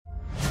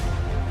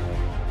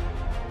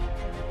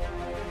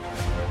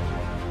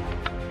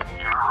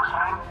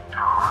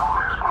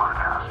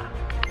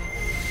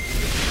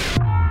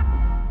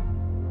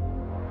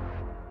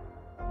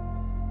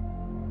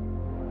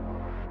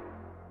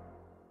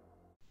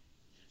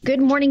Good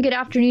morning, good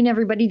afternoon,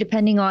 everybody,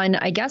 depending on,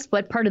 I guess,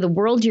 what part of the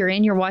world you're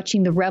in. You're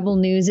watching the Rebel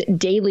News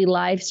daily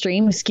live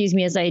stream. Excuse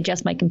me as I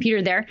adjust my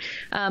computer there.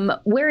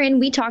 Wherein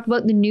we talk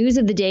about the news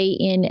of the day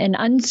in an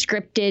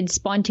unscripted,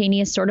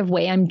 spontaneous sort of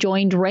way. I'm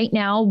joined right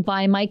now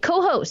by my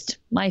co-host,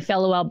 my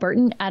fellow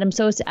Albertan, Adam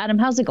Soos. Adam,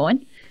 how's it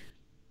going?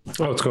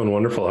 Oh, it's going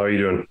wonderful. How are you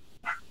doing?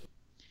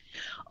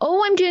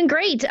 Oh, I'm doing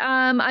great.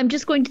 I'm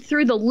just going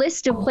through the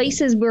list of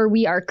places where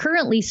we are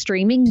currently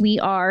streaming. We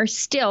are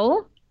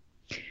still...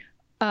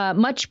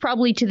 much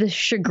probably to the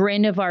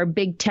chagrin of our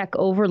big tech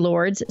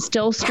overlords,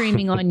 still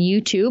streaming on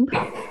YouTube,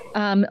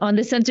 on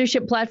the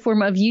censorship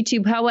platform of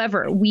YouTube.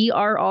 However, we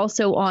are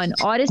also on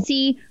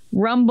Odyssey,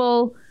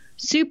 Rumble,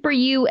 Super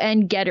U,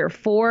 and Getter,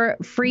 4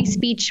 free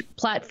speech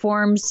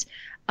platforms.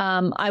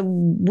 I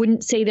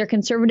wouldn't say they're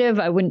conservative.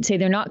 I wouldn't say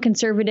they're not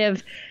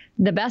conservative.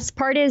 The best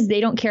part is they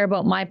don't care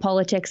about my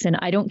politics and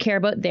I don't care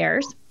about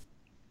theirs.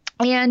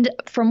 And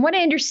from what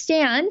I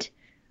understand,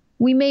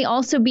 we may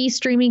also be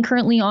streaming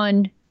currently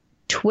on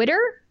Twitter.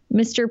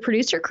 Mr.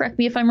 Producer, correct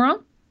me if I'm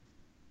wrong.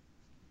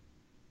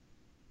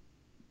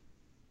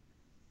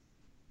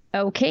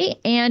 Okay,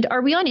 and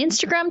are we on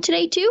Instagram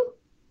today too?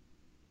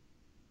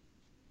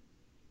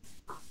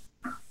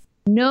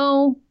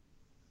 No.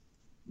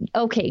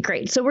 Okay,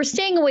 great. So we're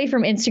staying away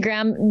from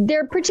Instagram.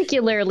 They're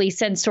particularly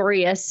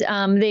censorious.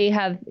 They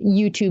have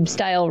YouTube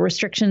style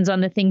restrictions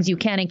on the things you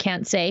can and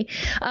can't say.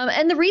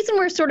 And the reason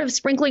we're sort of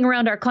sprinkling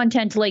around our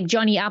content like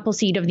Johnny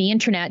Appleseed of the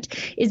internet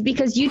is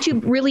because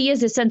YouTube really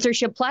is a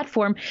censorship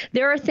platform.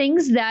 There are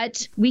things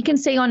that we can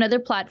say on other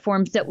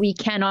platforms that we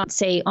cannot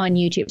say on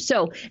YouTube.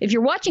 So if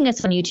you're watching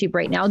us on YouTube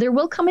right now, there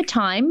will come a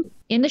time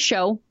in the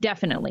show,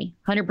 definitely,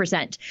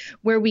 100%,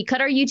 where we cut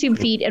our YouTube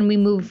feed and we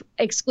move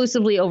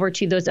exclusively over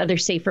to those other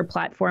safer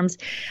platforms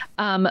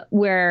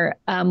where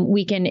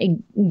we can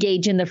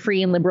engage in the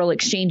free and liberal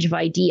exchange of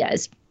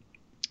ideas.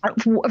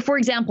 For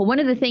example, one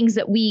of the things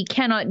that we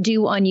cannot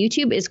do on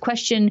YouTube is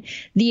question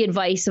the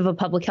advice of a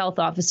public health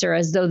officer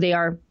as though they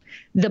are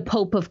the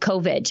Pope of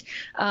COVID.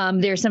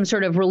 There's some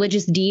sort of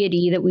religious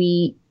deity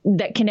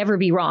that can never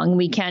be wrong.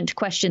 We can't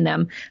question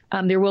them.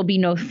 There will be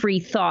no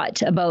free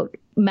thought about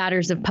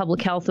matters of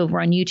public health over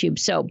on YouTube.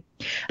 So,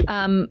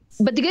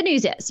 but the good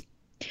news is,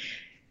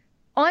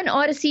 on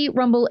Odyssey,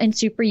 Rumble, and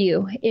Super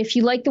U, if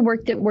you like the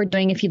work that we're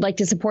doing, if you'd like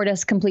to support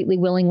us completely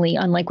willingly,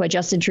 unlike what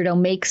Justin Trudeau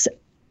makes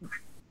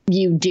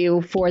you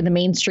do for the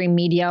mainstream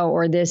media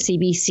or the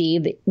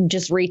CBC, that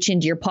just reach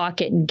into your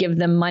pocket and give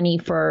them money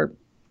for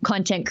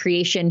content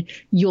creation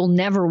you'll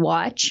never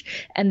watch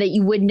and that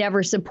you would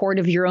never support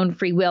of your own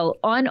free will.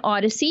 On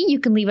Odyssey, you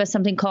can leave us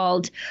something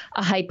called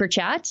a hyper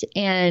chat,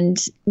 and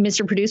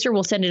Mr. Producer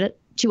will send it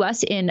to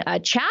us in a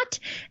chat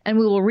and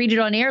we will read it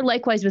on air.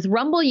 Likewise with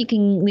Rumble, you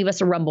can leave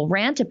us a Rumble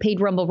rant, a paid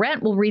Rumble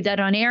rant. We'll read that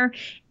on air,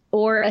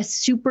 or a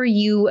Super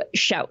U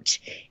shout.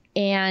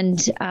 And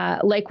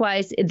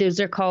likewise,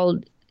 those are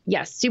called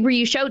Super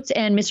U shouts,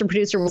 and Mr.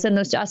 Producer will send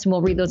those to us and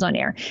we'll read those on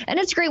air. And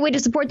it's a great way to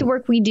support the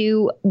work we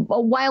do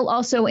while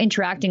also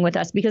interacting with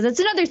us, because it's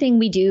another thing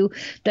we do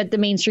that the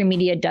mainstream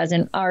media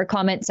doesn't. Our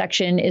comment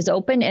section is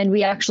open and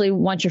we actually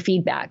want your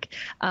feedback.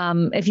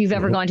 If you've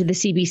ever gone to the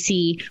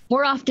CBC,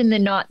 more often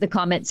than not, the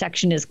comment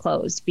section is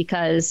closed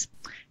because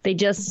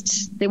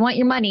they want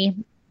your money.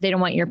 They don't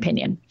want your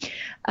opinion.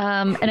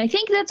 And I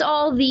think that's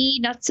all the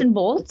nuts and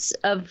bolts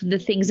of the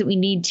things that we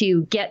need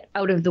to get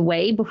out of the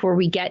way before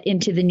we get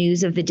into the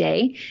news of the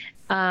day.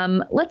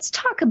 Let's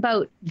talk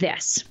about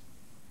this.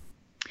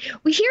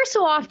 We hear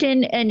so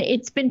often, and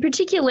it's been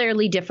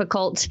particularly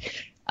difficult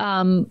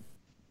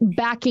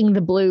backing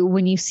the blue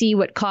when you see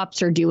what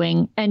cops are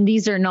doing. And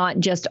these are not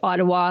just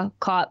Ottawa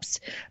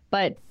cops,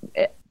 but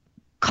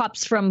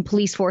cops from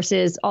police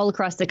forces all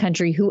across the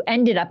country who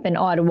ended up in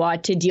Ottawa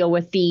to deal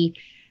with the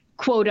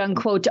quote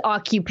unquote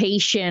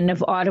occupation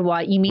of Ottawa.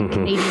 You mean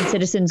Canadian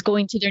citizens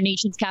going to their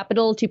nation's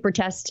capital to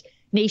protest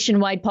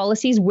nationwide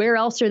policies? Where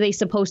else are they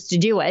supposed to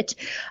do it?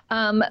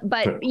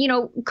 But,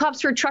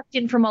 cops were trucked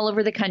in from all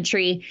over the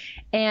country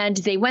and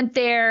they went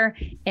there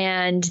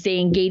and they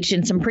engaged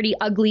in some pretty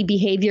ugly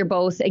behavior,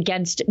 both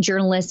against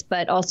journalists,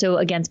 but also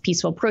against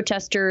peaceful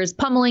protesters,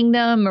 pummeling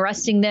them,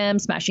 arresting them,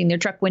 smashing their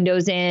truck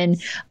windows in,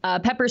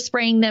 pepper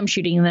spraying them,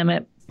 shooting them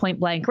at point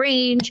blank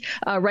range,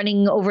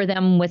 running over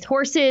them with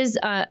horses.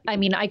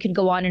 I could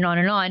go on and on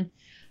and on.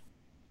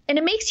 And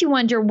it makes you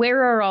wonder,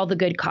 where are all the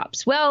good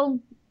cops? Well,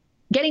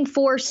 getting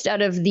forced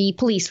out of the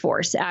police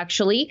force,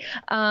 actually,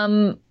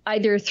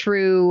 either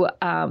through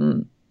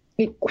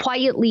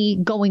quietly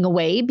going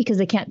away because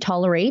they can't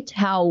tolerate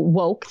how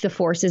woke the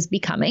force is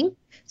becoming.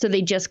 So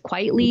they just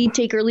quietly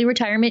take early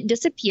retirement,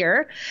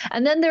 disappear.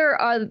 And then there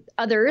are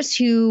others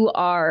who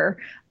are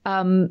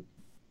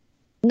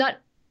not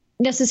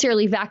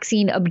necessarily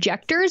vaccine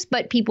objectors,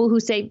 but people who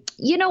say,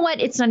 you know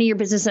what, it's none of your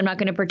business. I'm not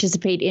going to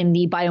participate in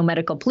the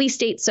biomedical police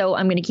state, so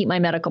I'm going to keep my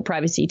medical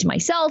privacy to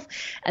myself.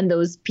 And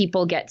those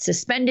people get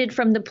suspended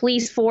from the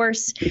police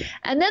force.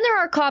 And then there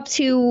are cops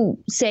who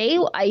say,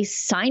 I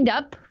signed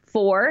up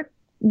for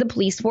the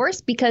police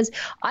force because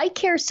I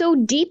care so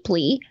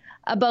deeply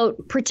about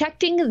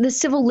protecting the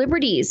civil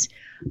liberties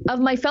of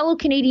my fellow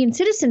Canadian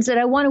citizens that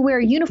I want to wear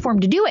a uniform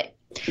to do it.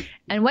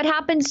 And what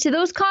happens to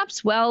those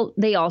cops? Well,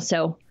 they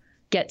also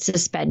get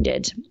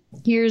suspended.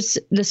 Here's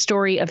the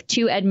story of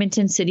two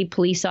Edmonton City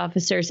police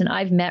officers, and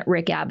I've met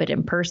Rick Abbott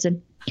in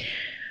person.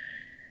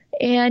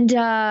 And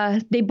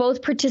they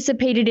both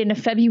participated in a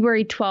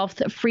February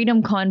 12th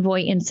Freedom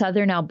Convoy in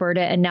southern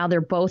Alberta, and now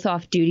they're both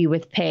off duty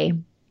with pay.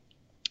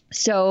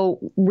 So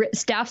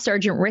Staff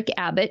Sergeant Rick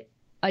Abbott,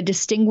 a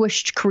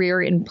distinguished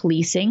career in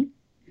policing.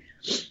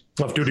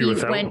 Off duty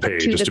without pay,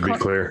 just to be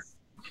clear.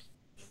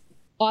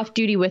 Off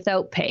duty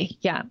without pay,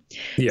 yeah.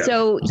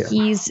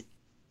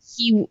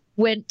 He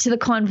went to the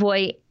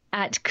convoy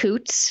at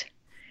Coutts,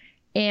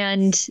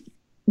 and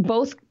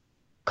both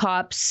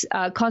cops,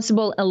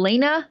 Constable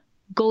Elena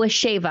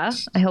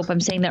Golasheva, I hope I'm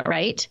saying that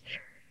right,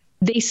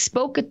 they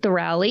spoke at the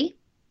rally,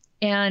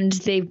 and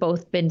they've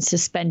both been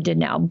suspended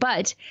now.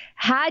 But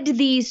had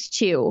these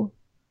two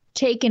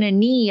taken a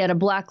knee at a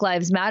Black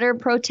Lives Matter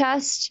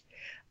protest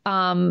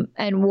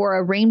and wore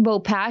a rainbow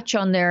patch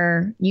on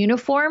their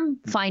uniform,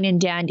 fine and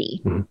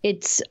dandy. Mm-hmm.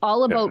 It's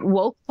all about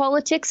woke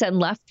politics and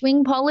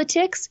left-wing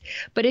politics.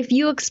 But if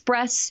you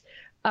express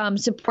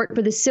support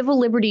for the civil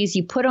liberties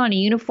you put on a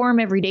uniform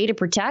every day to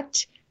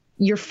protect,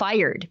 you're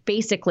fired,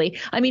 basically.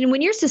 I mean,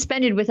 when you're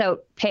suspended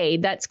without pay,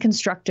 that's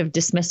constructive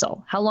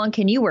dismissal. How long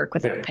can you work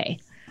without pay?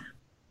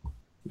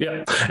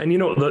 Yeah. And,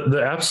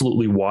 the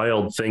absolutely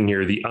wild thing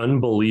here, the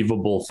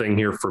unbelievable thing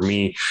here for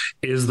me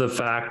is the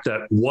fact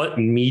that what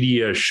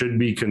media should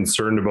be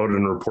concerned about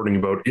and reporting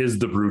about is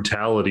the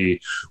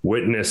brutality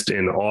witnessed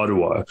in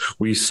Ottawa.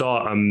 We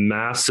saw a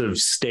massive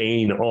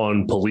stain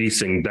on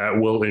policing that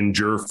will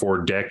endure for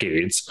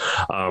decades.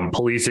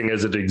 Policing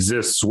as it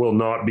exists will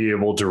not be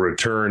able to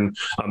return.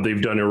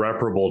 They've done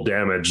irreparable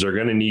damage. They're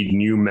going to need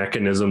new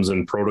mechanisms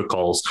and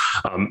protocols.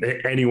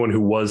 Anyone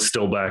who was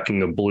still backing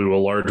the blue, a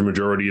large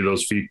majority of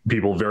those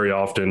people, very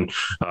often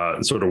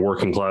sort of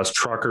working class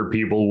trucker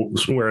people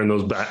wearing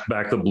those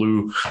back the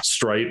blue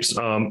stripes,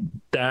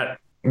 that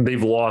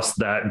they've lost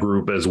that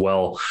group as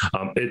well.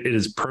 It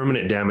is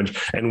permanent damage.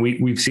 And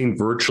we've seen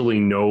virtually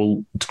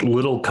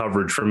little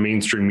coverage from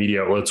mainstream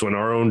media outlets when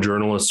our own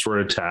journalists were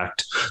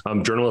attacked.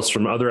 Journalists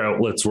from other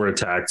outlets were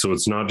attacked. So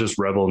it's not just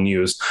Rebel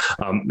News.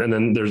 And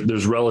then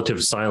there's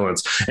relative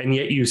silence. And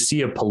yet you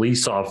see a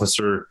police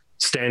officer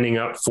standing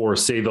up for,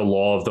 say, the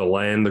law of the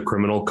land, the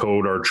criminal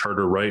code, our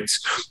charter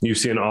rights. You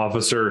see an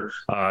officer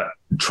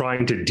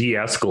trying to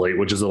de-escalate,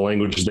 which is the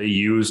language they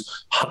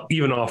use,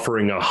 even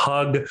offering a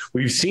hug.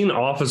 We've seen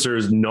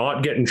officers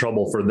not get in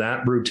trouble for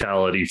that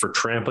brutality, for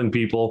trampling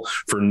people,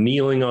 for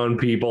kneeling on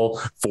people,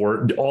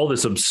 for all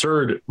this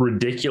absurd,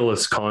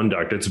 ridiculous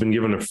conduct. It's been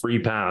given a free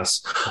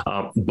pass.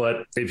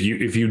 But if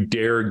you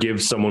dare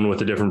give someone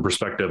with a different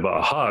perspective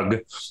a hug,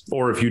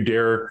 or if you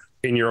dare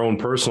in your own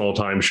personal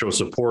time show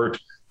support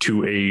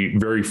to a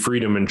very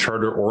freedom and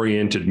charter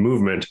oriented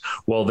movement,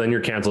 well, then you're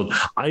canceled.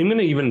 I'm going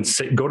to even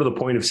go to the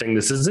point of saying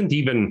this isn't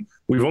even,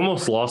 we've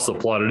almost lost the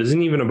plot. It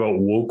isn't even about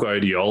woke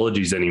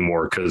ideologies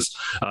anymore, because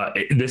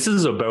this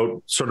is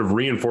about sort of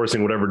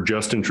reinforcing whatever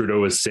Justin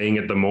Trudeau is saying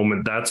at the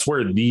moment. That's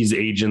where these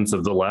agents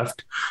of the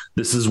left,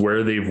 this is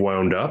where they've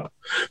wound up,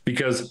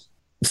 because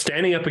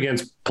standing up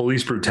against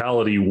police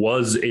brutality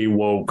was a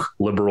woke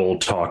liberal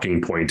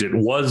talking point. It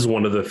was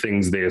one of the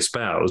things they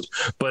espoused.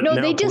 But no,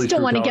 they just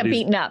don't want to get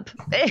beaten up.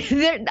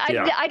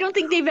 I don't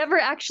think they've ever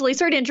actually,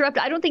 sorry to interrupt,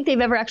 I don't think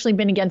they've ever actually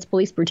been against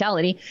police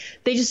brutality.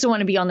 They just don't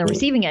want to be on the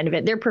receiving end of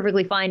it. They're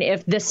perfectly fine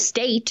if the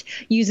state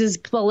uses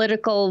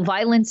political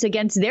violence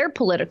against their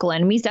political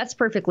enemies. That's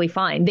perfectly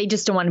fine. They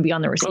just don't want to be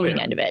on the receiving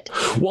end of it.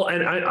 Well,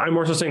 and I'm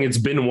also saying it's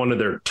been one of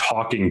their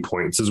talking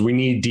points is we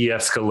need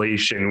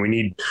de-escalation. We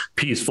need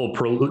peaceful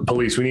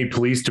police. We need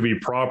police to be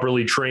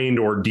properly trained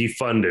or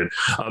defunded.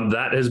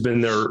 That has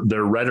been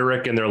their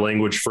rhetoric and their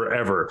language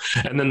forever.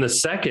 And then the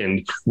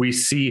second we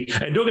see,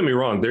 and don't get me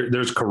wrong,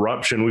 there's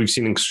corruption. We've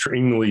seen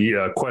extremely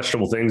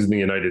questionable things in the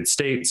United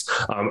States.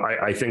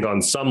 I think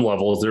on some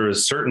levels, there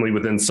is certainly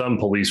within some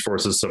police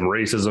forces, some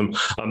racism.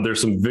 There's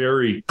some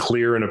very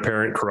clear and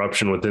apparent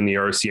corruption within the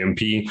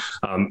RCMP.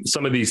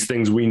 Some of these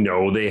things we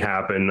know they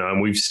happen.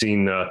 We've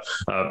seen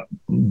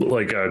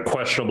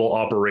questionable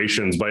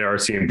operations by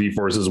RCMP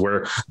forces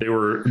where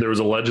there was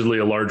allegedly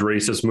a large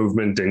racist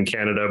movement in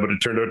Canada, but it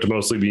turned out to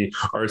mostly be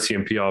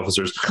RCMP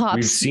officers. Cops.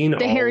 We've seen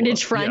the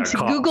Heritage Front.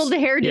 Google the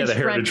Heritage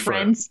Front,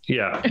 friends.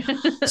 Yeah.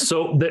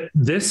 So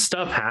this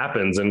stuff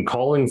happens, and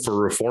calling for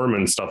reform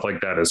and stuff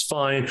like that is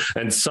fine.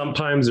 And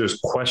sometimes there's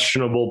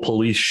questionable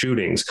police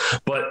shootings.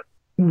 But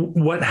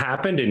what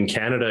happened in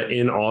Canada,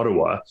 in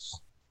Ottawa,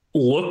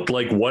 looked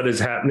like what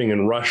is happening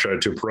in Russia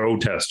to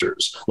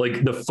protesters.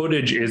 Like the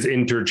footage is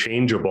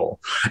interchangeable.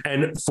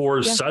 And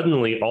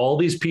suddenly all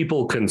these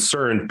people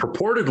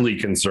purportedly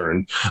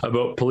concerned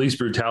about police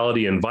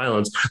brutality and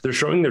violence, they're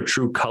showing their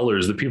true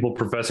colors, the people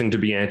professing to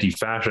be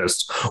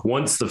anti-fascists,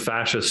 once the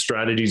fascist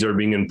strategies are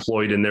being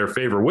employed in their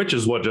favor, which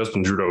is what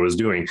Justin Trudeau is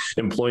doing,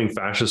 employing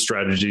fascist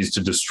strategies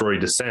to destroy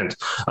dissent.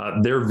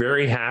 They're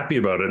very happy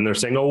about it. And they're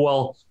saying, oh,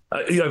 well,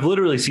 I've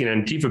literally seen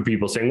Antifa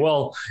people saying,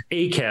 well,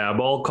 ACAB,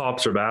 all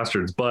cops are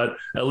bastards, but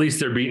at least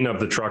they're beating up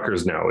the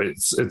truckers now.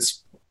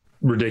 It's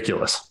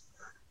ridiculous.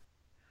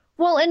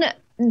 Well, and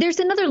there's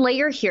another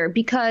layer here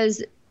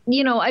because,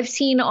 I've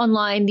seen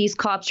online these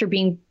cops are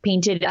being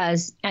painted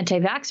as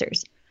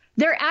anti-vaxxers.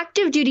 They're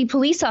active duty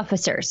police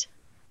officers.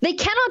 They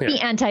cannot be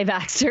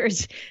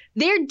anti-vaxxers.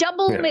 They're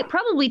double,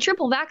 probably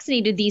triple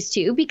vaccinated, these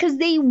two, because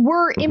they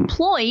were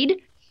employed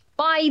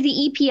by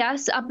the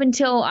EPS up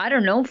until, I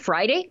don't know,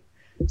 Friday.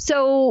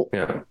 So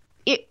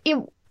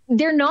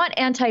they're not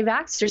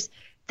anti-vaxxers.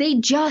 They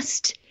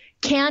just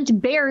can't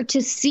bear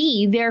to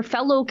see their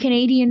fellow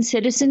Canadian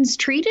citizens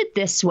treated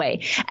this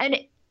way. And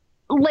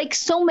like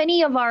so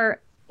many of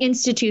our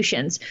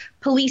institutions,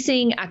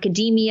 policing,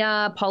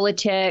 academia,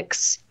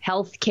 politics,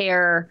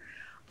 healthcare,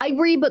 I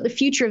worry about the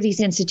future of these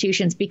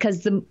institutions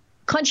because the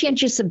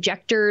conscientious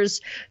objectors,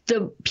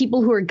 the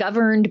people who are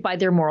governed by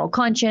their moral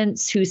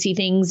conscience, who see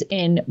things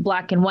in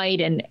black and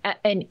white and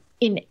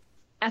in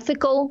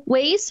ethical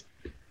ways,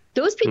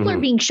 those people are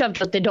being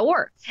shoved out the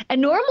door.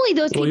 And normally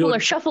those people are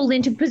shuffled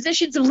into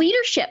positions of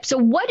leadership. So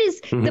what is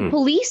the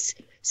police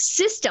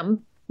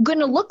system going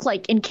to look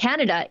like in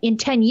Canada in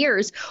 10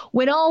 years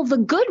when all the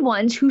good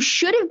ones who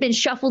should have been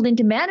shuffled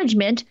into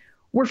management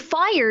were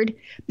fired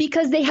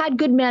because they had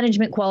good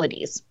management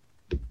qualities?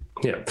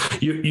 Yeah,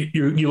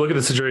 you look at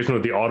the situation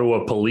with the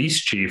Ottawa police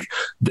chief.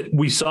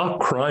 We saw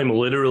crime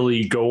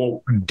literally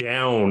go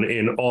down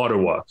in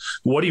Ottawa.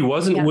 What he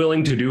wasn't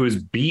willing to do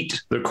is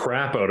beat the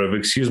crap out of,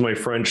 excuse my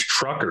French,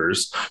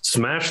 truckers,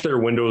 smash their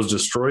windows,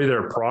 destroy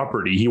their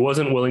property. He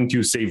wasn't willing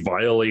to say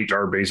violate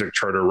our basic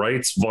charter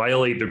rights,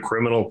 violate the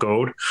criminal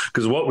code,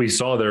 because what we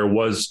saw there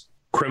was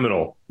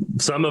criminal.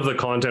 Some of the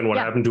content, what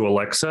happened to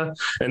Alexa,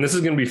 and this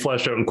is going to be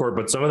fleshed out in court,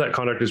 but some of that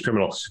conduct is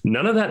criminal.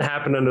 None of that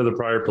happened under the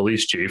prior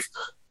police chief.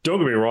 Don't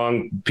get me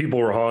wrong, people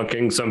were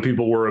honking, some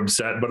people were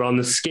upset, but on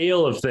the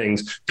scale of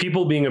things,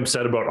 people being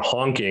upset about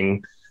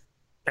honking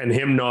and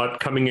him not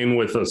coming in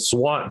with a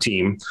SWAT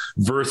team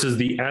versus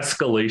the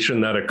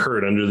escalation that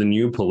occurred under the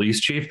new police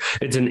chief,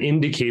 it's an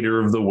indicator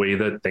of the way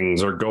that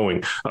things are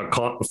going.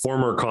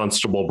 Former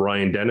Constable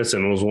Brian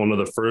Dennison was one of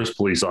the first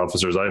police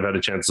officers I've had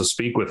a chance to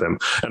speak with him,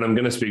 and I'm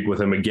going to speak with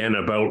him again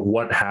about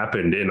what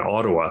happened in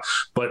Ottawa.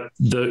 But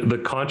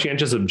the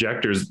conscientious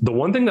objectors, the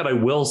one thing that I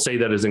will say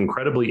that is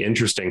incredibly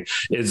interesting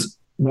is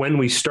when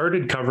we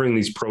started covering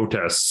these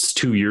protests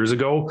 2 years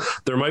ago,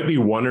 there might be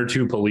one or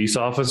two police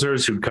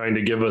officers who kind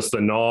of give us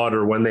the nod,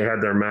 or when they had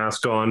their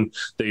mask on,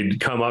 they'd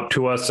come up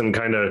to us and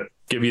kind of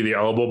give you the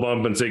elbow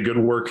bump and say, good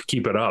work,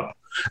 keep it up.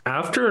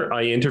 After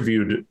I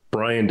interviewed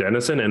Brian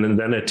Dennison and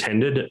then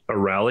attended a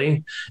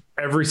rally,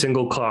 every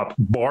single cop,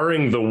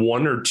 barring the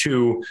one or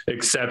two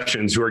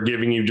exceptions who are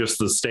giving you just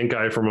the stink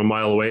eye from a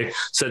mile away,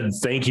 said,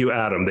 thank you,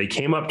 Adam. They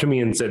came up to me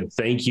and said,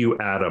 thank you,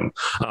 Adam.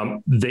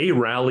 They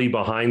rally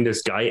behind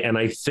this guy. And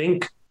I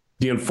think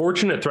the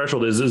unfortunate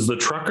threshold is the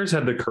truckers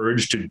had the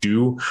courage to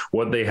do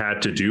what they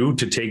had to do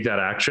to take that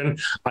action.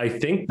 I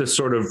think the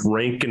sort of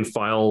rank and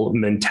file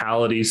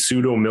mentality,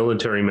 pseudo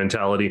military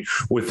mentality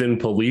within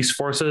police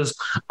forces,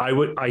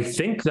 I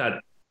think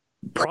that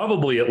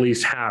probably at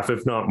least half,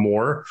 if not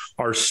more,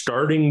 are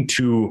starting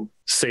to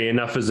say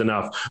enough is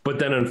enough. But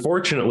then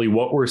unfortunately,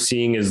 what we're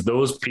seeing is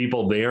those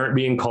people, they aren't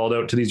being called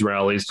out to these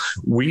rallies.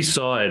 We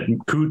saw at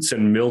Coots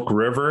and Milk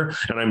River,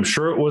 and I'm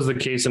sure it was the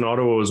case in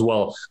Ottawa as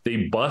well.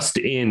 They bust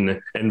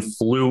in and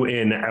flew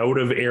in out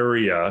of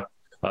area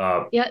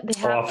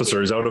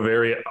officers, out of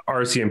area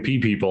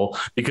RCMP people,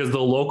 because the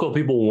local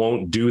people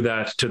won't do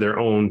that to their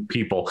own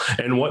people.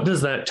 And what does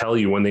that tell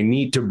you when they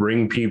need to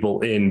bring people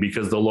in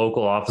because the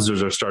local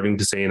officers are starting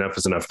to say enough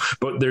is enough?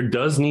 But there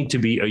does need to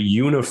be a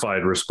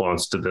unified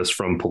response to this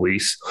from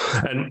police.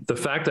 And the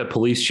fact that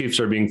police chiefs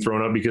are being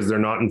thrown out because they're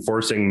not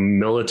enforcing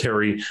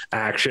military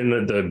action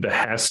at the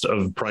behest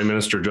of Prime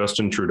Minister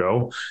Justin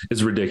Trudeau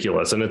is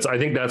ridiculous. And I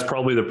think that's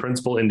probably the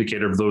principal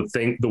indicator of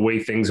the way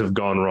things have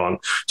gone wrong.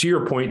 To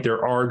your point,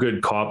 there are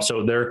good cops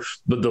out there,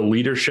 but the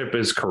leadership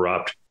is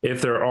corrupt. If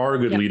there are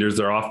good leaders,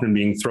 they're often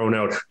being thrown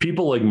out.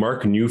 People like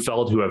Mark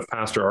Neufeld, who have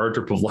Pastor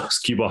Artur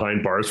Pawlowski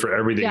behind bars for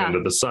everything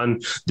under the sun.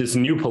 This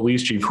new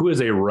police chief, who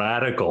is a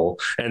radical,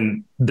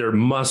 and there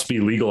must be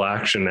legal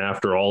action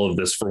after all of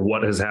this for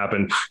what has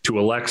happened to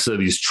Alexa,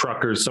 these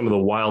truckers, some of the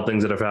wild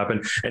things that have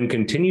happened and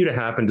continue to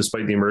happen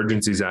despite the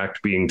Emergencies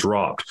Act being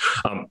dropped.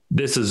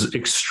 This is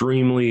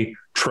extremely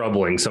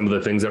troubling, some of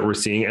the things that we're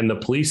seeing, and the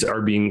police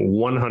are being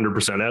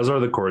 100%, as are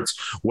the courts,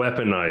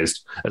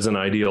 weaponized as an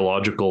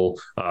ideological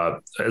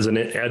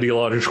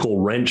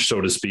wrench, so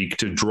to speak,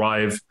 to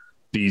drive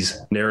these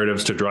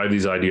narratives, to drive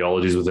these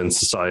ideologies within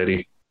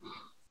society.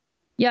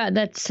 Yeah,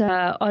 that's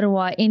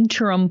Ottawa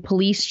interim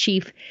police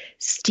chief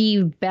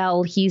Steve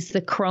Bell. He's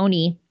the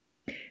crony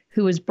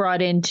who was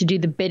brought in to do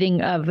the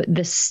bidding of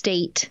the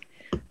state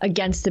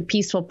against the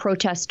peaceful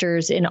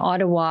protesters in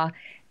Ottawa.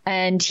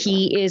 And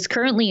he is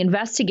currently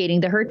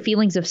investigating the hurt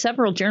feelings of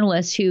several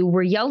journalists who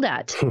were yelled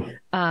at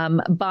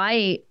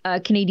by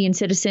Canadian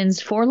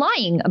citizens for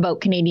lying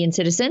about Canadian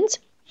citizens.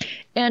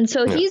 And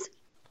so he's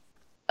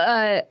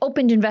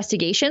opened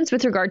investigations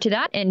with regard to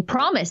that and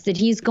promised that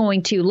he's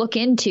going to look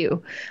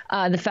into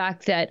the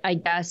fact that I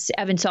guess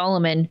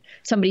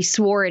somebody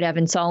swore at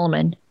Evan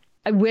Solomon.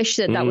 I wish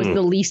that was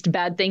the least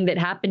bad thing that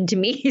happened to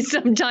me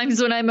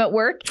sometimes when I'm at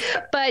work,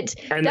 but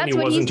that's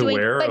what he's doing.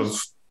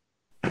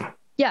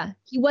 Yeah,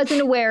 he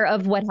wasn't aware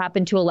of what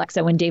happened to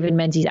Alexa when David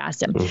Menzies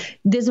asked him.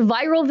 This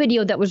viral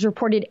video that was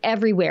reported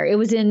everywhere. It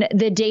was in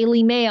the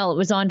Daily Mail. It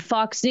was on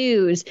Fox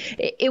News.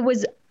 It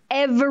was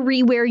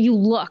everywhere you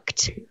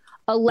looked.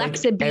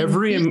 Alexa being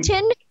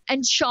beaten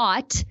and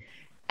shot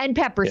and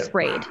pepper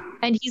sprayed.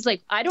 And he's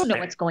like, I don't know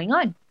what's going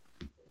on.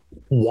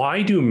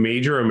 Why do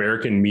major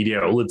American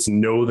media outlets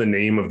know the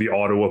name of the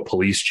Ottawa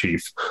police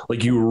chief?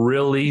 Like, you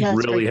really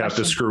have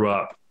to screw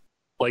up.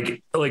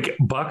 Like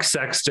Buck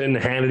Sexton,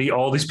 Hannity,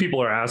 all these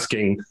people are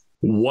asking,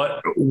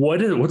 what's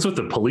with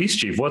the police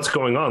chief? What's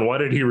going on? Why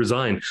did he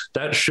resign?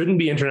 That shouldn't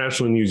be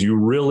international news. You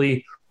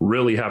really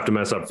have to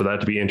mess up for that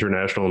to be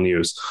international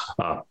news.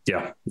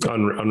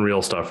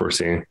 Unreal stuff we're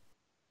seeing.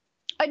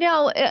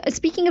 Now,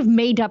 speaking of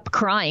made up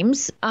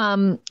crimes,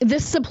 the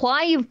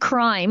supply of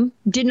crime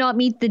did not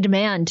meet the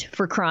demand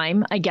for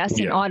crime, I guess,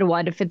 in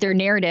Ottawa to fit their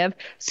narrative.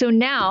 So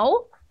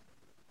now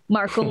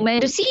Marco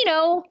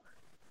Mendicino,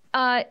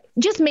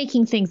 just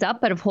making things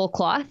up out of whole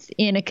cloth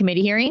in a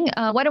committee hearing.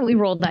 Why don't we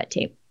roll that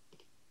tape?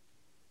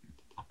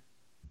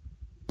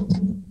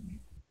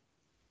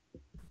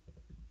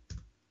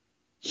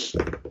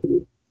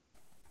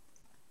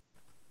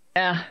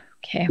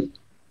 Okay.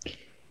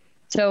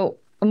 So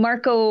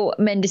Marco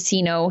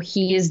Mendicino,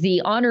 he is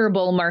the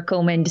Honorable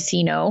Marco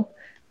Mendicino.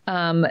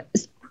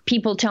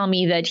 People tell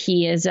me that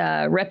he is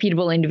a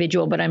reputable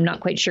individual, but I'm not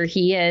quite sure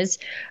he is.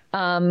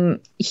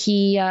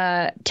 He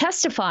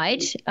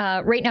testified.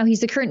 Right now,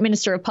 he's the current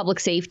Minister of Public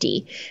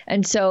Safety.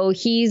 And so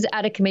he's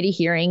at a committee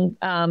hearing.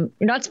 You're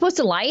not supposed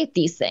to lie at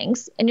these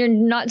things, and you're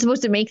not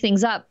supposed to make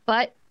things up,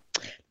 but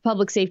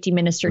Public Safety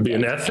Minister did.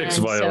 It'd be an ethics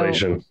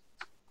violation.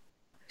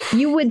 So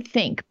you would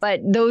think,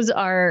 but those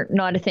are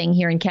not a thing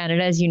here in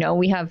Canada. As you know,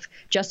 we have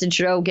Justin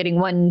Trudeau getting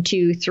 1,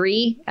 2,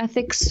 3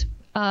 ethics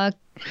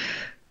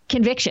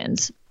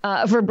convictions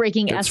for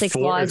breaking ethics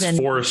laws. It's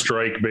 4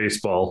 strike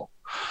baseball.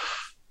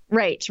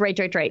 Right.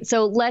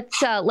 So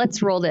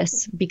let's roll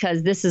this,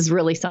 because this is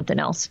really something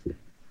else.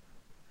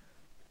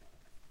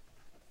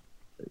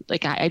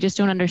 Like, I just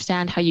don't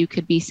understand how you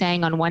could be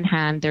saying on one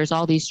hand, there's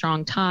all these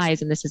strong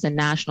ties and this is a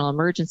national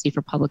emergency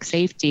for public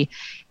safety.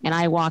 And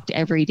I walked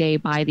every day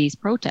by these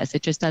protests.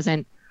 It just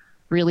doesn't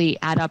really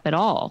add up at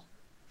all.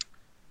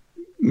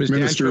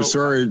 Minister, Dancho,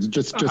 sorry,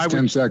 just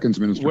 10 seconds,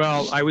 Minister.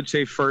 Well, I would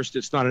say first,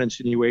 it's not an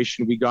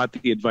insinuation. We got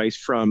the advice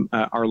from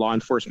our law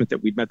enforcement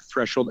that we'd met the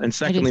threshold. And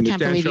secondly, Ms.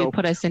 Dancho, you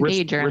put us in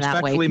danger in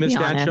that way, Ms.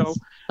 Dancho,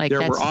 like,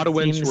 there were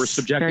Ottawans who were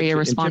subjected to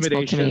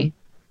intimidation,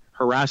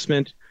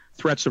 harassment,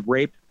 threats of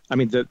rape. I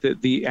mean,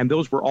 and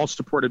those were all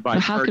supported by.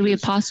 How could we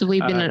have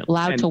possibly been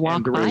allowed to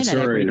walk by that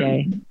every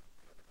day?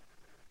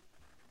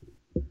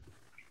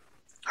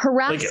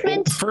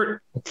 Harassment,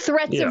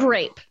 threats of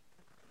rape.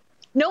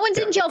 No one's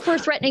in jail for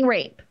threatening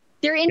rape.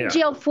 They're in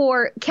jail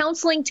for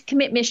counseling to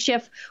commit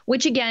mischief,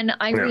 which, again,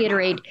 I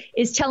reiterate,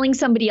 is telling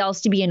somebody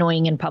else to be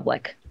annoying in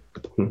public.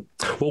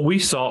 Well, we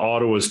saw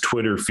Ottawa's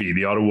Twitter feed,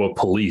 the Ottawa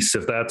Police.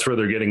 If that's where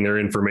they're getting their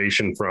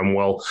information from,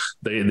 well,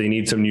 they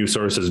need some new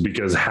sources,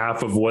 because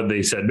half of what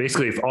they said,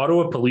 basically, if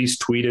Ottawa Police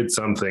tweeted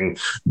something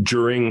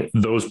during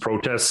those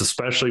protests,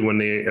 especially when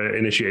they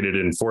initiated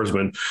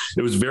enforcement,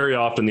 it was very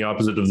often the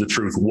opposite of the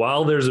truth.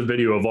 While there's a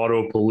video of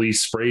Ottawa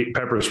Police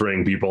pepper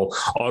spraying people,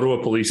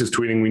 Ottawa Police is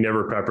tweeting, "We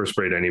never pepper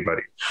sprayed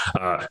anybody."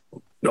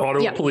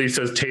 Ottawa Police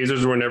says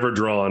tasers were never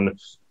drawn.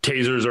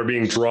 Tasers are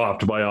being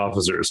dropped by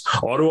officers.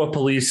 Ottawa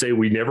Police say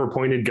we never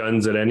pointed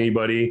guns at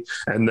anybody.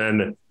 And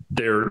then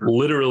there's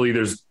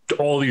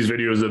all these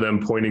videos of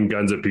them pointing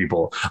guns at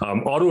people.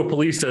 Ottawa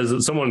Police says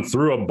that someone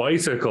threw a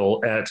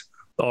bicycle at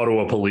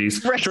Ottawa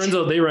Police. Right. Turns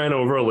out they ran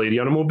over a lady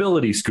on a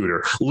mobility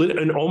scooter.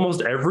 In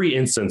almost every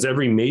instance,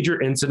 every major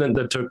incident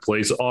that took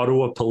place,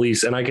 Ottawa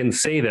Police, and I can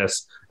say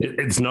this,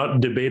 it's not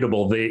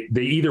debatable, they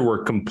either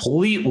were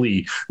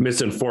completely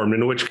misinformed,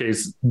 in which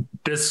case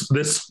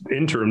this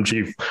interim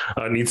chief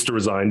needs to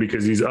resign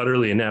because he's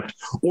utterly inept,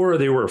 or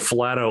they were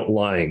flat out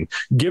lying.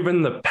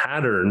 Given the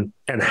pattern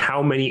and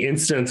how many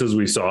instances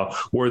we saw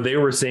where they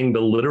were saying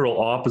the literal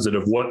opposite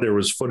of what there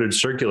was footage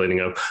circulating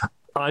of,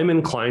 I'm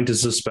inclined to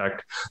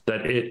suspect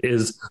that it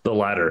is the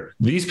latter.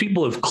 These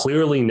people have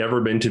clearly never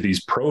been to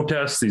these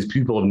protests. These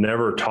people have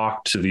never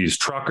talked to these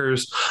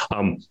truckers.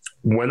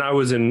 When I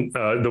was in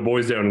the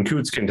boys down in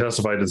Coots can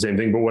testify to the same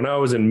thing, but when I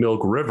was in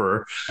Milk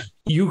River,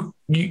 you'd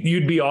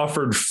be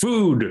offered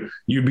food.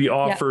 You'd be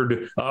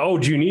offered, oh,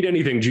 do you need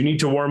anything? Do you need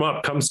to warm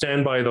up? Come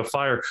stand by the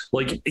fire.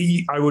 Like,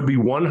 I would be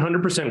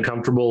 100%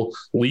 comfortable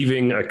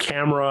leaving a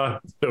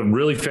camera, a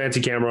really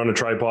fancy camera on a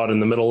tripod in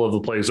the middle of the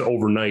place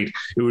overnight.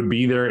 It would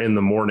be there in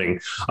the morning.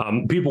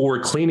 People were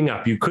cleaning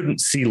up. You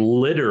couldn't see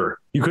litter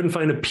You couldn't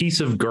find a piece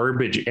of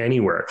garbage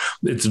anywhere.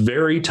 It's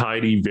very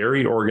tidy,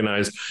 very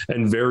organized,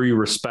 and very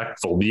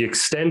respectful. The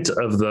extent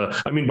of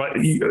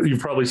you've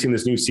probably seen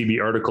this new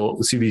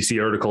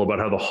CBC article about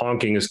how the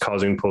honking is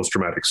causing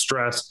post-traumatic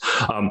stress.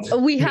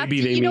 We have to,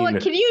 you know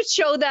what? Can you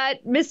show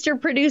that,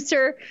 Mr.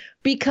 Producer?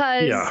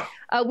 Because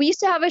we used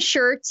to have a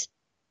shirt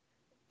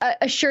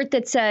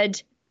that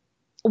said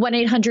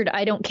 1-800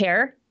 I don't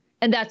care.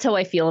 And that's how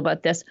I feel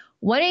about this.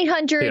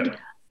 1-800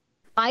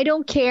 I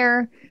don't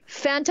care.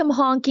 Phantom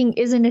honking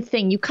isn't a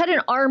thing. You cut an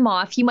arm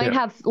off, you might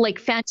have like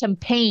phantom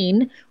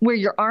pain where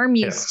your arm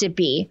used to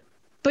be,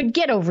 but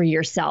get over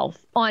yourself.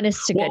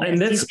 Honest to goodness.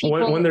 And this,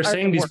 when they're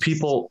saying these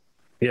people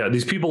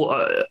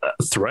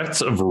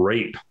threats of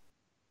rape,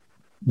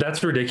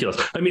 that's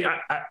ridiculous. I mean,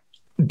 I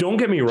don't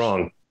get me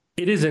wrong.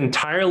 It is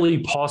entirely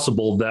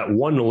possible that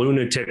one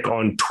lunatic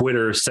on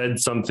Twitter said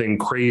something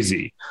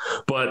crazy,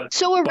 but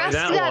so arrest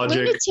that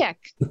lunatic.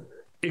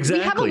 Exactly.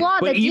 We have a law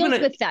that deals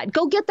with that.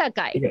 Go get that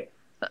guy. Yeah.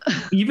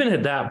 Even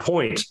at that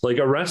point, like,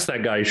 arrest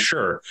that guy,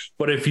 sure.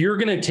 But if you're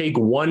going to take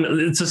one,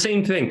 it's the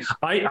same thing.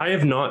 I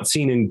have not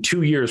seen in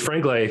 2 years,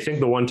 frankly, I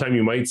think the one time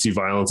you might see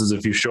violence is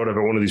if you showed up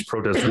at one of these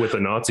protests with a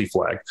Nazi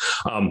flag.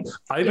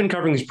 I've been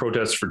covering these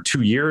protests for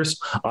 2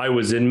 years. I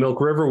was in Milk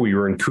River. We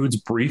were in Coutts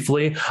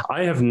briefly.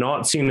 I have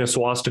not seen a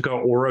swastika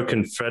or a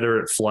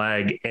Confederate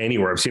flag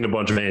anywhere. I've seen a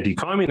bunch of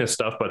anti-communist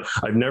stuff, but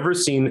I've never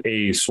seen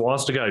a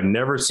swastika. I've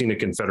never seen a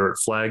Confederate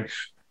flag,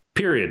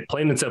 period,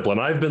 plain and simple.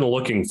 And I've been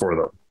looking for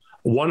them.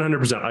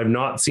 100%. I've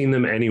not seen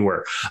them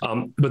anywhere.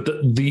 But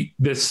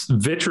this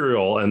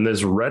vitriol and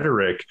this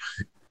rhetoric,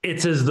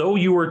 it's as though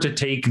you were to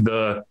take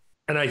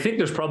and I think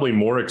there's probably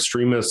more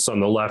extremists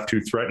on the left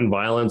who threaten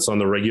violence on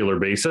the regular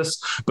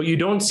basis, but you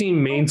don't see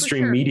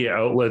mainstream media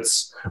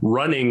outlets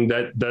running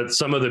that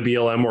some of the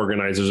BLM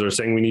organizers are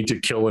saying we need to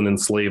kill and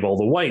enslave all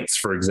the whites,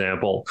 for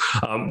example.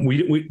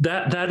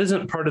 That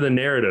isn't part of the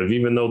narrative,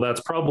 even though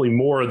that's probably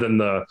more than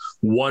the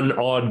one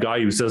odd guy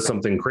who says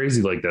something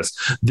crazy like this.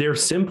 They're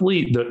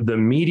simply the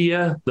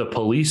media, the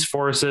police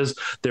forces,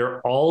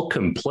 they're all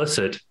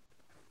complicit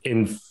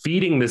in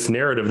feeding this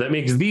narrative that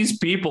makes these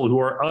people who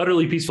are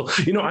utterly peaceful.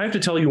 You know, I have to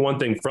tell you one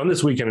thing from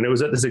this weekend, and it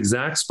was at this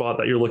exact spot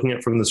that you're looking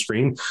at from the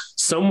screen.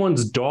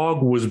 Someone's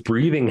dog was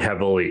breathing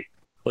heavily.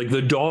 Like,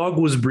 the dog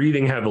was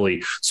breathing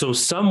heavily. So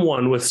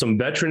someone with some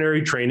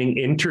veterinary training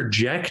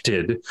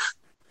interjected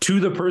to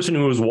the person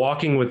who was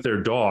walking with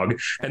their dog,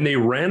 and they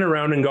ran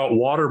around and got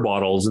water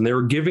bottles, and they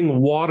were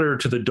giving water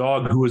to the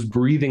dog who was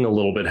breathing a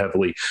little bit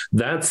heavily.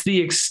 That's the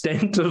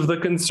extent of the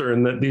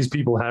concern that these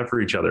people have for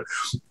each other.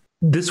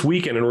 This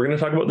weekend, and we're going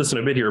to talk about this in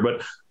a bit here,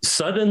 but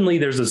suddenly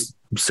there's this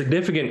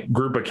significant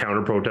group of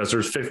counter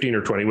protesters, 15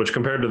 or 20, which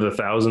compared to the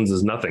thousands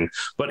is nothing,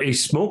 but a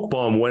smoke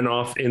bomb went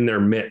off in their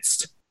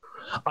midst.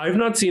 I've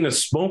not seen a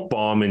smoke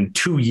bomb in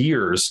 2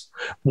 years.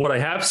 What I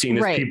have seen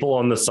is people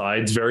on the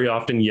sides very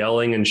often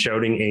yelling and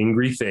shouting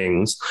angry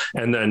things.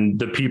 And then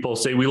the people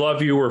say, we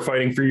love you. We're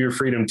fighting for your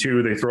freedom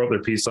too. They throw up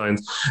their peace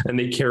signs and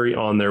they carry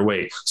on their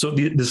way. So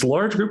this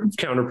large group of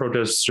counter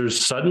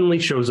protesters suddenly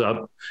shows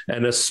up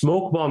and a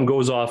smoke bomb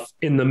goes off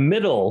in the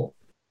middle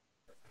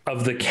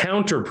of the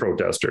counter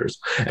protesters.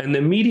 And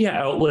the media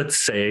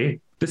outlets say,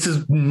 this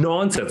is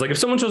nonsense. Like, if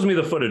someone shows me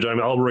the footage,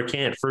 I'll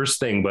recant first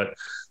thing, but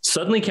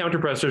suddenly counter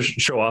protesters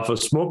show off, a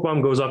smoke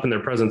bomb goes off in their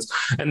presence,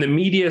 and the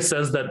media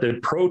says that the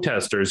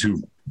protesters,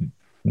 who've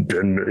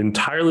been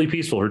entirely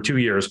peaceful for 2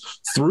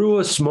 years, threw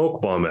a smoke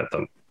bomb at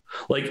them.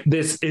 Like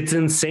this, it's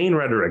insane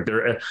rhetoric.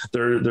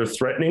 They're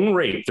threatening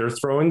rape. They're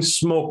throwing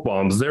smoke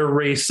bombs. They're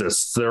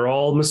racists. They're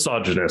all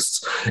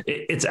misogynists.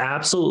 It's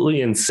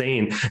absolutely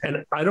insane.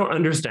 And I don't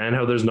understand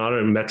how there's not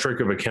a metric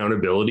of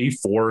accountability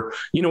for,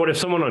 you know what, if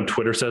someone on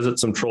Twitter says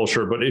it's some troll,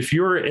 sure. But if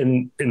you're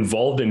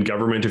involved in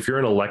government, if you're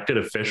an elected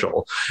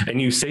official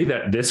and you say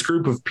that this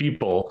group of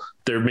people,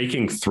 they're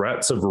making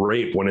threats of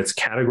rape when it's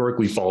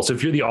categorically false.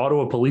 If you're the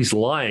Ottawa police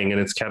lying and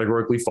it's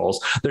categorically false,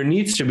 there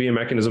needs to be a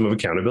mechanism of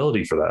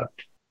accountability for that.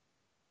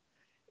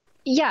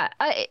 Yeah,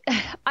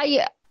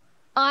 I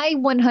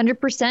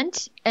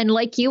 100%, and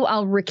like you,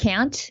 I'll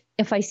recant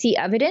if I see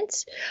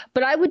evidence,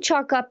 but I would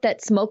chalk up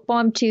that smoke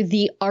bomb to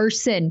the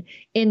arson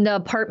in the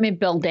apartment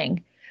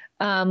building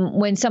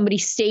when somebody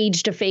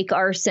staged a fake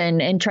arson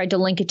and tried to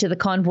link it to the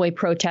convoy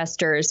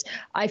protesters.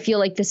 I feel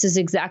like this is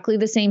exactly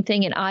the same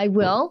thing, and I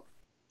will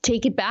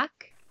take it back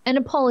and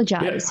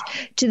apologize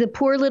to the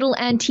poor little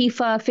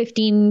Antifa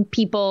 15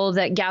 people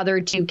that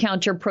gathered to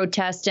counter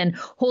protest and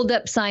hold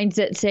up signs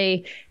that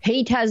say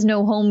hate has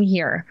no home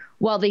here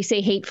while they say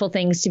hateful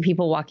things to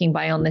people walking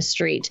by on the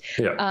street.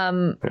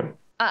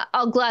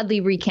 I'll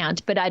gladly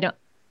recant, but I don't,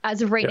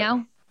 as of right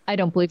now, I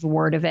don't believe a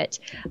word of it.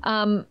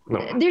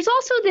 There's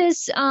also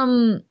this,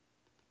 and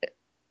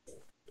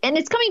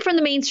it's coming from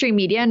the mainstream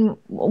media, and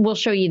we'll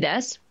show you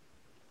this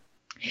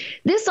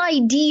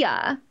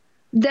idea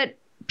that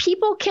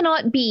people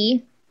cannot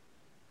be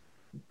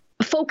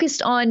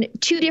focused on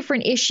two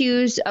different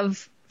issues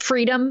of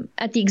freedom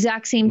at the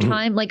exact same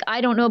time. Like, I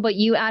don't know about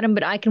you, Adam,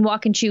 but I can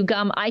walk and chew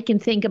gum. I can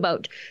think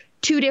about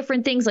two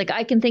different things. Like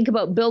I can think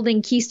about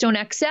building Keystone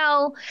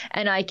XL,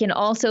 and I can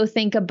also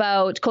think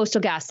about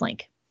Coastal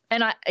GasLink.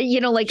 And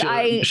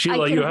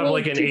Sheila, you have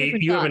like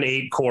you have an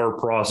 8-core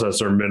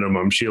processor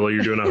minimum. Sheila,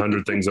 you're doing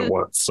 100 things at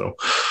once. So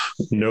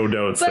no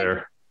doubts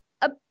there.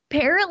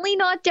 Apparently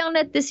not down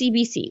at the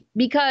CBC,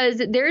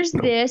 because there's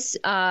this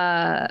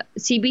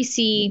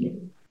CBC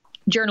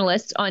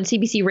journalist on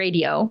CBC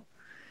Radio.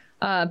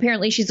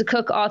 Apparently she's a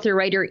cook, author,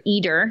 writer,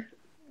 eater.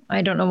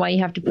 I don't know why you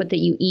have to put that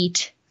you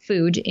eat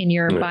food in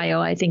your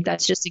bio. I think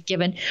that's just a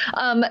given.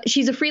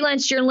 She's a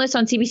freelance journalist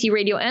on CBC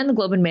Radio and the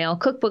Globe and Mail,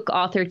 cookbook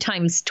author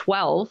times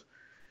 12.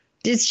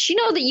 Does she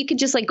know that you could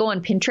just like go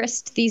on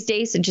Pinterest these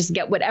days and just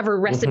get whatever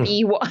recipe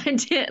you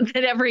want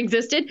that ever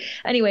existed?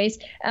 Anyways,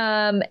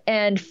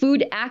 and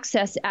food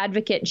access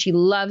advocate. She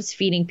loves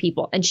feeding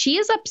people. And she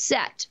is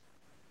upset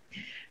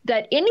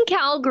that in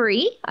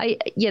Calgary,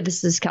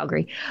 this is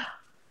Calgary.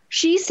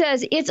 She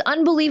says it's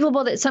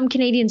unbelievable that some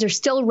Canadians are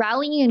still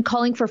rallying and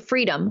calling for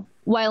freedom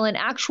while an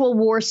actual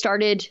war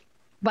started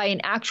by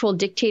an actual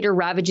dictator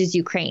ravages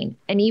Ukraine.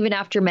 And even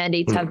after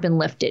mandates have been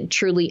lifted,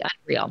 truly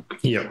unreal.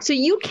 Yeah. So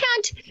you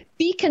can't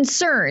be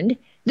concerned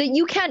that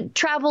you can't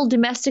travel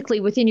domestically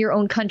within your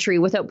own country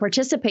without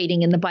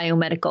participating in the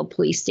biomedical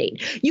police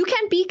state. You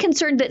can't be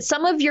concerned that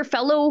some of your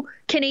fellow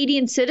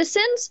Canadian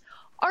citizens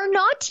are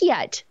not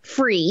yet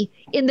free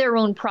in their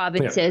own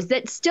provinces,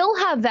 that still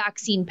have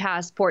vaccine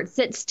passports,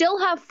 that still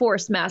have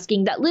forced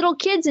masking, that little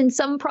kids in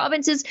some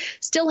provinces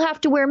still have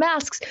to wear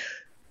masks.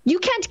 You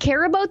can't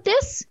care about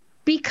this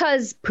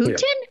because Putin?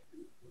 Yeah.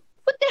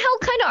 What the hell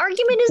kind of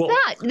argument is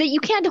that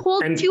you can't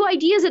hold two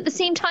ideas at the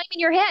same time in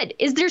your head?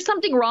 Is there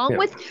something wrong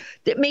with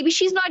that? Maybe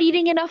she's not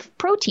eating enough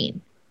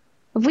protein.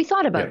 Have we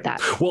thought about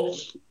that? Well,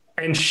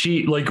 and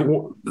she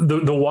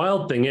the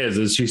wild thing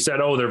is she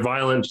said, oh, they're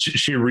violent.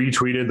 She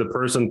retweeted the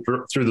person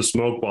through the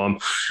smoke bomb.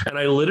 And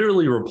I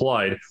literally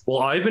replied, well,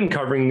 I've been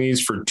covering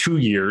these for 2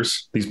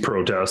 years, these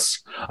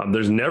protests.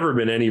 There's never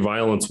been any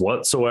violence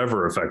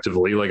whatsoever,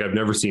 effectively. Like I've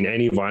never seen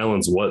any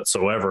violence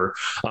whatsoever.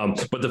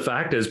 But the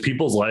fact is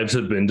people's lives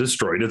have been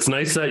destroyed. It's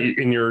nice that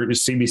in your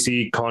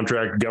CBC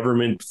contract,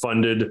 government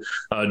funded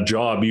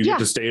job, you get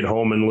to stay at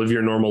home and live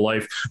your normal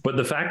life. But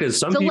the fact is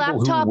some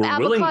people who were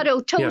avocado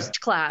toast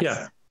class.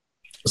 Yeah.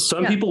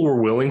 Some people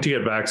were willing to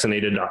get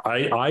vaccinated.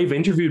 I've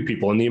interviewed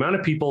people, and the amount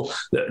of people,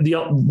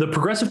 the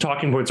progressive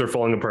talking points are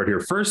falling apart here.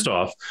 First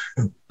off,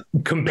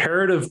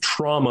 comparative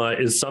trauma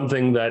is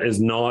something that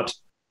is not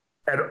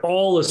at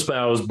all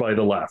espoused by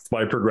the left,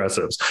 by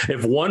progressives.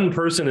 If one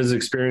person is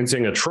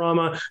experiencing a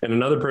trauma and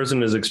another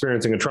person is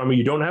experiencing a trauma,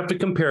 you don't have to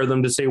compare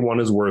them to say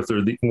one is worse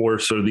or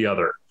the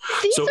other.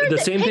 These are the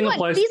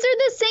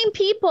same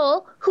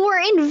people who are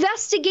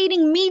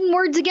investigating mean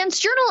words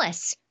against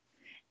journalists.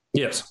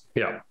 Yes.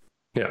 Yeah.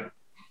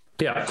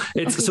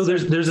 It's so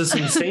there's this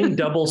insane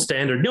double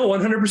standard. No,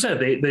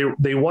 100%.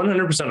 They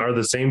 100% are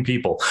the same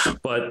people,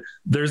 but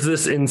there's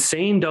this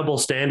insane double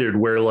standard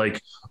where like,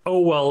 oh,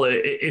 well,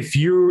 if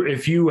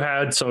you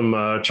had some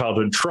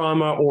childhood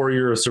trauma, or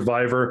you're a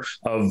survivor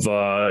of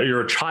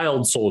you're a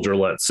child soldier,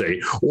 let's say,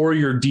 or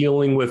you're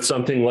dealing with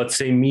something, let's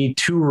say Me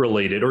Too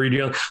related, or you're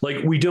dealing, like,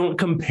 we don't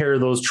compare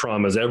those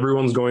traumas.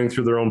 Everyone's going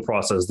through their own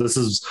process. This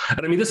is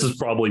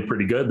probably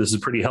pretty good. This is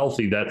pretty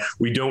healthy that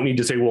we don't need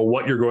to say, well,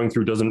 what you're going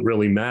through doesn't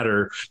really matter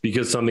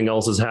because something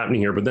else is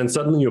happening here. But then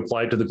suddenly you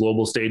apply it to the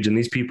global stage, and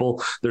these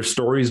people, their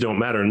stories don't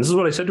matter. And this is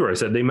what I said to her. I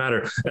said, they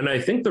matter. And I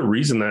think the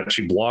reason that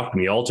she blocked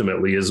me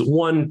ultimately is,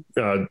 one,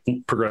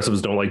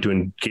 progressives don't like to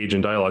engage in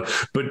dialogue,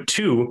 but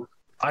two,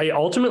 I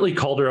ultimately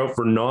called her out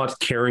for not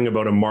caring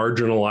about a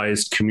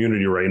marginalized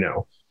community right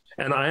now.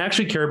 And I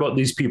actually care about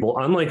these people,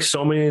 unlike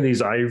so many of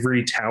these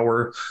ivory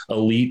tower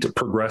elite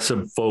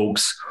progressive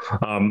folks,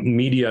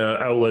 media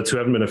outlets who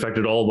haven't been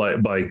affected at all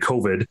by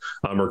COVID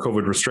or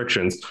COVID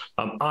restrictions.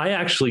 I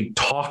actually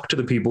talk to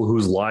the people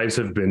whose lives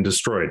have been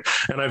destroyed.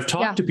 And I've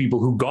talked to people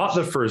who got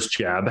the first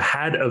jab,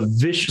 had a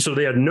vicious, so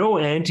they had no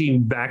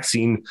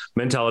anti-vaccine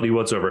mentality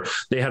whatsoever.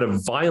 They had a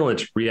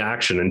violent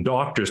reaction, and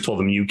doctors told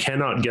them, you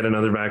cannot get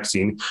another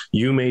vaccine.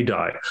 You may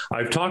die.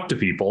 I've talked to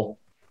people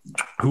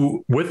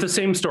who with the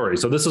same story.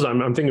 So this is,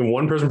 I'm thinking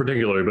one person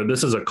particularly, but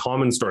this is a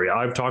common story.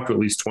 I've talked to at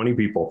least 20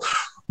 people.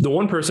 The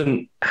one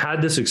person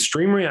had this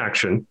extreme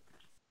reaction,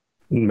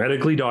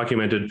 medically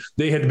documented.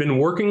 They had been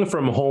working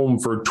from home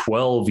for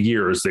 12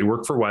 years. They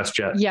worked for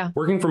WestJet,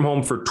 working from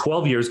home for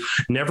 12 years,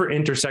 never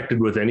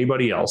intersected with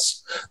anybody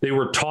else. They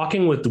were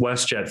talking with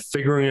WestJet,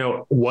 figuring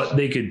out what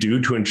they could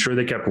do to ensure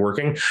they kept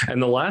working.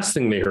 And the last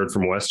thing they heard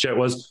from WestJet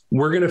was,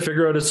 we're going to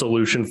figure out a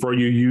solution for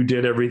you. You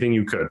did everything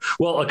you could.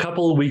 Well, a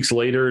couple of weeks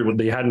later,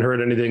 they hadn't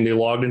heard anything. They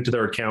logged into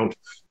their account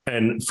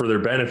and for their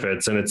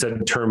benefits, and it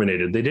said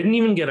terminated. They didn't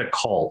even get a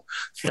call.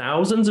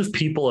 Thousands of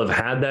people have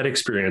had that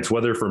experience,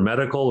 whether for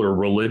medical or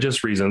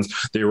religious reasons.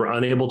 They were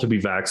unable to be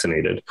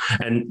vaccinated,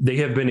 and they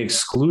have been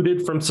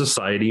excluded from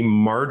society,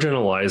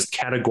 marginalized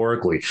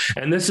categorically.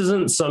 And this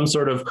isn't some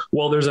sort of,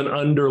 well, there's an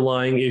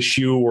underlying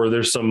issue or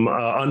there's some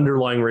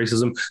underlying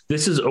racism.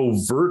 This is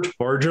overt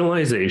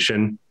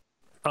marginalization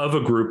of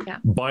a group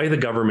by the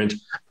government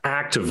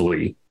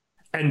actively.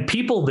 And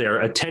people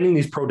there attending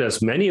these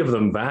protests, many of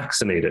them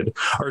vaccinated,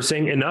 are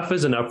saying enough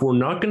is enough. We're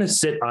not going to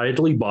sit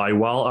idly by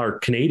while our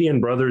Canadian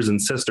brothers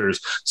and sisters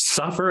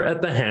suffer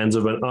at the hands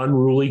of an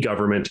unruly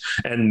government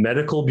and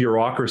medical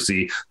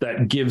bureaucracy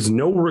that gives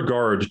no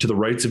regard to the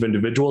rights of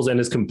individuals and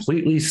has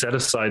completely set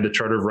aside the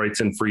Charter of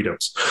Rights and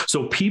Freedoms.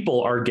 So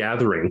people are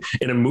gathering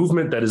in a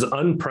movement that is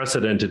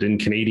unprecedented in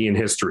Canadian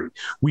history.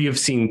 We have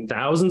seen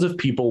thousands of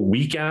people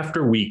week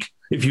after week.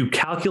 If you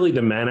calculate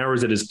the man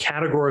hours, it is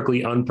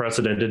categorically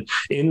unprecedented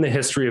in the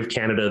history of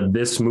Canada,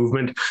 this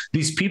movement.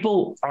 These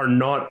people are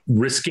not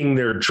risking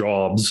their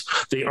jobs.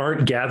 They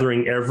aren't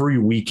gathering every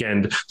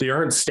weekend. They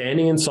aren't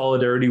standing in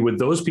solidarity with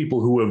those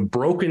people who have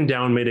broken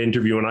down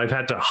mid-interview, and I've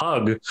had to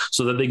hug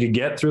so that they could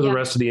get through the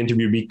rest of the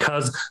interview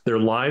because their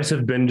lives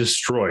have been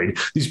destroyed.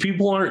 These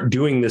people aren't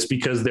doing this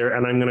because they're,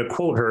 and I'm going to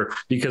quote her,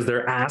 because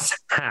they're ass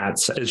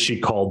hats, as she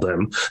called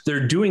them.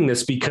 They're doing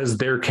this because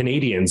they're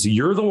Canadians.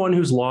 You're the one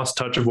who's lost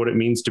touch of what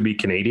it means to be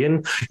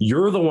Canadian.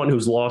 You're the one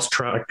who's lost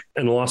track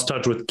and lost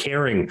touch with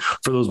caring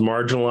for those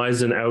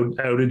marginalized and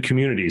outed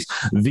communities.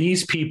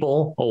 These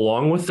people,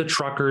 along with the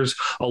truckers,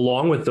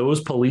 along with those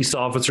police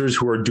officers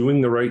who are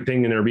doing the right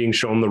thing and are being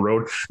shown the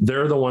road,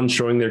 they're the ones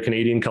showing their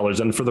Canadian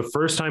colors. And for the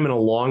first time in a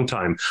long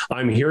time,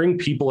 I'm hearing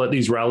people at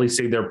these rallies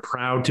say they're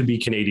proud to be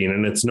Canadian.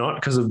 And it's not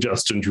because of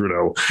Justin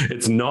Trudeau.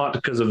 It's not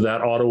because of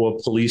that Ottawa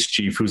police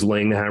chief who's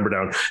laying the hammer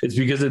down. It's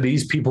because of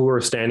these people who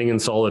are standing in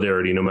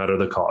solidarity, no matter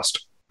the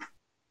cost.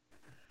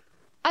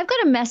 I've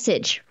got a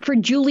message for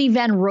Julie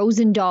Van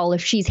Rosendaal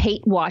if she's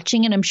hate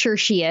watching, and I'm sure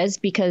she is,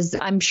 because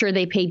I'm sure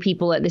they pay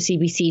people at the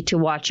CBC to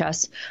watch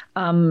us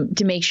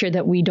to make sure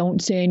that we don't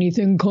say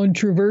anything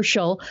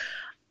controversial.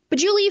 But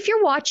Julie, if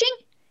you're watching,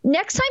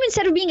 next time,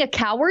 instead of being a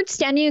coward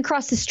standing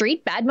across the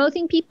street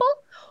bad-mouthing people,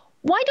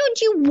 why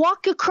don't you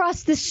walk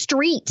across the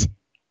street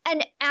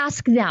and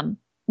ask them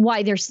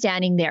why they're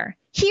standing there?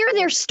 Hear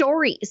their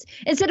stories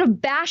instead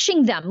of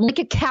bashing them like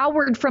a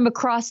coward from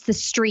across the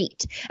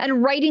street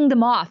and writing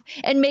them off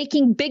and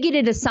making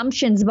bigoted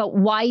assumptions about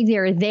why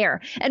they're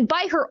there. And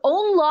by her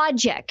own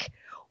logic,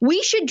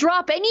 we should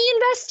drop any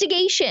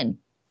investigation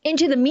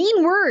into the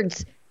mean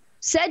words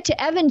said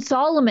to Evan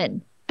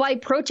Solomon by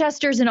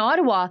protesters in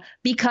Ottawa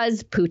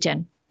because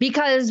Putin,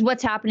 because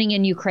what's happening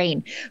in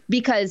Ukraine,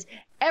 because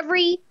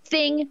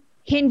everything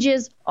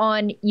hinges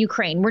on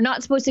Ukraine. We're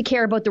not supposed to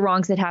care about the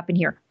wrongs that happen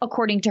here,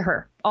 according to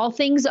her. All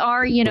things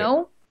are,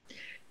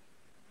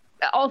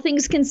 all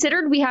things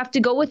considered, we have to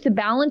go with the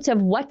balance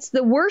of what's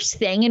the worst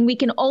thing, and we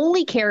can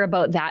only care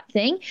about that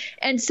thing.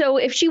 And so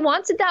if she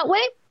wants it that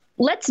way,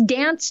 let's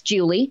dance,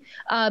 Julie,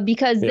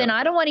 because then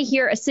I don't want to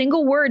hear a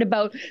single word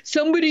about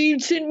somebody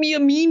sent me a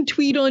mean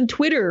tweet on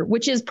Twitter,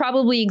 which is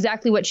probably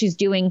exactly what she's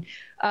doing,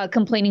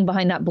 complaining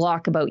behind that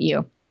block about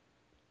you.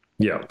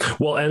 Yeah,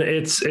 well, and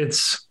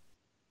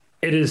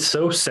it is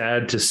so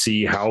sad to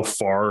see how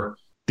far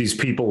these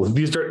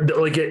are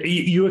like,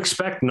 you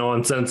expect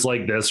nonsense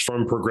like this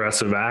from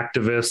progressive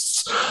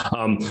activists.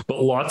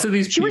 But lots of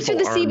these people works for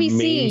the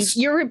CBC.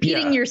 You're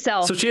repeating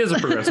yourself. So she is a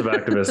progressive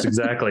activist.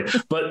 Exactly.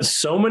 But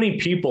so many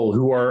people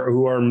who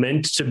are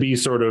meant to be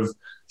sort of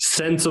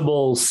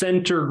sensible,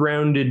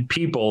 center-grounded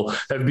people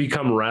have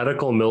become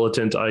radical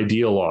militant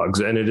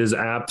ideologues, and it is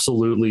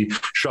absolutely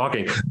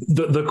shocking.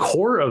 The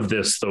core of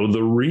this, though,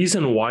 the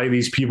reason why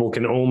these people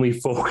can only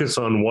focus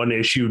on one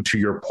issue, to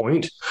your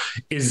point,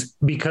 is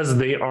because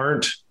they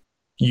aren't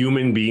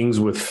human beings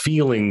with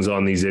feelings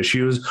on these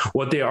issues.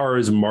 What they are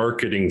is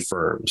marketing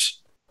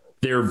firms.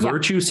 They're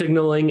virtue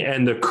signaling,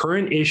 and the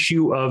current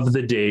issue of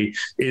the day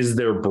is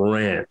their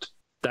brand.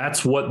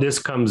 That's what this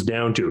comes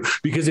down to.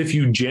 Because if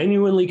you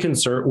genuinely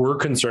were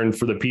concerned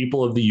for the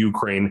people of the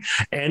Ukraine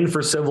and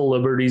for civil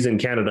liberties in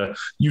Canada,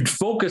 you'd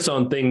focus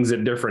on things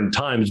at different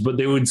times, but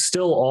they would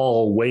still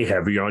all weigh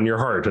heavy on your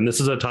heart. And this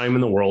is a time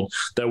in the world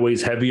that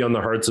weighs heavy on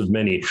the hearts of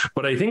many.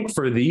 But I think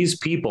for these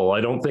people, I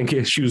don't think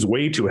issues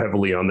weigh too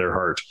heavily on their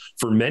heart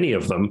for many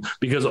of them,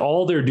 because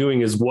all they're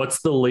doing is,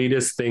 what's the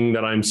latest thing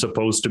that I'm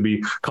supposed to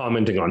be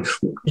commenting on?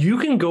 You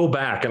can go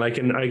back, and I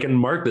can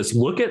mark this.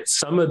 Look at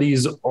some of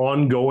these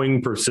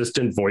ongoing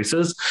persistent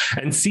voices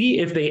and see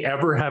if they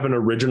ever have an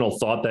original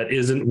thought that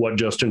isn't what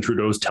Justin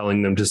Trudeau is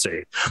telling them to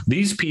say.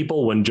 These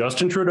people, when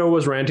Justin Trudeau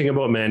was ranting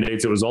about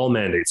mandates, it was all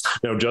mandates.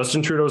 Now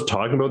Justin Trudeau's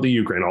talking about the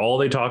Ukraine. All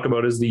they talk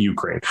about is the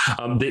Ukraine.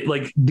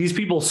 These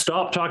people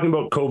stopped talking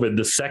about COVID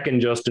the second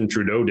Justin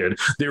Trudeau did.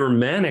 They were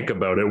manic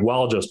about it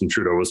while Justin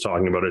Trudeau was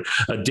talking about it.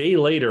 A day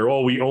later,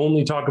 we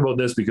only talk about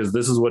this because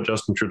this is what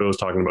Justin Trudeau is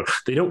talking about.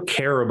 They don't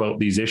care about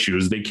these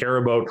issues. They care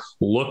about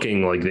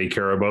looking like they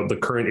care about the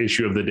current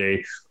issue of the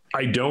day.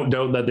 I don't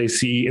doubt that they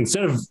see,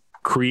 instead of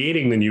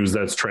creating the news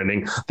that's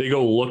trending, they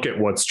go look at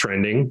what's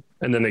trending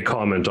and then they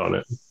comment on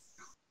it.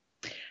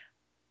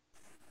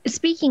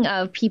 Speaking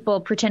of people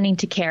pretending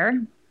to care,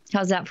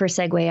 how's that for a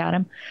segue,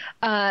 Adam?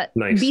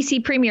 Nice.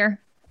 BC Premier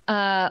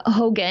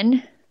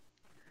Hogan,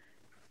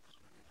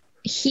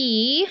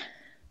 he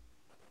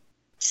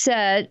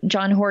said,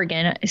 John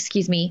Horgan,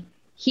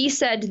 he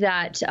said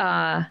that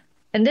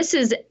and this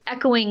is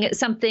echoing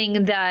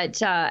something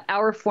that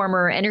our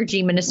former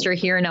energy minister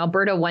here in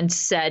Alberta once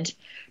said,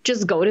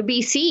 just go to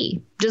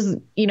BC. Just,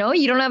 you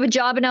don't have a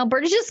job in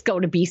Alberta, just go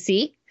to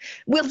BC.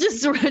 We'll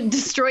just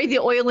destroy the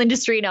oil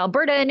industry in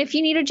Alberta. And if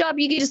you need a job,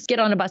 you can just get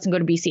on a bus and go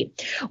to BC.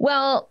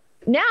 Well,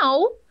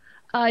 now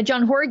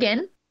John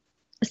Horgan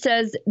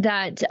says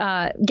that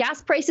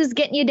gas prices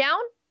getting you down,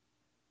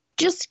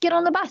 just get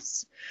on the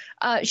bus.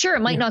 Sure, it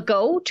might not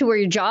go to where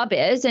your job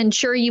is. And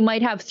sure, you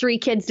might have 3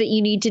 kids that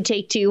you need to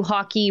take to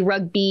hockey,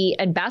 rugby,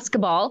 and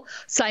basketball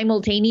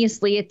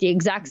simultaneously at the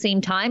exact same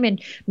time.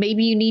 And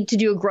maybe you need to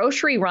do a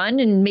grocery run,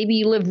 and maybe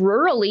you live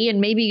rurally, and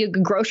maybe a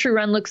grocery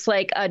run looks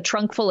like a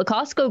trunk full of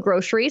Costco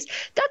groceries.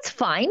 That's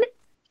fine. You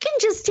can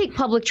just take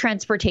public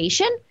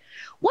transportation.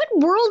 What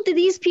world do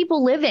these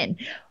people live in?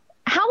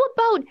 How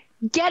about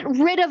get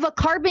rid of a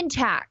carbon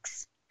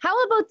tax?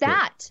 How about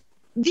that?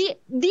 These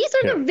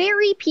are the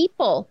very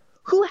people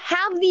who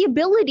have the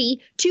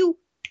ability to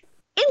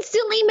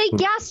instantly make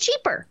gas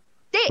cheaper.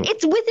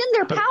 It's within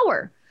their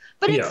power.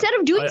 But instead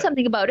of doing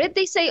something about it,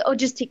 they say, oh,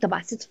 just take the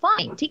bus. It's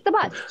fine. Take the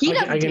bus. He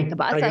doesn't take the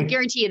bus. I'll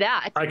guarantee you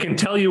that. I can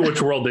tell you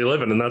which world they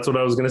live in. And that's what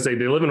I was going to say.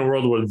 They live in a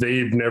world where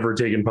they've never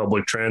taken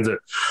public transit,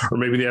 or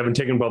maybe they haven't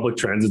taken public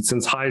transit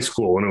since high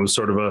school. And it was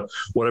sort of a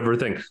whatever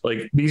thing.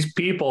 Like, these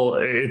people,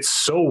 it's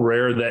so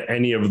rare that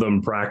any of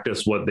them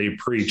practice what they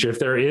preach. If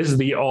there is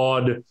the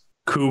odd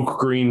kook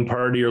Green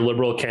Party or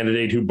Liberal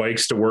candidate who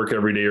bikes to work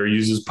every day or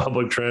uses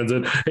public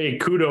transit, hey,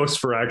 kudos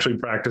for actually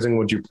practicing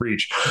what you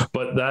preach.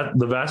 But that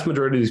the vast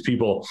majority of these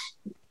people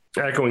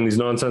echoing these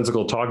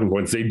nonsensical talking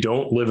points, they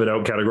don't live it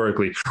out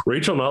categorically.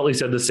 Rachel Notley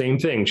said the same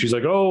thing. She's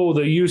like, oh,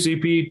 the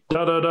UCP,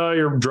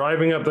 you're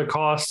driving up the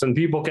costs and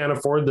people can't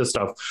afford this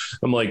stuff.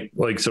 I'm like,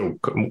 so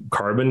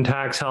carbon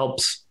tax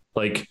helps?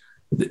 Like,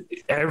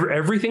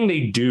 everything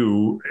they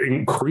do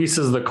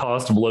increases the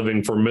cost of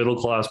living for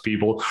middle-class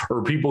people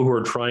or people who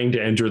are trying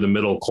to enter the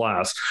middle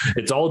class.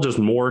 It's all just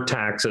more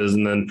taxes.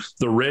 And then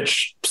the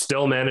rich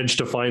still manage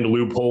to find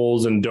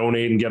loopholes and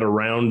donate and get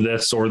around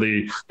this, or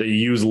they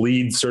use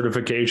LEED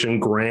certification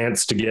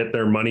grants to get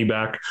their money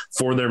back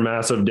for their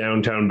massive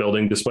downtown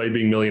building, despite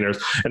being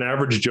millionaires. And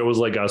average Joes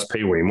like us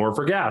pay way more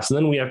for gas. And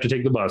then we have to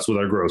take the bus with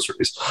our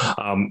groceries.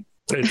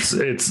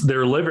 It's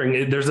they're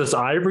living. There's this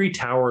ivory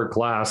tower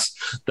class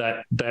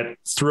that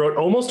throughout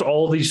almost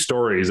all these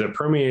stories, it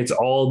permeates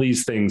all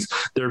these things.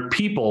 They're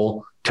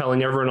people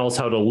telling everyone else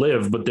how to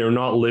live, but they're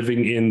not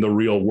living in the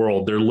real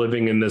world. They're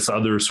living in this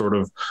other sort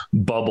of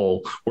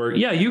bubble where,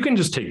 you can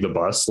just take the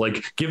bus.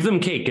 Like, give them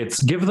cake.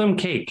 Give them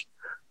cake.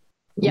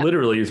 Yeah.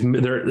 Literally,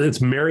 it's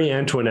Marie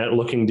Antoinette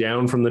looking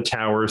down from the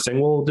tower saying,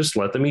 well, just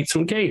let them eat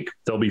some cake.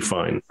 They'll be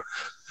fine.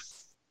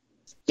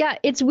 Yeah,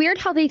 it's weird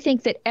how they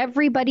think that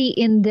everybody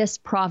in this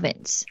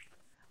province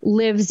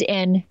lives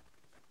in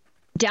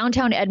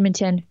downtown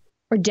Edmonton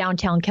or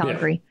downtown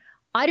Calgary. Yeah.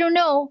 I don't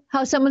know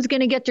how someone's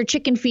going to get their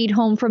chicken feed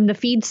home from the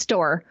feed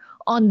store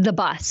on the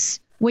bus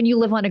when you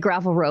live on a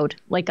gravel road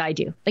like I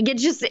do. Like,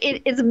 it's just,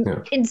 it's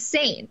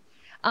insane.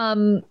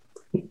 And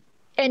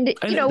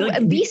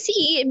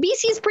BC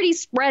is pretty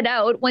spread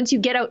out once you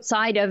get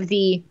outside of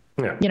the,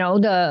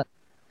 the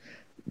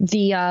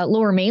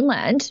Lower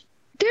Mainland.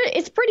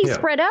 It's pretty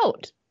spread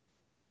out.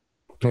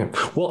 Yeah.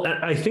 Well,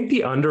 I think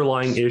the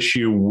underlying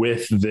issue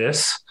with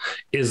this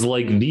is,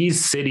 like,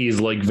 these cities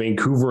like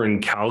Vancouver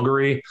and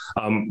Calgary,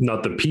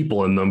 not the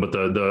people in them, but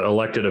the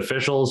elected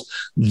officials,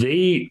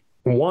 they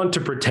want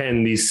to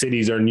pretend these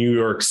cities are New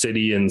York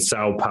City and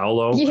Sao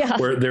Paulo,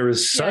 where there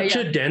is such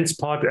a dense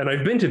and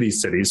I've been to these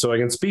cities, so I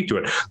can speak to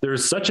it.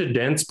 There's such a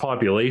dense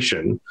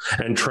population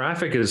and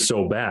traffic is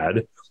so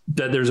bad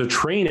that there's a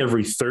train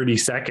every 30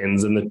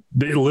 seconds and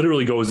it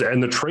literally goes,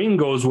 and the train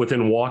goes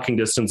within walking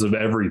distance of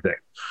everything.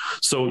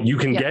 So you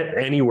can get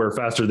anywhere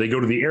faster. They go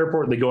to the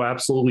airport, they go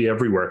absolutely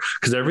everywhere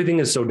because everything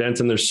is so dense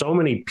and there's so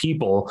many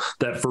people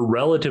that for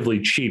relatively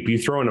cheap, you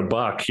throw in a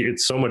buck,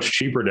 it's so much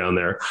cheaper down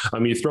there.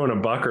 You throw in a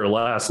buck or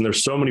less and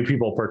there's so many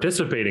people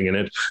participating in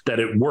it that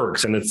it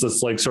works. And it's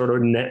this like sort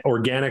of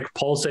organic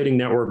pulsating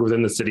network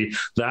within the city.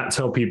 That's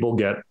how people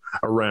get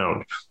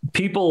around.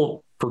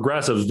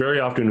 Progressives very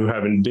often who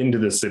haven't been to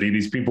this city,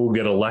 these people who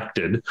get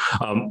elected,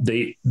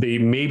 they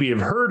maybe have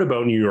heard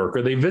about New York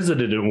or they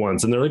visited it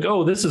once and they're like,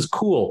 oh, this is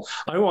cool.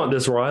 I want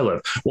this where I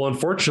live. Well,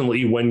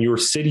 unfortunately, when your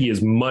city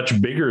is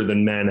much bigger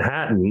than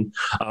Manhattan,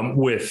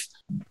 with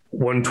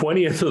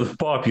 1/20th of the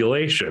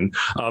population,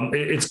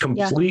 it's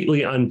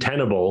completely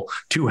untenable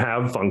to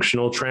have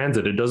functional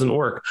transit. It doesn't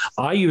work.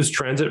 I used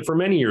transit for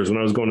many years when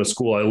I was going to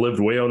school. I lived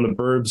way on the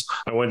burbs.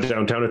 I went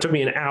downtown. It took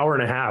me an hour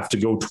and a half to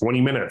go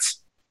 20 minutes.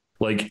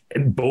 Like,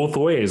 both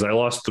ways. I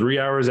lost 3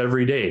 hours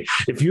every day.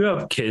 If you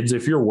have kids,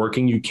 if you're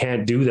working, you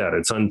can't do that.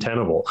 It's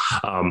untenable.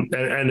 And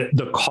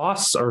the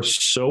costs are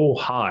so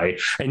high.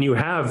 And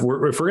if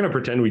we're going to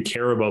pretend we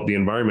care about the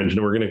environment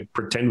and we're going to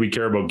pretend we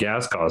care about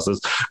gas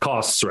costs,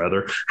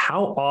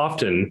 how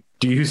often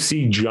do you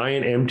see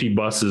giant empty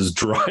buses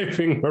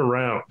driving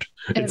around?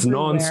 It's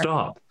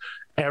nonstop.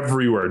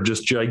 Everywhere,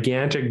 just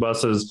gigantic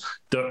buses.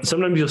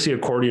 Sometimes you'll see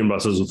accordion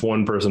buses with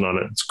one person on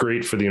it. It's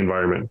great for the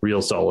environment.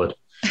 Real solid.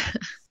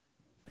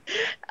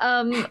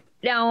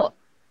 Now,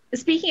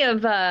 speaking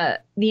of the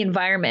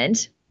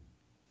environment,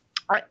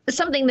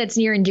 something that's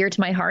near and dear to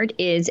my heart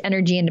is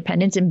energy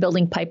independence and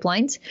building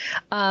pipelines,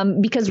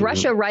 because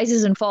Russia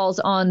rises and falls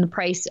on the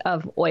price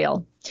of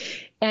oil.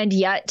 And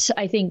yet,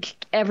 I think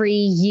every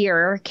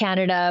year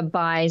Canada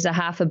buys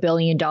 $500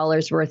 million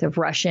worth of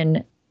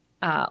Russian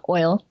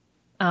oil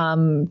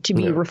to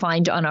be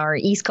refined on our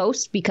East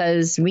Coast,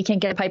 because we can't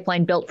get a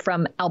pipeline built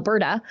from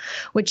Alberta,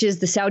 which is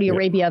the Saudi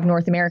Arabia of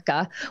North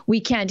America. We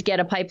can't get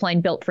a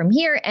pipeline built from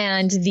here.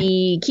 And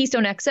the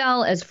Keystone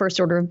XL, as first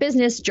order of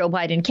business, Joe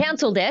Biden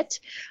canceled it,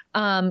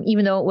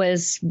 even though it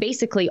was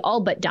basically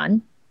all but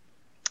done.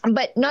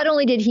 But not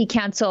only did he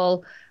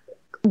cancel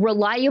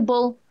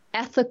reliable,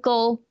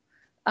 ethical,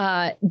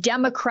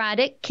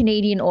 democratic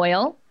Canadian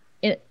oil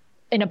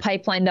in a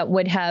pipeline that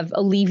would have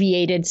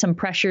alleviated some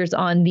pressures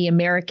on the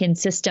American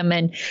system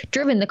and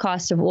driven the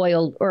cost of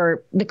oil,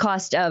 or the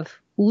cost of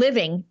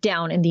living,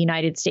 down in the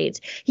United States.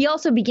 He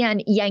also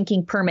began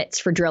yanking permits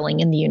for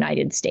drilling in the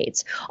United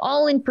States,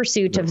 all in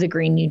pursuit of the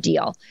Green New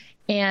Deal.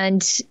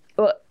 And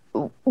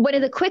one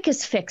of the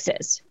quickest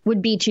fixes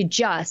would be to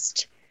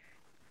just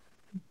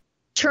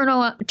turn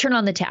on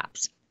the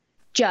taps.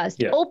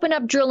 Just open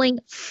up drilling,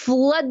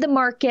 flood the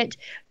market,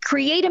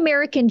 create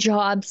American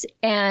jobs,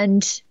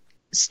 and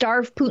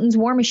starve Putin's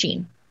war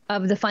machine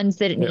of the funds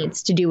that it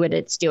needs to do what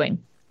it's doing,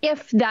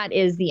 if that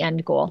is the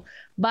end goal.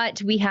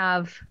 But we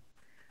have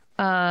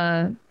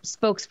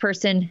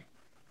spokesperson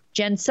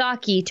Jen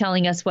Psaki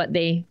telling us what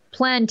they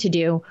plan to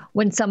do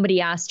when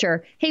somebody asked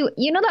her, hey,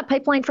 you know that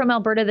pipeline from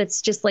Alberta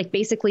that's just like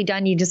basically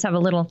done? You just have a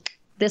little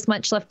this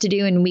much left to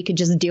do and we could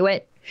just do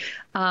it.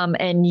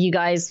 And you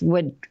guys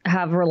would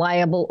have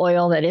reliable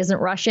oil that isn't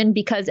Russian,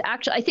 because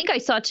actually, I think I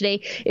saw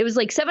today, it was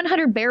like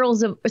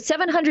 700,000,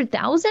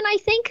 I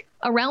think,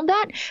 around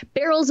that,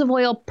 barrels of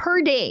oil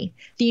per day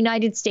the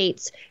United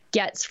States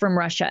gets from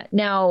Russia.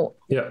 Now,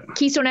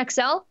 Keystone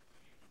XL,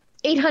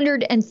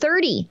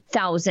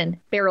 830,000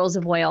 barrels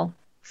of oil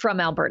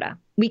from Alberta.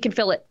 We could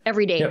fill it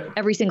every day,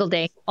 every single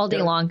day, all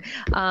day long.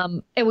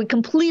 It would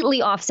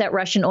completely offset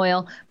Russian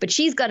oil, but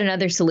she's got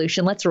another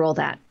solution. Let's roll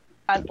that.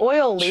 On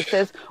oil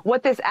leases,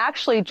 what this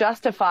actually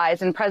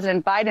justifies, in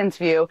President Biden's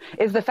view,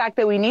 is the fact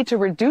that we need to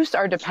reduce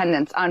our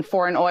dependence on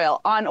foreign oil,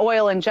 on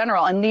oil in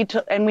general, and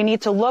we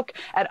need to look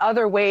at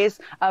other ways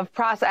of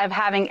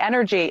having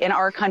energy in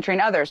our country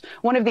and others.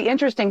 One of the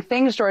interesting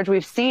things, George,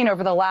 we've seen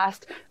over the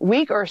last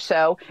week or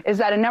so is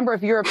that a number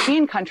of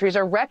European countries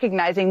are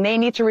recognizing they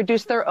need to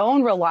reduce their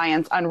own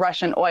reliance on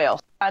Russian oil.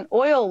 On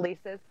oil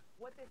leases,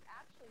 what this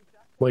actually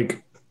justifies...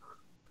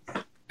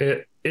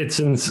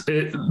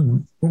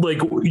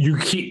 you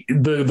keep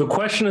the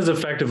question is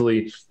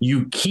effectively,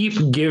 you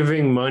keep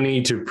giving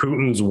money to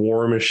Putin's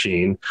war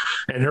machine,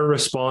 and her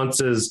response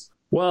is,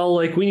 well,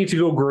 like, we need to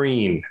go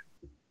green.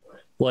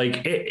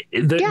 Like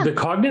the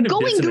cognitive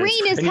going dissonance,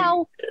 green is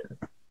how.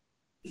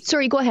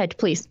 Sorry, go ahead,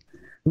 please.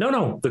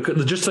 No.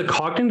 Just the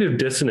cognitive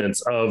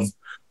dissonance of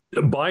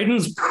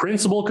Biden's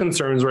principal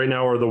concerns right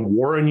now are the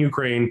war in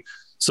Ukraine,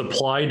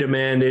 supply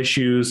demand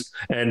issues,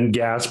 and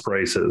gas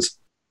prices.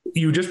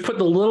 You just put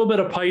the little bit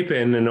of pipe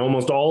in, and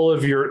almost all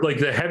of your, like,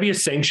 the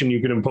heaviest sanction you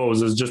can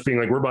impose is just being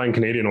like, we're buying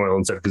Canadian oil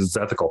instead because it's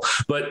ethical.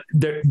 But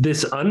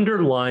this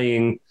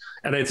underlying,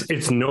 and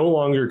it's no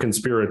longer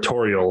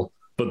conspiratorial,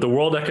 but the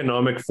World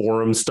Economic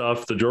Forum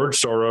stuff, the George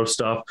Soros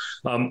stuff,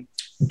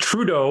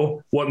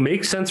 Trudeau, what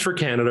makes sense for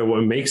Canada,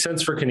 what makes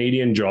sense for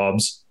Canadian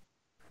jobs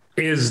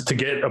is to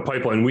get a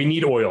pipeline. We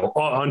need oil.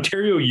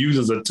 Ontario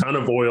uses a ton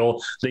of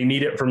oil. They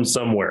need it from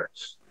somewhere.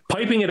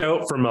 Piping it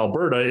out from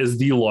Alberta is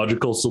the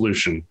logical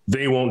solution.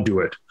 They won't do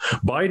it.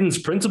 Biden's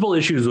principal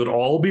issues would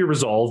all be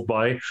resolved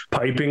by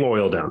piping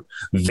oil down.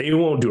 They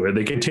won't do it.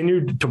 They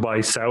continue to buy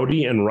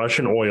Saudi and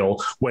Russian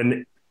oil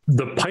when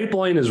the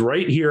pipeline is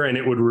right here, and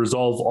it would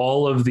resolve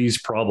all of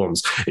these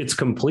problems. It's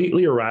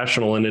completely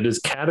irrational, and it is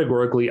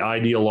categorically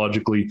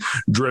ideologically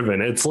driven.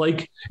 It's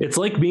like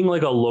being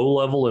like a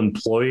low-level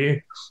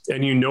employee,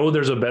 and you know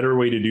there's a better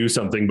way to do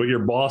something, but your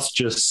boss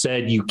just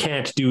said you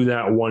can't do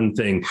that one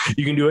thing.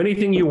 You can do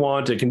anything you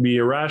want. It can be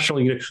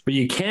irrational, but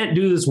you can't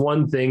do this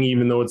one thing,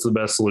 even though it's the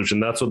best solution.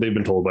 That's what they've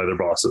been told by their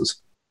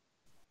bosses.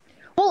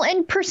 Well,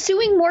 and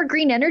pursuing more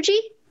green energy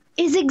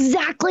is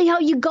exactly how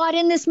you got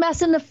in this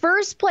mess in the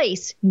first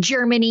place.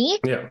 Germany,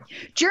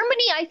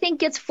 I think,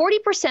 gets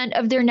 40%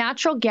 of their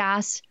natural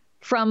gas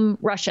from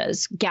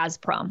Russia's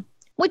Gazprom,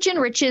 which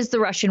enriches the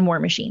Russian war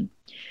machine.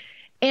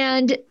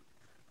 And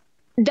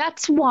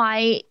that's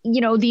why,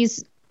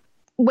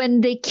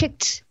 when they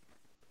kicked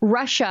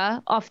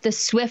Russia off the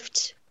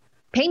SWIFT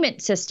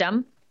payment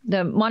system,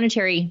 the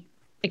monetary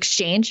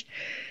exchange,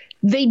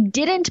 they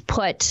didn't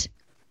put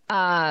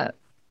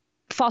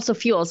fossil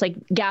fuels like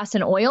gas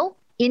and oil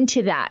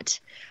into that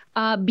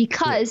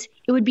because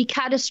it would be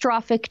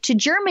catastrophic to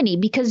Germany,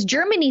 because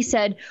Germany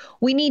said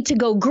we need to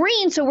go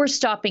green, so we're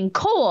stopping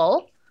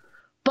coal.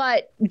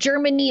 But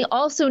Germany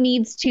also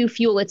needs to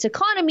fuel its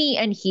economy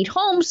and heat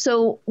homes.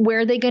 So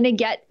where are they going to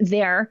get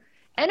their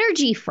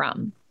energy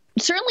from?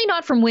 certainly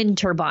not from wind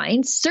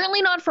turbines,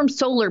 certainly not from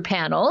solar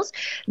panels.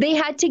 They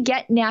had to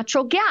get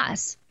natural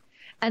gas,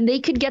 and they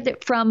could get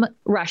it from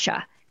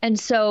Russia. And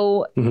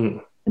so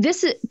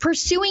this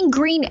pursuing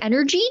green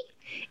energy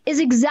is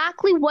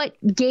exactly what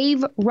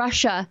gave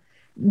Russia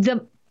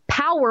the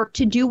power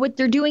to do what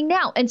they're doing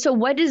now. And so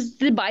what does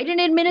the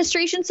Biden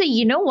administration say?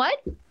 You know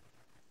what?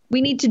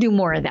 We need to do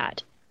more of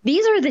that.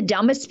 These are the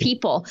dumbest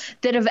people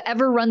that have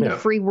ever run the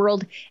free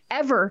world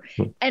ever.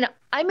 And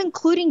I'm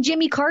including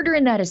Jimmy Carter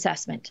in that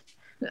assessment.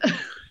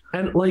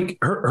 And like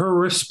her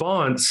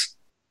response,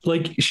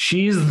 like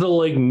she's the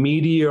like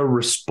media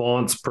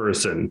response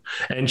person,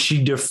 and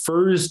she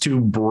defers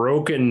to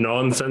broken,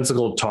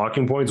 nonsensical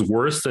talking points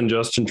worse than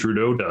Justin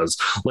Trudeau does.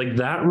 Like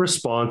that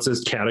response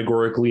is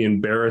categorically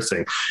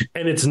embarrassing.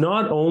 And it's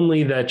not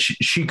only that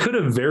she could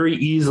have very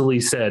easily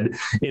said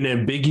in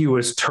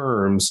ambiguous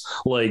terms,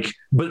 like,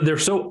 but they're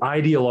so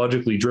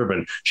ideologically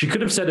driven. She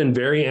could have said in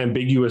very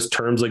ambiguous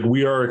terms, like,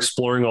 we are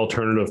exploring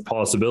alternative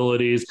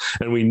possibilities,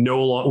 and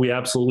we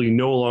absolutely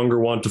no longer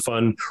want to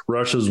fund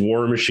Russia's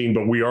war machine,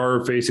 but we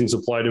are facing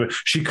supply demand.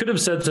 She could have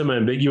said some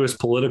ambiguous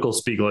political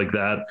speak like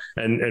that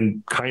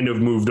and kind of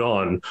moved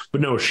on.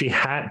 But no, she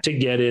had to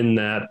get in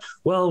that,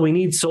 well, we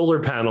need solar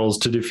panels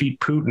to defeat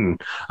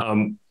Putin.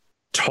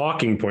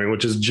 Talking point,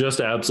 which is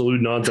just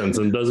absolute nonsense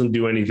and doesn't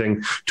do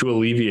anything to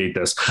alleviate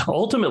this.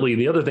 Ultimately,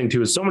 the other thing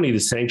too is so many of the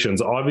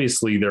sanctions,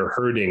 obviously they're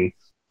hurting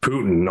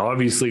Putin.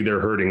 Obviously,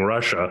 they're hurting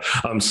Russia.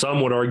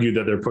 Some would argue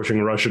that they're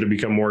pushing Russia to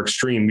become more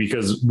extreme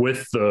because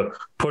with the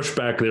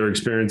pushback they're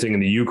experiencing in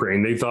the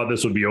Ukraine, they thought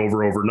this would be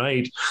over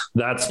overnight.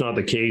 That's not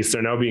the case.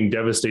 They're now being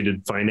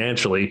devastated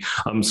financially.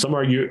 Some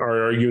are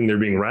arguing they're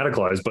being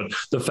radicalized. But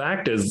the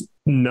fact is,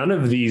 none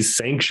of these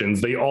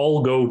sanctions, they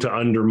all go to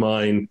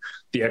undermine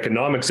the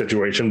economic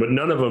situation, but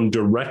none of them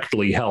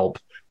directly help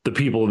the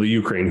people of the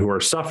Ukraine who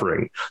are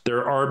suffering. There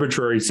are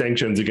arbitrary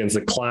sanctions against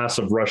a class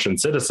of Russian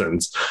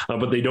citizens,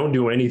 but they don't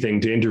do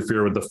anything to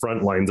interfere with the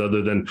front lines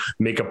other than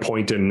make a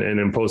point and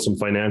impose some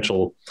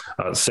financial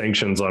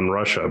sanctions on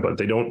Russia. But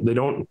they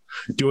don't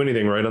do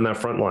anything right on that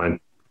front line.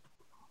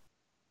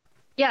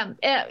 Yeah.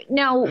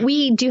 Now,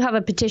 we do have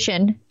a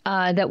petition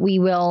that we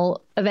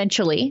will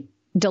eventually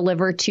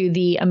deliver to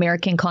the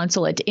American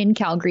consulate in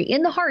Calgary,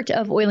 in the heart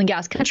of oil and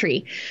gas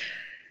country,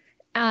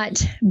 at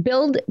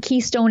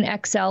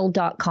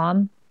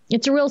buildkeystoneXL.com.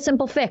 It's a real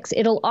simple fix.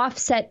 It'll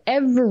offset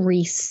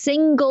every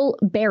single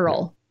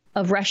barrel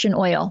of Russian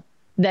oil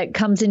that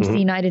comes into the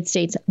United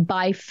States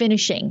by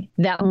finishing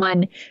that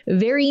one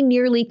very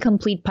nearly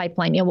complete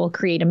pipeline. It will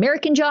create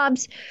American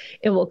jobs,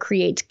 it will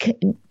create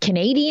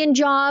Canadian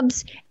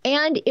jobs,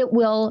 and it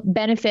will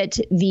benefit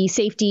the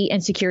safety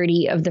and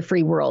security of the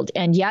free world.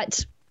 And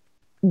yet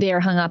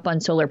they're hung up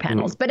on solar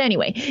panels. But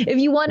anyway, if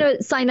you want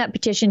to sign that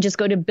petition, just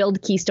go to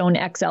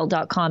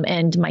buildkeystoneXL.com,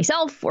 and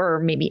myself, or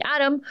maybe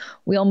Adam,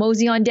 we'll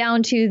mosey on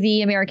down to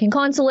the American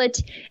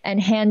consulate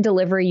and hand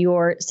deliver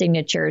your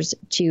signatures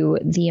to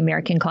the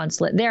American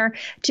consulate there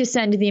to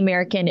send the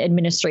American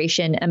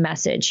administration a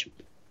message.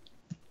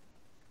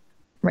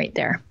 Right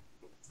there.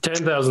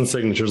 10,000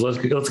 signatures. Let's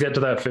get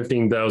to that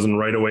 15,000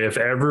 right away. If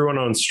everyone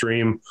on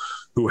stream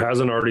who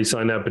hasn't already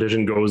signed that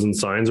petition goes and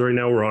signs right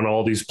now, we're on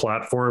all these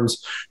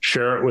platforms.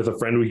 Share it with a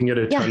friend. We can get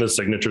a ton of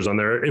signatures on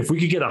there. If we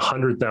could get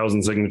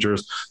 100,000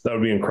 signatures, that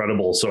would be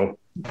incredible. So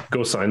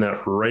go sign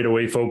that right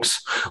away,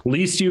 folks.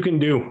 Least you can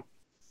do.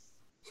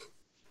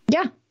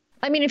 Yeah.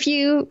 I mean, if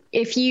you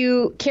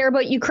care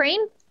about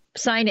Ukraine,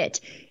 sign it.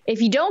 If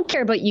you don't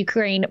care about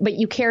Ukraine, but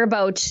you care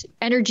about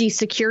energy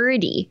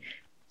security,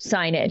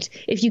 sign it.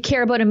 If you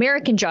care about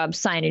American jobs,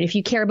 sign it. If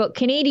you care about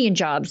Canadian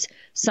jobs,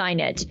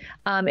 sign it.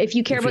 If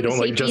you care about the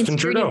safety and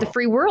security of the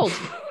free world,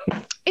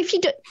 if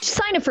you do,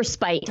 sign it for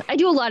spite. I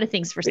do a lot of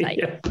things for spite.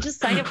 Just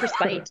sign it for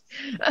spite.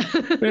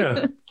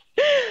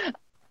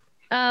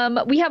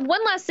 We have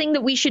one last thing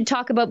that we should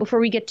talk about before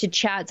we get to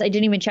chats. I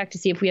didn't even check to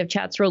see if we have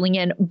chats rolling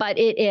in, but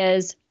it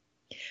is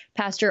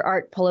Pastor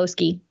Art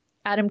Pawlowski.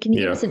 Adam, can you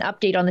give us an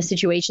update on the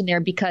situation there?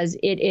 Because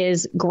it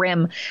is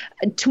grim.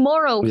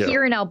 Tomorrow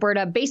here in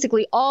Alberta,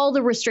 basically all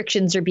the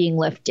restrictions are being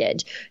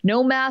lifted.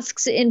 No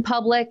masks in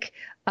public.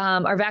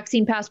 Our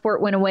vaccine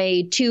passport went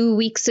away 2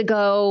 weeks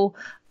ago.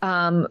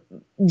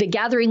 The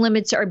gathering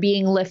limits are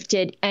being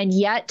lifted. And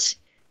yet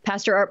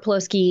Pastor Art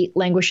Pawlowski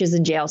languishes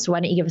in jail. So why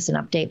don't you give us an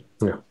update?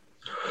 Yeah.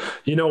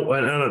 You know,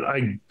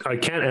 and I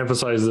can't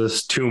emphasize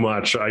this too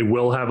much. I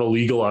will have a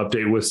legal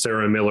update with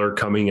Sarah Miller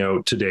coming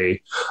out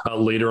today,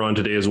 later on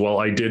today as well.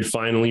 I did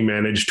finally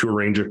manage to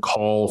arrange a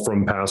call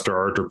from Pastor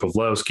Artur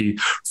Pawlowski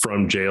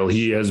from jail.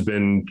 He has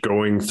been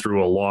going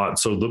through a lot,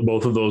 so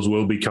both of those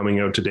will be coming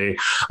out today.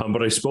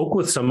 But I spoke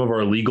with some of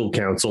our legal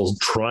counsels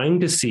trying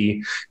to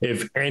see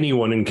if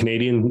anyone in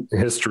Canadian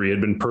history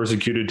had been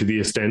persecuted to the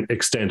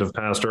extent of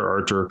Pastor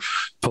Artur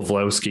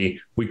Pawlowski.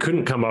 We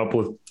couldn't come up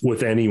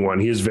with anyone.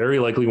 He is very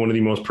likely one of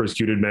the most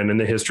persecuted men in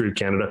the history of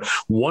Canada.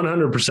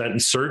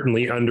 100%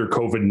 certainly under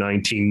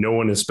COVID-19. No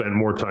one has spent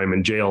more time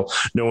in jail.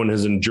 No one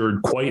has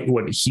endured quite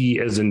what he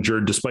has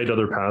endured, despite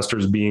other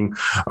pastors being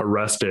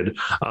arrested.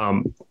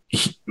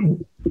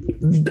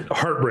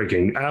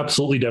 Heartbreaking,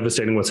 absolutely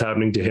devastating what's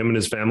happening to him and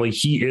his family.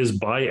 He is,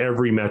 by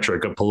every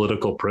metric, a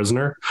political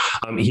prisoner.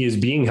 He is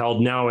being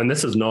held now, and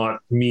this is not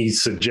me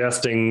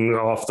suggesting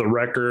off the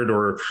record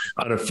or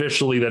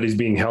unofficially that he's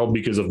being held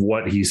because of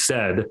what he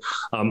said.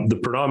 The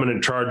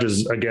predominant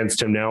charges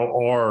against him now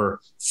are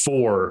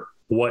for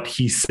what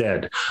he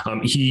said.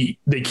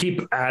 They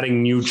keep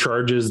adding new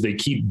charges. They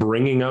keep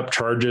bringing up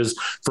charges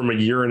from a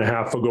year and a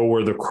half ago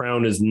where the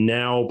Crown is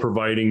now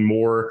providing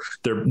more.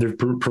 They're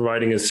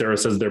providing, as Sarah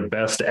says, their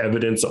best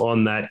evidence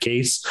on that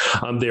case.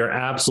 They are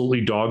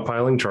absolutely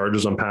dogpiling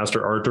charges on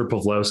Pastor Artur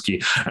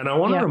Pawlowski. And I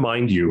want to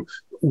remind you,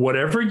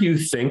 whatever you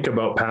think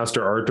about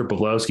Pastor Artur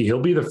Pawlowski, he'll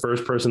be the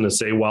first person to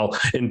say, well,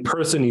 in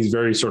person, he's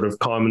very sort of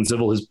calm and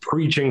civil. His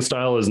preaching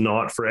style is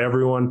not for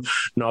everyone,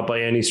 not by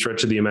any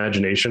stretch of the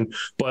imagination.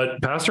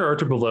 But Pastor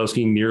Artur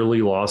Pawlowski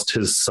nearly lost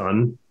his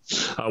son.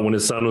 When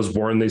his son was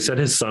born, they said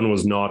his son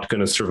was not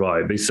going to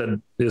survive. They said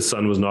his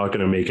son was not going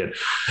to make it.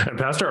 And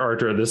Pastor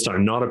Artur, at this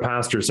time, not a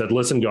pastor, said,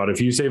 listen, God,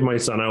 if you save my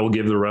son, I will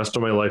give the rest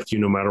of my life to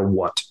you no matter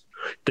what.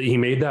 That he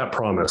made that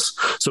promise.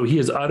 So he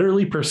is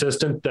utterly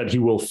persistent that he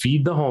will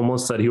feed the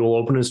homeless, that he will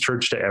open his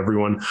church to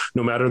everyone,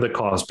 no matter the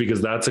cost,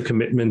 because that's a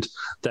commitment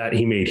that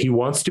he made. He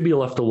wants to be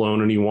left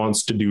alone and he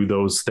wants to do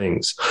those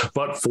things.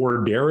 But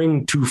for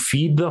daring to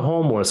feed the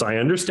homeless, I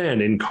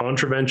understand in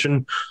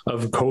contravention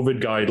of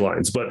COVID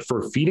guidelines, but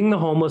for feeding the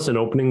homeless and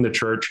opening the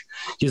church,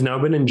 he's now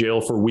been in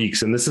jail for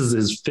weeks. And this is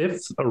his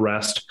 5th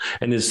arrest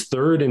and his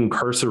 3rd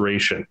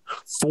incarceration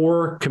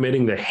for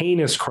committing the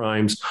heinous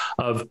crimes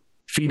of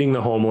feeding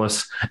the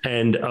homeless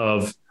and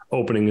of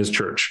opening his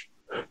church.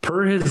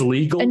 Per his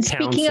legal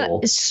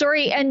counsel.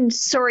 And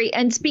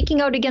speaking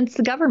out against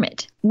the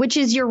government, which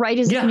is your right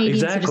as a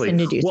Canadian citizen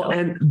to do so. Well,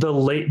 and the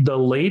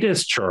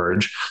latest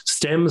charge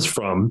stems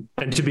from,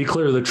 and to be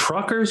clear, the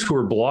truckers who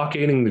were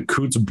blockading the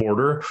Coutts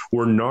border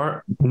were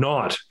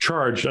not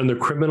charged under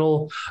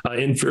Critical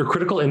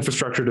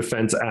Infrastructure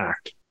Defense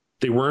Act.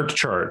 They weren't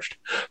charged.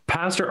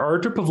 Pastor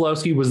Artur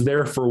Pawlowski was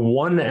there for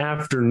one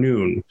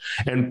afternoon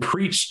and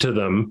preached to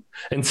them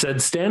and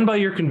said, stand by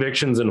your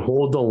convictions and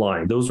hold the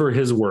line. Those were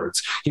his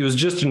words. He was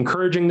just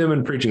encouraging them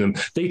and preaching them.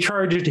 They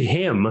charged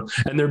him,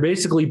 and they're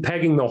basically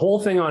pegging the whole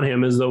thing on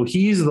him as though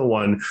he's the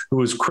one who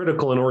was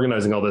critical in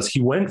organizing all this. He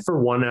went for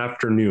one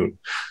afternoon.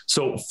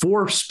 So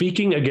for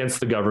speaking against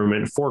the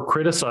government, for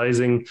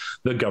criticizing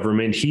the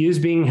government, he is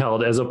being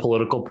held as a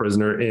political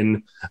prisoner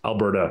in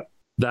Alberta.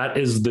 That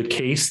is the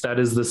case. That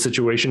is the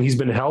situation. He's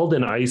been held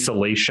in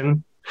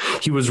isolation.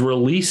 He was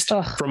released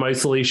from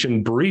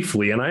isolation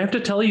briefly. And I have to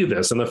tell you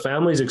this, and the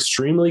family is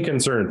extremely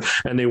concerned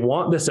and they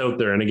want this out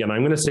there. And again,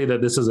 I'm going to say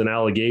that this is an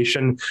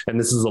allegation and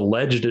this is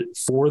alleged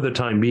for the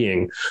time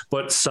being.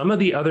 But some of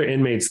the other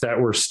inmates that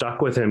were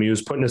stuck with him, he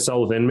was put in a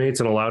cell with inmates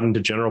and allowed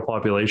into general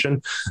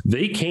population.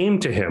 They came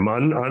to him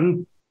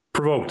unprovoked.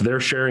 They're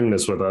sharing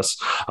this with us.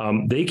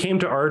 They came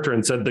to Artur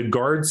and said the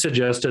guards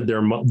suggested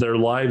their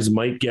lives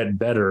might get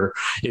better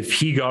if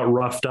he got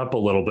roughed up a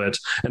little bit,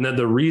 and that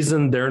the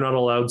reason they're not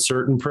allowed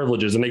certain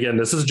privileges. And again,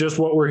 this is just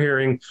what we're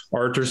hearing.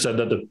 Artur said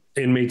that the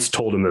inmates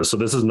told him this, so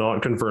this is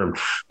not confirmed.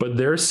 But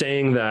they're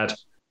saying that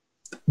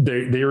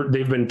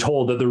they've been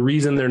told that the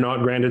reason they're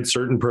not granted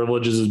certain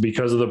privileges is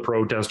because of the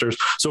protesters.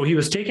 So he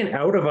was taken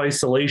out of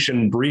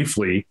isolation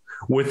briefly.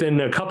 Within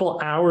a couple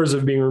hours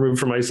of being removed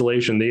from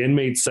isolation, the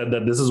inmates said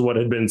that this is what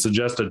had been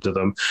suggested to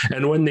them.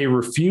 And when they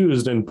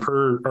refused, and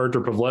per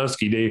Artur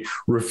Pawlowski, they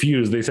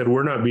refused. They said,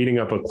 we're not beating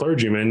up a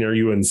clergyman. Are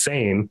you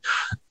insane?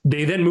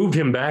 They then moved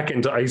him back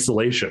into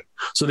isolation.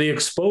 So they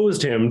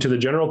exposed him to the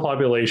general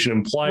population,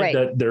 implied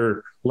that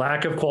their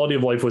lack of quality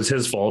of life was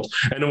his fault.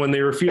 And when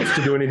they refused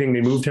to do anything,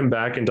 they moved him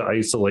back into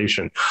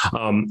isolation.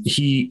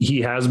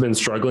 He has been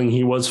struggling.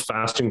 He was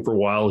fasting for a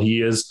while.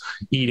 He is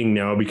eating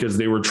now because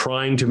they were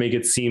trying to make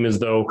it seem as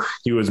though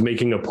he was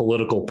making a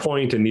political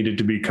point and needed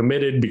to be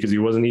committed because he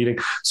wasn't eating.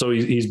 So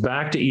he's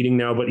back to eating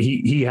now, but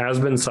he has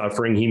been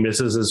suffering. He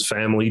misses his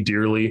family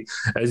dearly,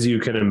 as you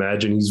can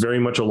imagine. He's very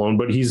much alone,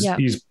 but he's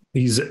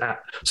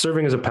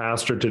serving as a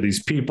pastor to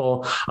these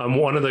people.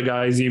 One of the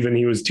guys, even,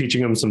 he was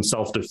teaching him some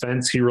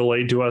self-defense. He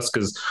relayed to us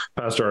because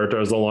Pastor Artur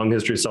has a long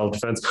history of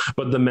self-defense,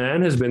 but the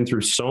man has been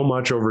through so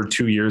much over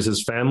 2 years.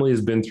 His family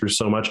has been through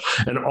so much,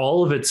 and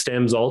all of it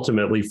stems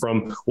ultimately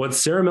from what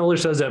Sarah Miller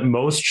says at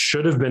most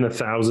should have been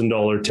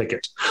 $1,000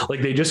 ticket.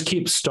 Like, they just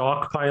keep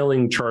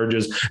stockpiling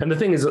charges. And the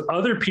thing is,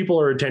 other people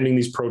are attending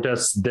these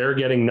protests. They're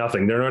getting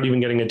nothing. They're not even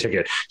getting a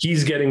ticket.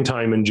 He's getting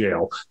time in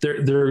jail.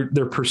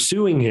 They're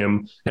pursuing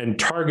him and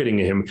targeting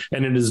him,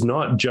 and it is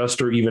not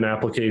just or even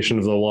application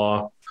of the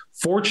law.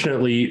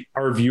 Fortunately,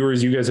 our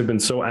viewers, you guys have been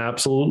so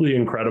absolutely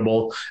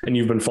incredible, and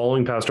you've been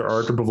following Pastor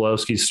Artur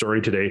Pawlowski's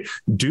story today.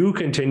 Do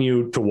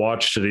continue to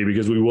watch today,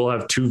 because we will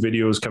have 2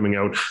 videos coming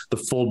out, the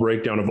full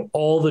breakdown of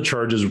all the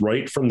charges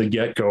right from the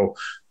get-go.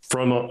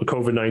 from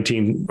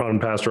COVID-19 on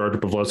Pastor Artur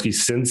Pawlowski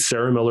since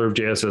Sarah Miller of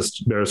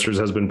JSS Barristers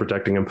has been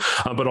protecting him,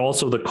 but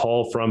also the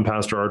call from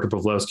Pastor Artur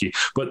Pawlowski.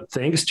 But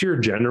thanks to your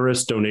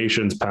generous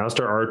donations,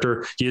 Pastor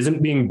Artur, he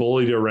isn't being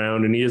bullied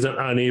around and he isn't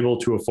unable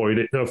to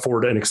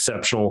afford an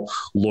exceptional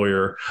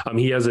lawyer.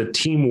 He has a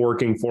team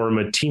working for him,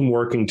 a team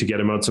working to get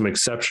him out some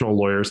exceptional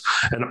lawyers.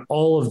 And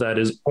all of that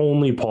is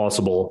only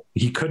possible.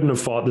 He couldn't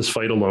have fought this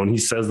fight alone. He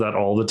says that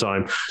all the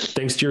time.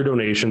 Thanks to your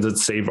donations at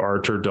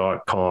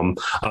saveartur.com.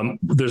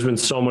 There's been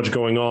so much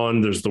going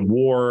on. There's the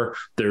war.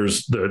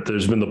 There's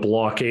been the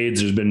blockades.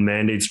 There's been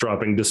mandates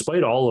dropping.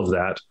 Despite all of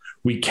that,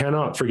 we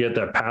cannot forget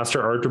that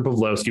Pastor Artur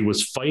Pawlowski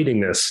was fighting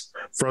this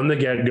from the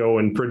get-go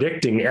and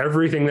predicting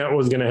everything that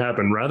was going to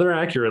happen rather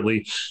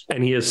accurately.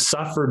 And he has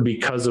suffered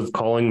because of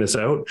calling this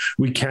out.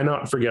 We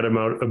cannot forget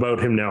about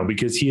him now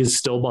because he is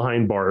still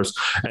behind bars,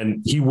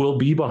 and he will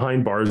be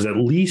behind bars at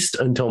least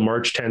until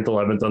March 10th,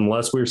 11th,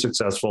 unless we're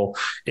successful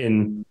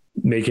in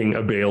making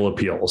a bail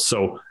appeal.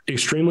 So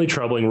extremely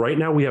troubling. Right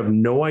now, we have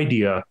no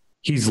idea.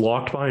 He's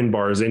locked behind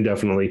bars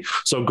indefinitely.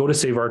 So go to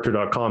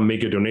saveartur.com,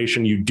 make a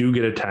donation. You do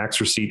get a tax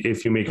receipt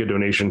if you make a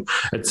donation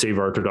at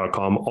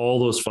saveartur.com. All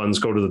those funds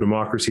go to the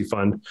Democracy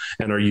Fund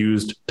and are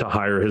used to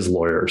hire his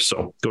lawyers.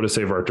 So go to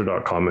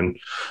saveartur.com and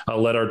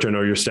let Artur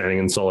know you're standing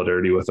in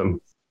solidarity with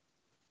him.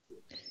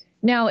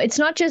 Now, it's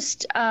not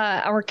just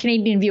our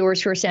Canadian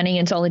viewers who are standing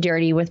in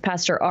solidarity with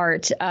Pastor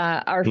Art.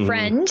 Our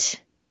friend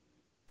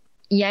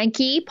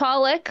Yankee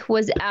Pollock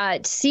was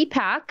at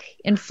CPAC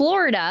in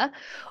Florida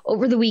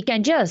over the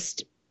weekend,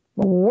 just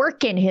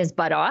working his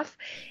butt off.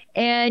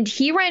 And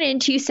he ran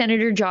into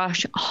Senator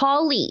Josh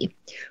Hawley,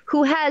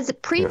 who has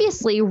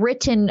previously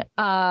written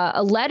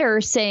a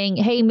letter saying,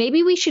 hey,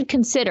 maybe we should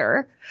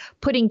consider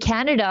putting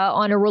Canada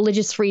on a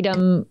religious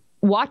freedom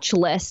watch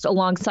list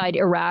alongside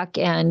Iraq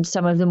and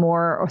some of the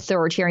more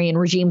authoritarian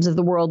regimes of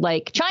the world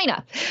like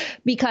China.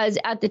 Because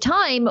at the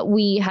time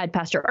we had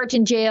Pastor Art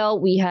in jail,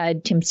 we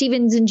had Tim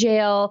Stevens in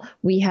jail,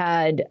 we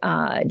had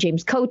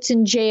James Coates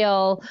in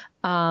jail,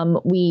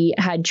 we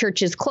had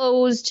churches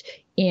closed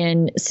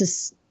in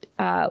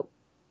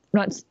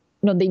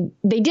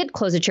they did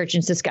close a church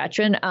in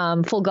Saskatchewan,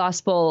 Full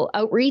Gospel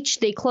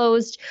Outreach. They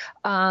closed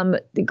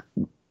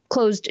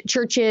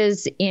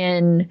churches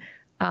in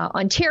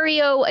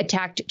Ontario,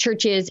 attacked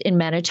churches in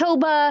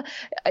Manitoba,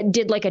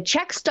 did like a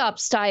check stop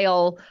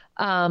style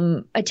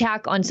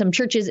attack on some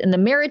churches in the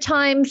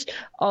Maritimes.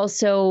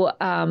 Also,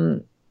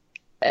 there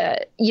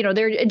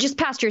are just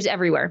pastors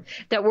everywhere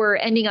that were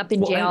ending up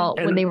in jail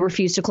when they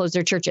refused to close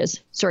their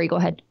churches. Sorry, go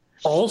ahead.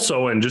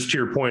 Also, and just to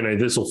your point,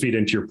 this will feed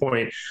into your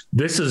point,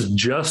 this is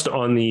just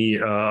on the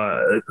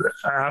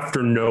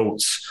after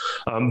notes.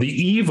 The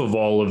eve of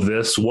all of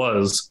this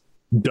was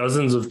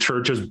dozens of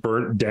churches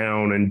burnt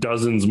down and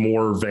dozens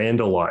more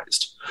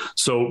vandalized.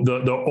 So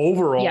the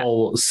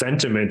overall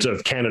sentiment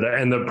of Canada,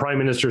 and the Prime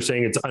Minister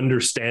saying it's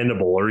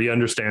understandable, or he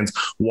understands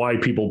why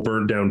people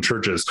burnt down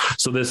churches.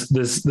 So this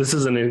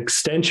is an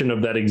extension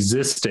of that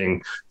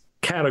existing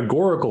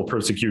categorical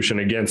persecution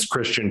against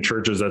Christian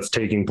churches that's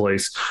taking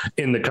place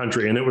in the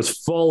country. And it was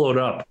followed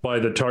up by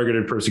the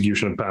targeted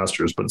persecution of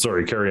pastors. But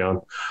sorry, carry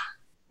on.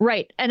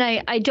 Right. And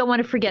I don't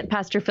want to forget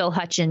Pastor Phil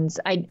Hutchins.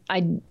 I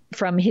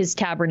from his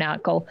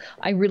tabernacle.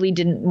 I really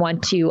didn't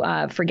want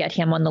to forget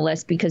him on the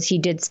list because he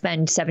did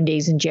spend 7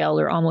 days in jail,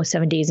 or almost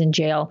 7 days in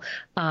jail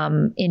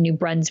in New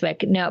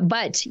Brunswick. Now,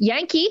 but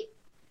Yankee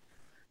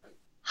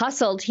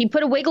hustled. He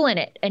put a wiggle in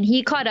it, and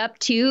he caught up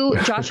to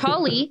Josh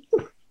Hawley,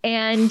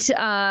 and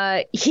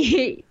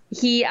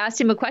he asked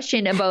him a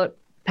question about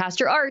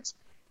Pastor Art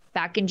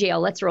back in jail.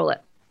 Let's roll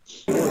it.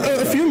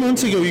 A few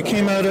months ago, you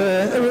came out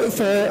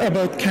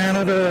about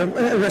Canada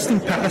arresting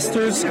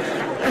pastors.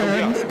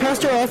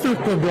 Pastor Artur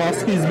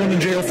Pawlowski has been in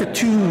jail for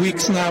 2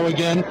 weeks now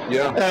again.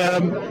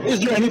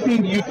 Is there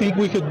anything you think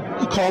we could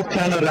call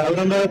Canada out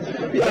on that?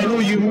 I know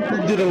you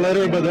did a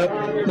letter about that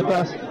in the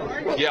past.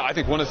 Yeah, I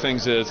think one of the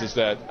things is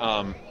that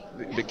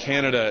the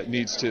Canada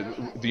needs to.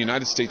 The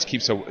United States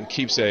keeps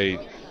a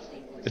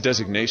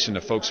designation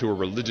of folks who are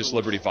religious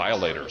liberty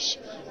violators.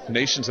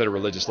 Nations that are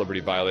religious liberty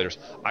violators.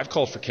 I've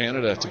called for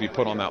Canada to be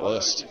put on that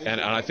list, and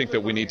I think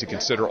that we need to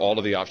consider all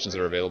of the options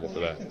that are available for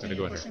that. I'm going to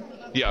go in here.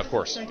 Yeah, of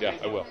course. Yeah,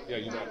 I will. Yeah,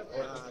 you know.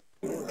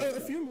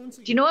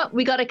 Do you know what?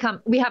 We got to come.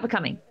 We have it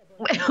coming.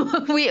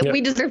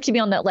 We deserve to be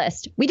on that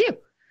list. We do.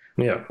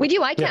 Yeah, we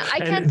do. I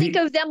can't think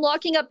of them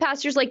locking up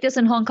pastors like this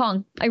in Hong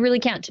Kong. I really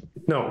can't.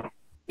 No.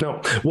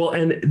 Well,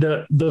 and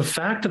the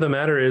fact of the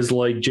matter is,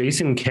 like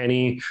Jason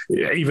Kenney,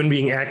 even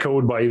being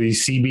echoed by the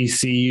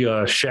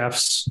CBC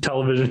chefs,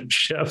 television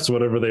chefs,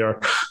 whatever they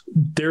are,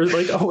 they're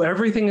like, oh,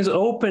 everything is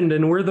opened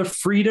and we're the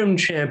freedom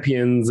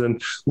champions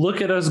and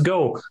look at us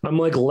go. I'm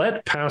like,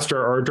 let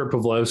Pastor Artur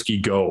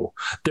Pawlowski go.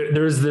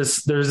 There's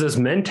this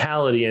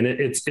mentality, and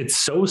it's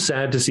so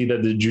sad to see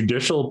that the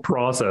judicial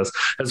process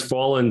has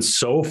fallen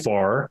so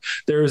far.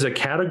 There is a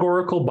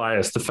categorical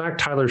bias. The fact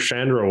Tyler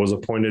Shandro was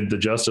appointed the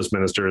justice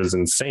minister is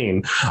insane.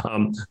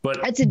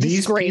 But that's a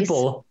these disgrace.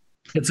 people,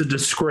 It's a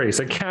disgrace,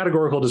 a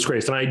categorical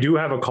disgrace. And I do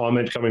have a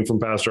comment coming from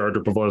Pastor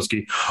Artur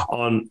Pawlowski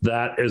on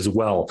that as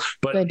well.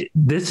 But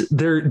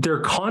their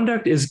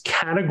conduct is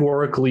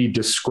categorically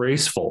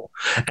disgraceful.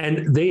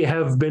 And they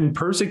have been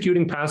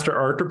persecuting Pastor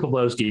Artur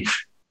Pawlowski.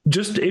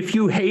 Just if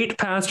you hate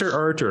Pastor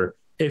Artur,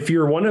 if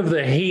you're one of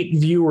the hate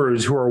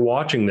viewers who are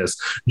watching this,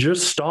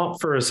 just stop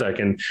for a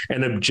second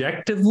and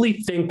objectively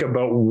think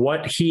about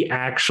what he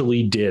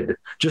actually did.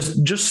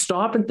 Just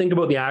stop and think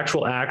about the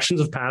actual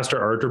actions of Pastor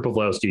Artur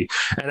Pawlowski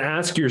and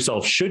ask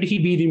yourself, should he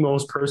be the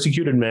most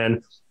persecuted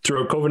man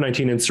throughout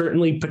COVID-19 and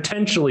certainly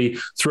potentially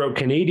throughout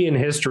Canadian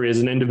history as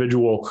an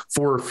individual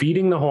for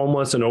feeding the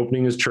homeless and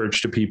opening his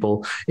church to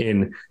people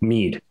in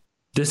need?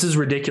 This is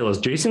ridiculous.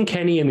 Jason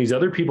Kenney and these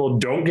other people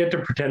don't get to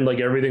pretend like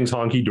everything's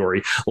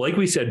honky-dory. Like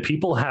we said,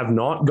 people have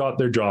not got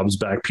their jobs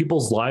back.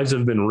 People's lives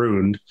have been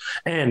ruined.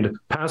 And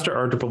Pastor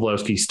Artur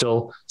Pawlowski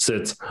still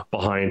sits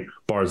behind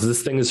bars.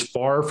 This thing is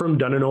far from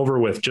done and over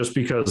with just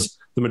because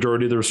the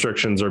majority of the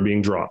restrictions are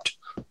being dropped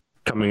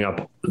coming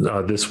up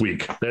this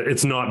week.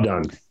 It's not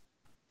done.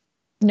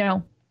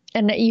 No.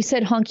 And you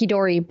said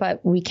honky-dory,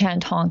 but we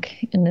can't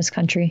honk in this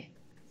country.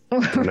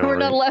 We're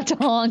not allowed to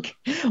honk.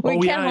 We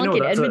can't honk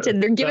in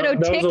Edmonton. They're giving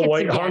out tickets.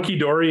 Honky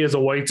dory is a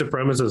white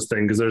supremacist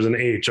thing because there's an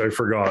H. I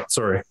forgot.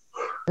 Sorry.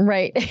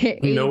 Right.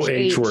 No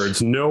H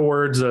words. No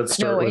words that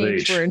start with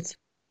H. Words.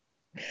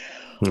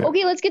 Yeah.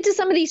 Okay, let's get to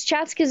some of these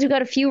chats because we've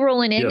got a few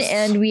rolling in,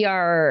 and we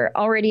are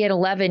already at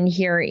 11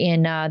 here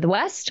in the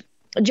West.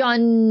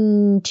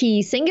 John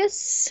T.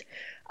 Singus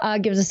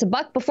gives us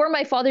 $1. Before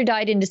my father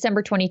died in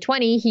December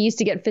 2020, he used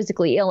to get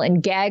physically ill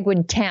and gag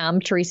when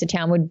Teresa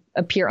Tam, would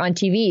appear on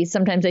TV.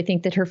 Sometimes I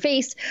think that her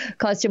face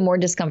caused him more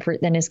discomfort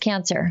than his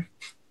cancer.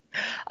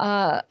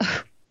 Harper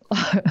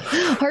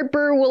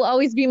will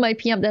always be my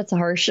PM. That's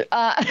harsh.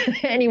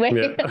 Anyway,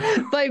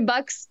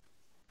 $5.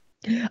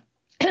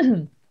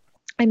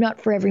 I'm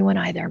not for everyone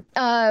either.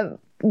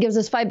 Gives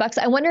us $5.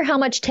 I wonder how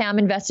much Tam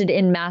invested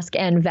in mask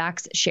and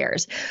vax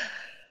shares.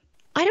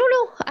 I don't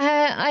know.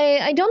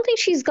 I don't think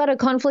she's got a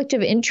conflict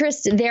of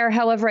interest there.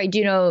 However, I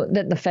do know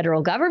that the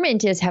federal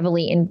government is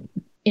heavily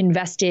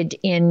invested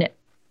in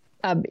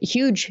a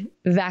huge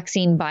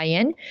vaccine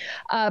buy-in.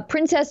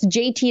 Princess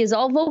JT is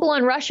all vocal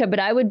on Russia, but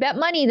I would bet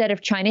money that if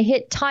China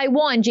hit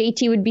Taiwan,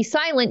 JT would be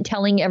silent,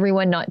 telling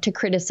everyone not to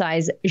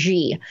criticize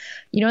Xi.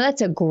 You know,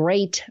 that's a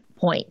great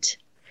point.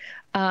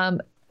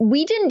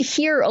 We didn't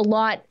hear a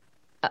lot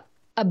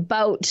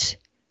about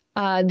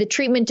the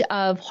treatment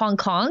of Hong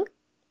Kong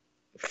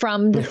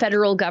from the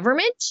federal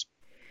government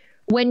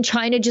when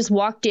China just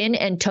walked in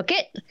and took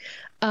it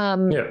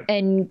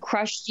and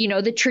crushed,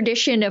 the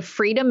tradition of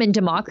freedom and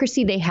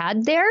democracy they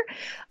had there.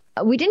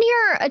 We didn't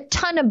hear a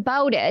ton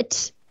about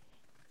it.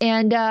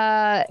 And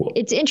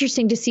it's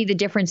interesting to see the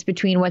difference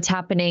between what's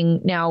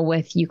happening now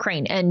with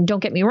Ukraine. And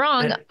don't get me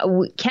wrong,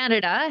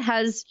 Canada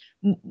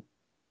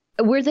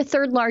we're the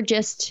third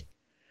largest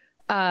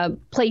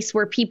place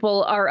where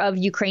people are of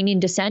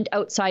Ukrainian descent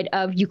outside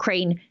of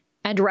Ukraine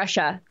and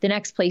Russia. The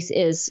next place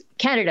is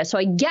Canada. So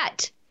I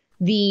get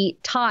the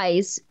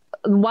ties,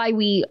 why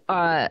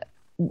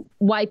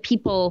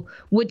people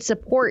would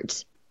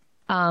support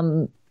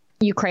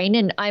Ukraine.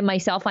 And I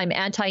myself, I'm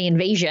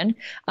anti-invasion,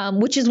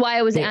 which is why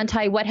I was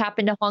anti what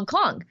happened to Hong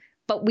Kong.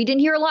 But we didn't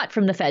hear a lot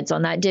from the feds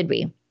on that, did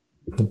we?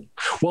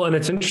 Well, and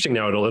it's interesting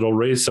now. It'll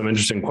raise some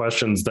interesting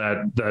questions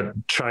that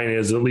China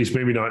is at least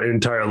maybe not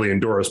entirely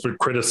endorsed, but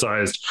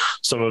criticized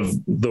some of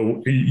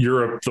the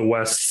Europe, the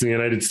West, the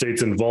United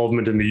States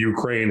involvement in the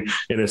Ukraine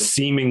in a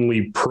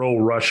seemingly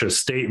pro-Russia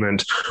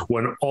statement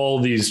when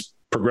all these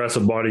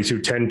progressive bodies who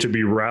tend to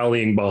be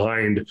rallying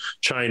behind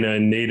China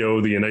and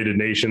NATO, the United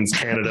Nations,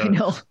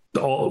 Canada,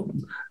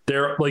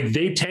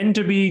 they tend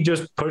to be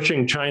just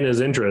pushing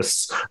China's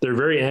interests. They're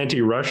very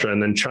anti-Russia.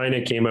 And then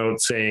China came out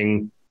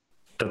saying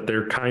that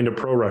they're kind of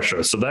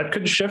pro-Russia. So that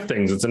could shift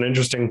things. It's an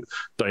interesting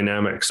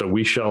dynamic. So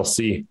we shall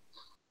see.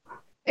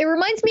 It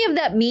reminds me of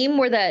that meme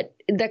where that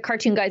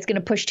cartoon guy's going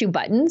to push 2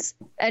 buttons.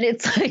 And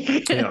it's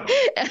like, am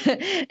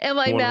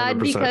I 100%. Mad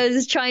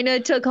because China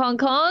took Hong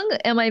Kong?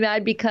 Am I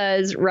mad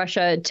because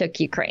Russia took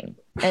Ukraine?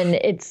 And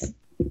it's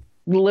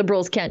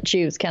liberals can't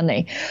choose, can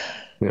they?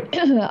 Yeah.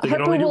 They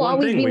can only do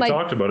one thing. We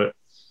talked about it.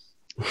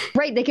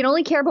 Right. They can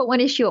only care about one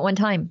issue at one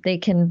time.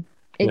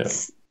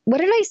 What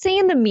did I say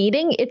in the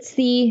meeting? It's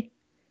the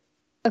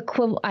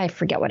equivalent. I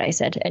forget what I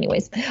said.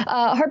 Anyways,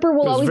 Harper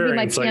will always be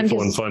my PM.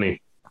 Insightful and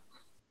funny.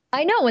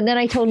 I know. And then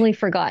I totally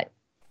forgot.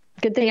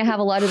 Good thing I have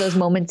a lot of those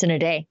moments in a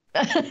day.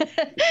 Gives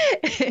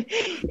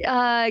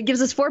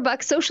us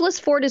 $4.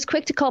 Socialist Ford is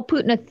quick to call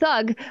Putin a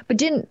thug, but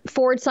didn't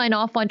Ford sign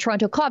off on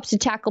Toronto cops to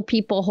tackle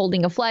people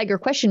holding a flag or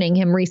questioning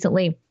him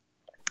recently?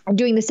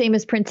 Doing the same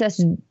as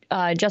Princess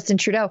Justin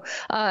Trudeau.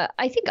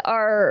 I think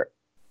our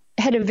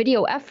head of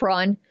video,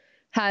 Efron,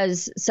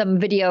 has some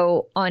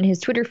video on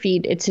his Twitter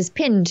feed. It's his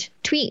pinned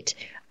tweet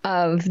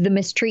of the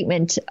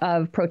mistreatment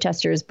of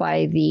protesters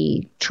by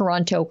the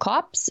Toronto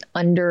cops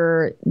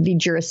under the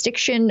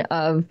jurisdiction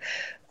of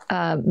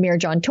Mayor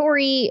John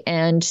Tory.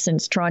 And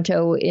since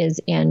Toronto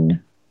is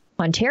in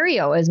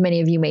Ontario, as many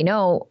of you may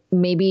know,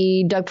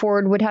 maybe Doug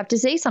Ford would have to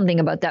say something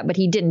about that, but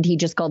he didn't. He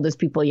just called those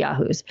people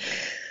yahoos.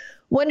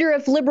 Wonder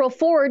if Liberal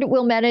Ford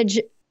will manage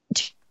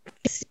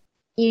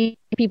to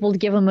people to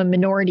give him a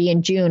minority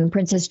in June.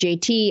 Princess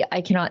JT,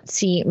 I cannot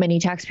see many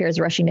taxpayers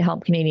rushing to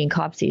help Canadian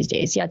cops these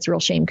days. Yeah, it's a real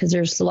shame because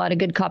there's a lot of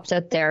good cops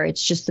out there.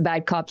 It's just the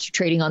bad cops are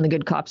trading on the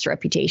good cops'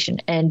 reputation,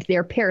 and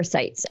they're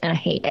parasites, and I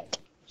hate it.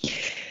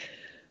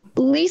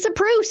 Lisa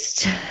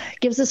Proust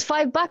gives us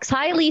 $5.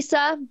 Hi,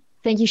 Lisa.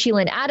 Thank you,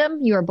 Sheila and Adam.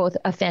 You are both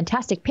a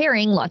fantastic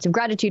pairing. Lots of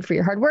gratitude for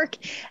your hard work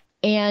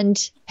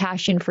and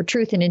passion for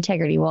truth and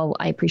integrity. Well,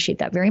 I appreciate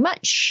that very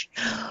much.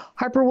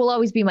 Harper will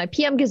always be my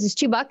PM, gives us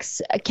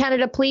 $2.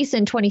 Canada Police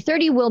in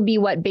 2030 will be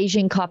what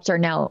Beijing cops are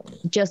now.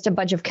 Just a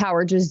bunch of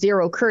cowards with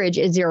zero courage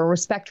and zero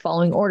respect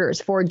following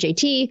orders. Ford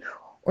JT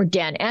or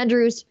Dan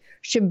Andrews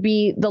should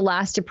be the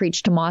last to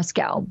preach to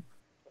Moscow.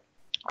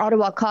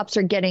 Ottawa cops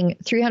are getting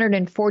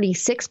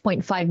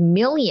 $346.5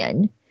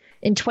 million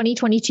in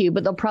 2022,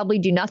 but they'll probably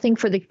do nothing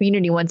for the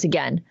community once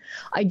again.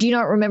 I do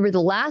not remember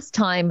the last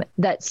time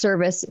that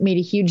service made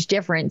a huge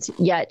difference,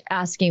 yet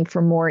asking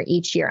for more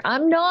each year.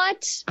 I'm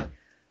not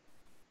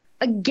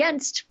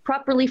against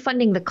properly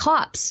funding the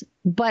cops,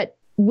 but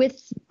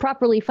with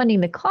properly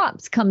funding the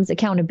cops comes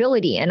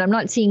accountability, and I'm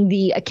not seeing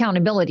the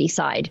accountability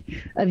side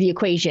of the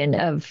equation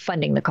of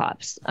funding the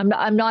cops.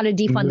 I'm not a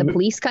defund the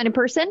police kind of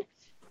person.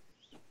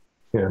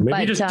 Yeah,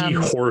 maybe just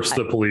dehorse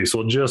the police.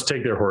 We'll just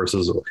take their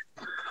horses away.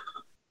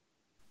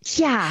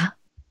 Yeah,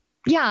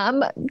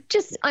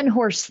 just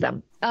unhorse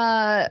them.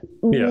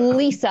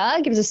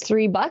 Lisa gives us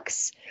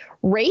 $3.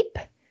 Rape.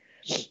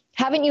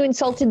 Haven't you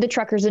insulted the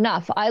truckers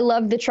enough? I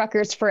love the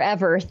truckers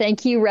forever.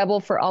 Thank you, Rebel,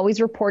 for always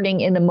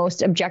reporting in the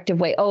most objective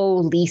way. Oh,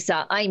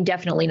 Lisa, I'm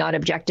definitely not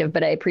objective,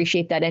 but I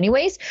appreciate that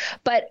anyways.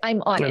 But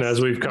I'm honest. And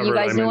as we've covered, you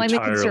guys know I'm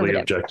entirely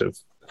objective.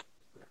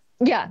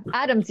 Yeah,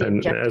 Adam's the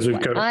objective. As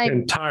we've covered,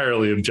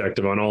 entirely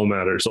objective on all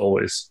matters,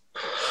 always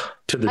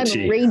to the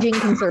T. I'm a raging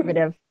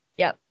conservative.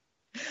 Yep.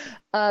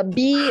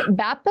 B.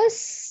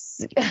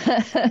 Bappas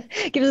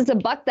gives us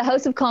 $1. The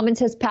House of Commons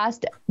has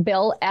passed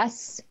Bill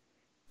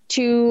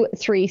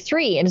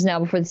S-233 and is now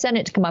before the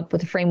Senate to come up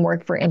with a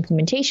framework for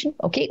implementation.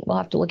 Okay, we'll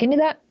have to look into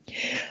that.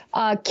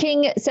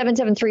 King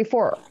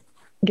 7734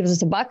 gives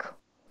us $1.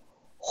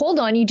 Hold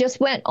on, you just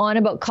went on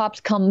about cops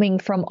coming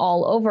from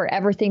all over.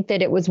 Ever think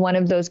that it was one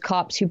of those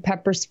cops who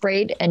pepper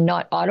sprayed and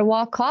not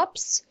Ottawa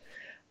cops?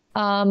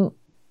 I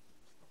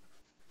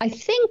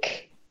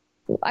think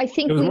it was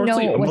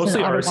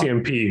mostly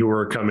RCMP who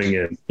were coming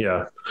in.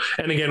 Yeah.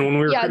 And again, when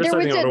we were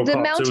criticizing there was the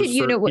mounted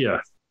unit.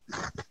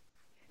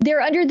 They're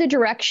under the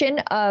direction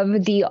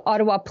of the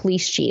Ottawa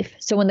police chief.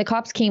 So when the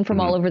cops came from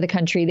all over the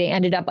country, they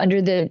ended up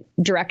under the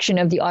direction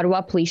of the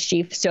Ottawa police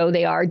chief. So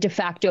they are de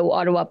facto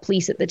Ottawa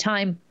police at the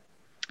time.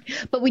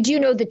 But we do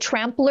know the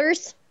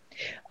Tramplers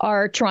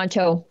are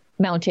Toronto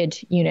mounted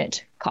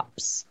unit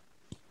cops.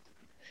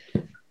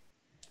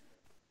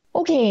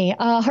 Okay,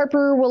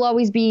 Harper will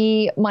always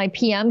be my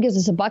PM, gives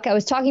us $1. I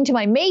was talking to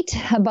my mate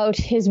about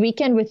his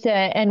weekend with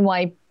the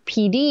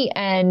NYPD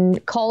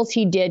and calls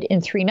he did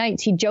in 3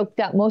 nights. He joked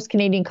that most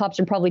Canadian cops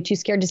are probably too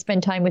scared to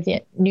spend time with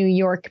the New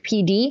York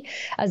PD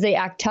as they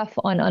act tough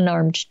on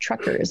unarmed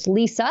truckers.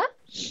 Lisa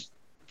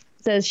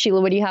says,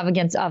 Sheila, what do you have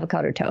against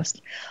avocado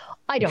toast?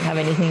 I don't have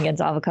anything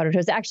against avocado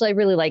toast. Actually, I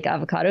really like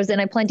avocados, and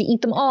I plan to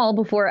eat them all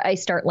before I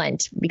start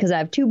Lent because I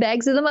have 2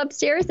 bags of them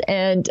upstairs,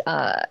 and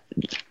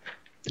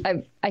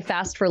I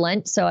fast for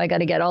Lent, so I got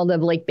to get all the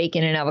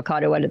bacon and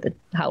avocado out of the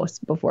house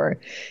before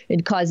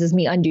it causes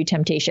me undue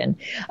temptation.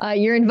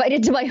 You're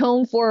invited to my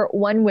home for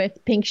one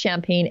with pink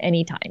champagne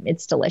anytime.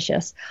 It's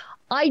delicious.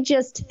 I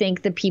just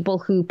think the people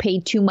who pay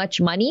too much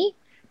money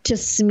to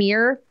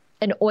smear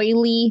an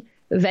oily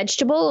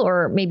vegetable,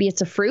 or maybe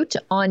it's a fruit,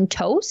 on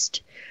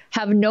toast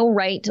have no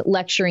right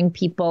lecturing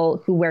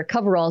people who wear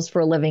coveralls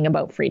for a living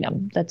about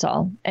freedom. That's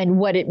all. And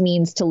what it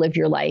means to live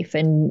your life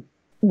and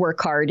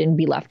work hard and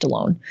be left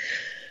alone.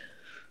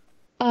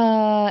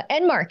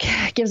 Enmark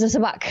gives us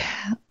 $1.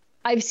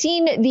 I've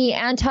seen the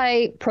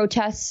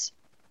anti-protests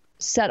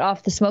set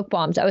off the smoke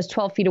bombs. I was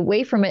 12 feet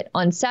away from it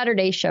on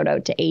Saturday. Shout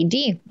out to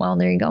AD. Well,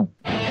 there you go.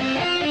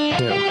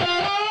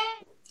 Yeah.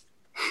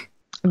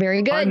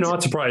 Very good. I'm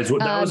not surprised.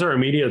 That was our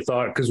immediate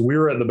thought because we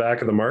were at the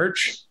back of the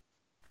march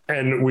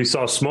and we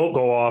saw smoke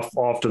go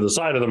off to the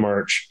side of the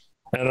march.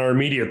 And our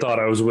immediate thought,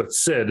 I was with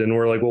Sid, and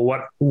we're like, well,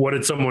 what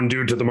did someone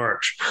do to the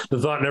march? The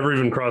thought never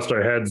even crossed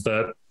our heads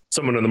that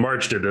someone in the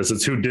march did this.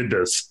 It's who did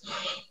this.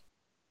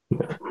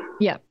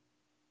 Yeah.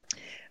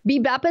 B.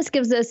 Bappas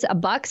gives us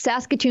 $1.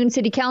 Saskatoon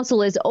City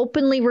Council is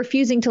openly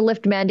refusing to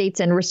lift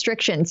mandates and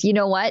restrictions. You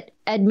know what?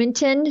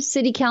 Edmonton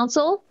City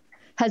Council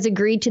has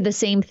agreed to the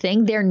same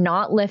thing. They're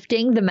not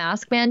lifting the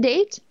mask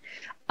mandate.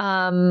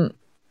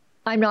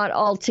 I'm not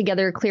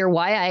altogether clear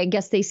why. I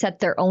guess they set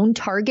their own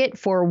target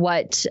for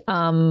what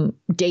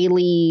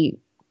daily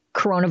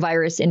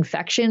coronavirus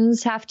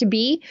infections have to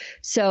be.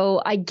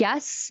 So I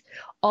guess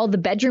all the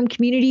bedroom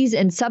communities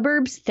and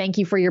suburbs, thank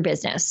you for your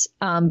business,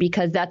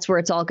 because that's where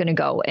it's all going to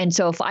go. And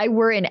so if I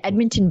were an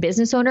Edmonton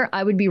business owner,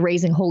 I would be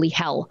raising holy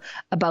hell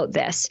about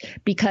this,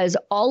 because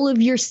all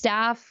of your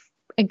staff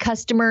and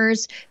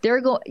customers,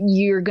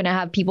 you're going to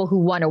have people who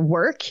want to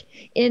work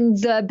in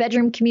the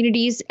bedroom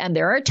communities, and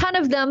there are a ton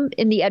of them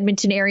in the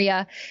Edmonton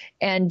area,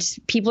 and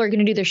people are going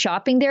to do their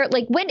shopping there.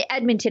 Like when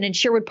Edmonton and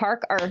Sherwood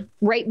Park are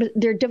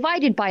they're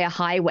divided by a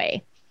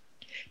highway.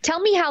 Tell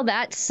me how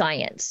that's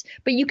science.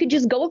 But you could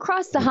just go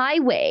across the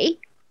highway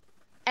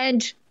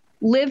and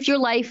live your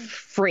life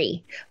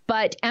free.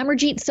 But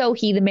Amarjeet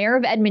Sohi, the mayor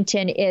of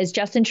Edmonton, is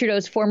Justin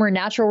Trudeau's former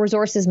natural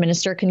resources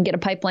minister, can get a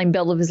pipeline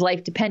bill if his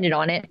life depended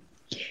on it.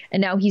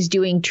 And now he's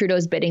doing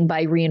Trudeau's bidding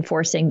by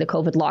reinforcing the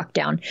COVID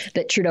lockdown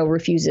that Trudeau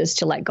refuses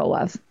to let go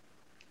of.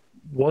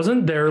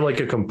 Wasn't there like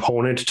a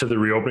component to the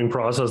reopening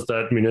process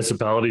that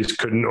municipalities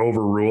couldn't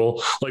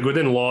overrule? Like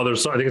within law, I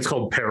think it's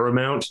called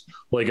paramount.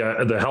 Like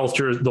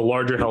the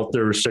larger health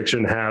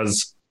jurisdiction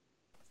has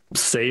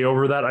say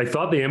over that. I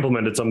thought they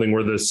implemented something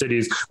where the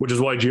cities, which is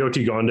why GOT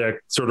Gondek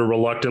sort of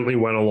reluctantly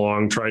went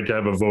along, tried to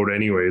have a vote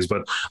anyways.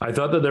 But I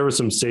thought that there was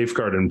some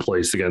safeguard in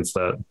place against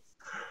that.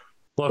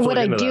 What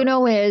I do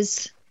know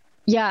is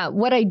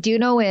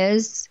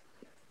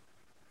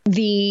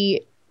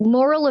the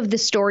moral of the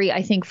story,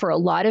 I think, for a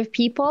lot of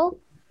people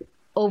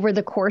over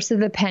the course of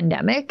the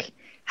pandemic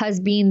has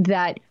been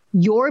that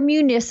your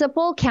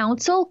municipal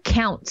council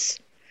counts.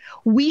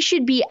 We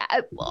should be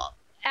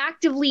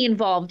actively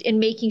involved in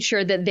making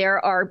sure that there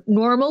are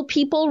normal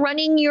people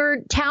running your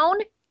town,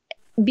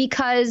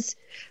 because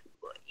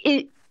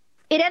it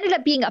ended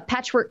up being a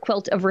patchwork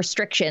quilt of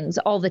restrictions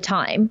all the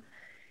time.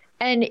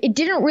 And it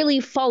didn't really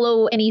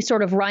follow any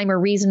sort of rhyme or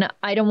reason.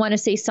 I don't want to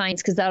say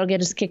science because that'll get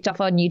us kicked off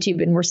on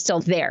YouTube and we're still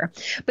there.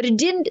 But it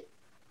didn't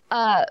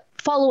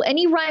follow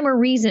any rhyme or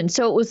reason.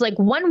 So it was like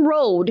one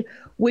road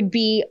would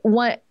be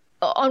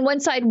on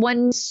one side,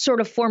 one sort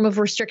of form of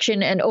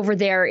restriction, and over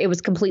there it was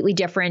completely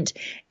different.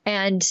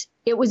 And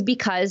it was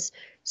because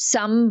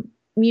some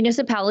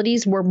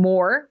municipalities were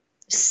more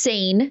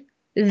sane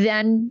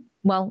than,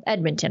 well,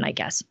 Edmonton, I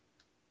guess.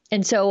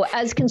 And so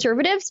as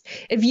conservatives,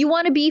 if you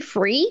want to be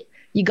free,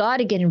 you got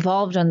to get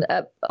involved on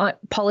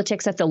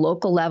politics at the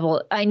local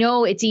level. I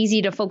know it's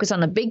easy to focus on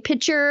the big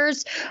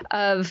pictures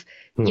of,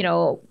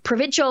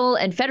 provincial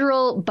and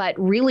federal, but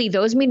really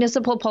those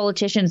municipal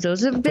politicians,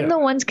 those have been the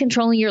ones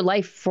controlling your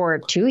life for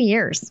 2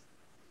 years.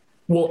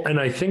 Well, and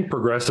I think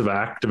progressive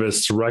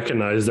activists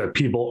recognize that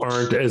people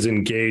aren't as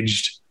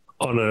engaged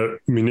on a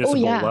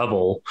municipal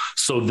level.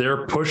 So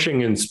they're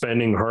pushing and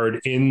spending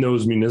hard in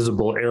those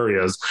municipal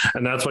areas.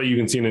 And that's why you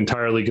can see an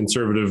entirely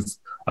conservative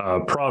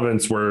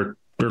province where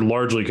they're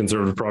largely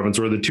conservative province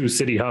where the two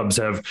city hubs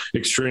have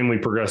extremely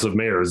progressive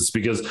mayors. It's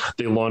because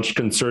they launched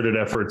concerted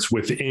efforts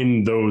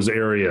within those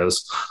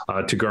areas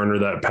to garner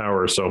that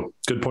power. So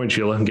good point,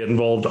 Sheila. Get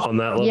involved on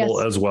that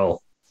level as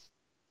well.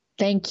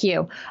 Thank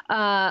you.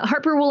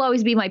 Harper will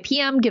always be my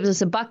PM, gives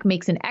us $1,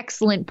 makes an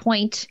excellent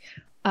point.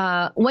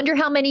 Wonder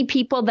how many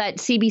people that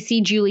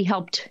CBC Julie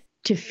helped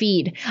to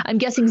feed. I'm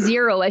guessing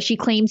 0, as she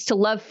claims to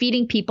love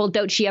feeding people.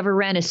 Doubt she ever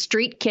ran a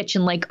street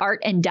kitchen like Art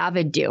and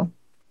David do.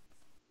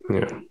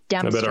 Yeah,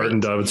 I bet Art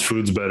and David's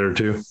food's better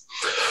too.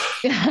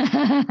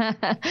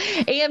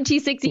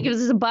 AMT60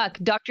 gives us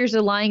 $1. Doctors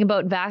are lying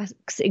about vax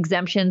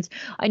exemptions.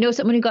 I know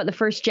someone who got the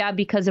first jab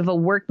because of a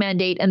work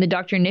mandate, and the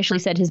doctor initially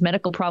said his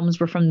medical problems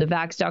were from the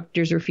vax.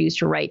 Doctors refused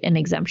to write an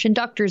exemption.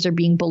 Doctors are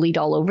being bullied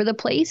all over the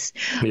place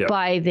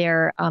by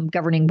their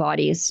governing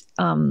bodies.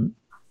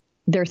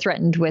 They're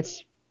threatened with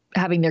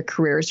having their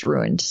careers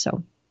ruined.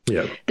 So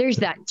there's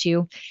that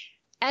too.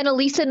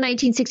 Annalisa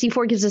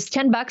 1964 gives us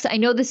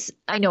 $10.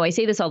 I know I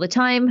say this all the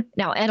time.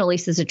 Now,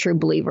 Annalisa is a true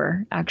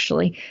believer,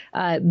 actually.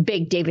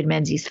 Big David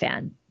Menzies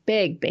fan.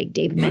 Big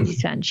David Menzies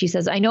fan. She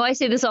says, I know I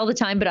say this all the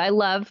time, but I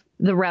love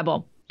the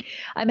Rebel.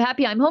 I'm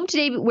happy I'm home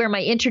today where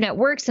my internet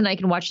works and I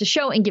can watch the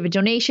show and give a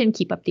donation.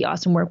 Keep up the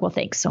awesome work. Well,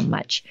 thanks so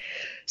much.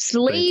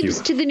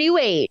 Slaves to the New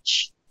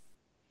Age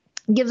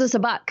gives us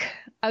 $1.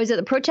 I was at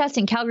the protest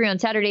in Calgary on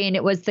Saturday, and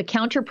it was the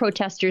counter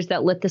protesters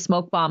that lit the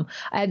smoke bomb.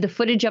 I had the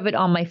footage of it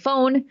on my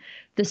phone.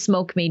 The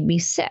smoke made me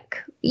sick.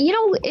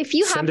 If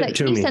you have that,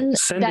 can you send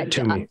that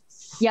to me?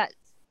 Yeah.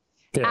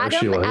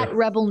 Adam at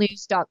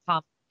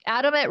rebelnews.com.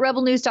 Adam at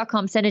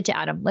rebelnews.com. Send it to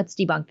Adam. Let's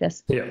debunk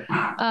this. Yeah.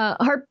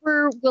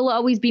 Harper will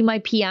always be my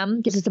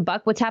PM. Gives us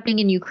 $1. What's happening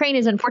in Ukraine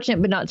is unfortunate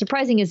but not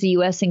surprising, as the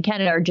U.S. and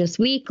Canada are just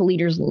weak.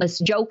 Leaders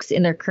list jokes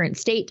in their current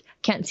state.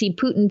 Can't see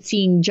Putin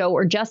seeing Joe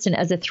or Justin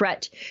as a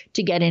threat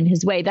to get in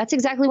his way. That's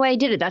exactly why he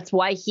did it. That's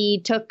why he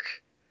took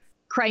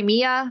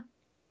Crimea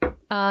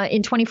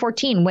in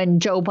 2014 when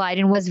Joe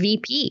Biden was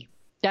VP.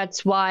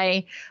 That's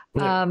why,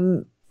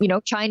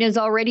 China's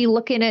already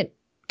looking at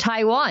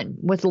Taiwan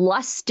with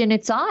lust in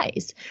its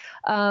eyes,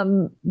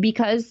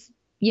 because,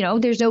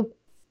 there's no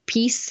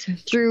peace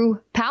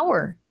through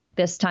power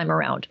this time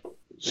around.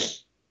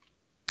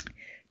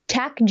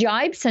 Tack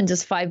Jibe sends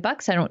us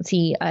 $5. I don't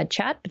see a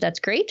chat, but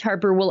that's great.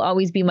 Harper will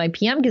always be my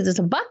PM, gives us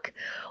 $1.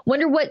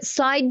 Wonder what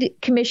side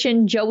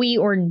commission Joey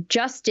or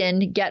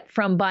Justin get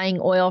from buying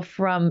oil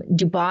from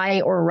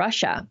Dubai or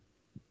Russia.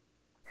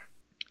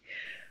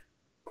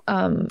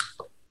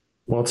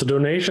 Lots of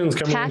donations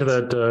coming into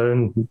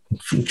that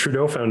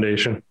Trudeau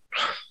Foundation.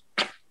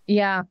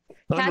 Yeah.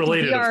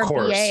 Unrelated, of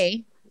course.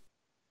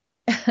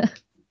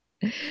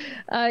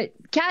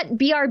 Cat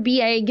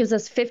BRBA gives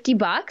us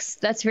 $50.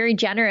 That's very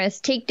generous.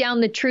 Take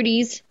down the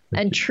Trudies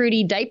and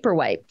Trudy diaper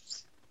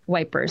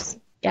wipers.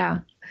 Yeah.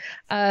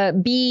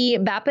 B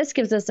Bappas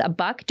gives us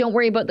 $1. Don't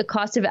worry about the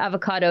cost of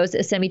avocados,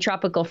 a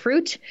semi-tropical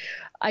fruit.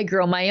 I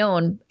grow my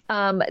own.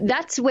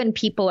 That's when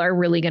people are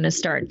really going to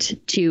start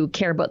to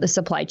care about the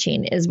supply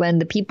chain, is when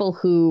the people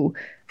who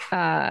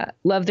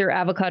love their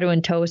avocado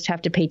and toast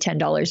have to pay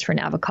 $10 for an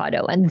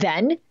avocado. And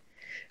then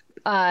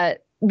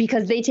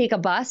because they take a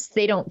bus,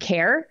 they don't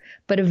care.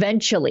 But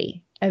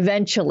eventually,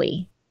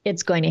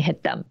 it's going to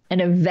hit them. And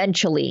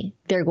eventually,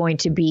 they're going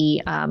to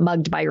be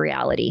mugged by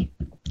reality.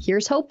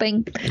 Here's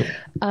hoping.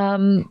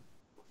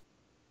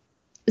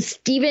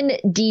 Stephen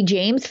D.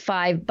 James,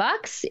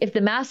 $5. If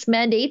the mask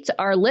mandates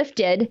are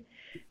lifted,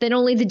 then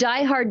only the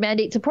diehard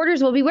mandate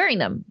supporters will be wearing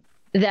them.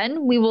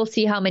 Then we will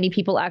see how many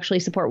people actually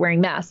support wearing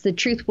masks. The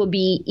truth will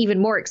be even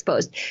more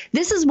exposed.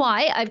 This is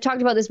why, I've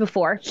talked about this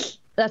before.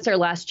 That's our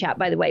last chat,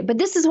 by the way. But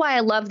this is why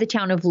I love the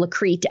town of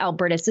Lacrete,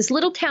 Alberta. It's this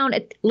little town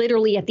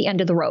literally at the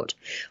end of the road,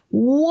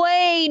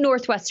 way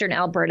northwestern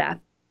Alberta.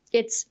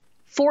 It's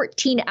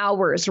 14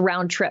 hours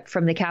round trip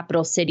from the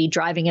capital city,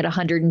 driving at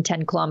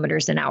 110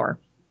 kilometers an hour.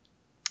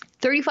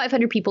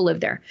 3,500 people live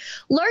there,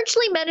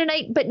 largely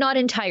Mennonite, but not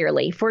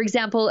entirely. For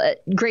example,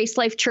 Grace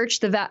Life Church,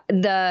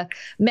 the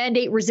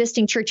mandate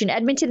resisting church in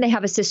Edmonton, they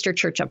have a sister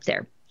church up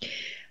there.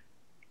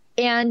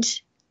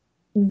 And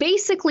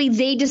basically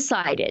they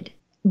decided,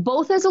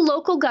 both as a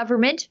local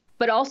government,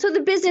 but also the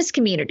business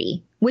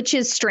community, which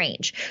is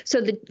strange.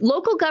 So the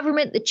local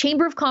government, the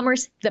Chamber of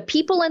Commerce, the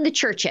people and the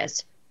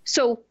churches.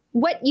 So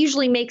what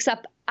usually makes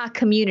up a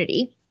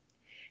community,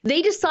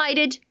 they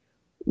decided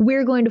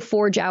we're going to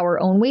forge our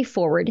own way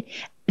forward.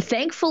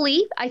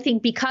 Thankfully, I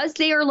think because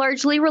they are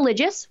largely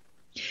religious,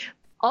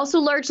 also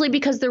largely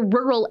because they're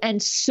rural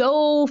and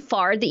so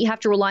far that you have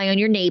to rely on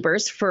your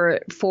neighbors for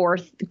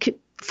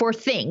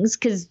things,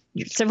 because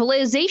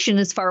civilization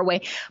is far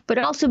away, but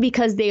also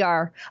because they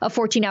are a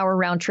 14-hour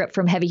round trip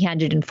from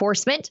heavy-handed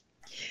enforcement.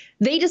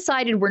 They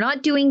decided, we're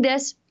not doing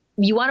this.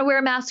 You want to wear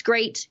a mask?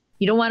 Great.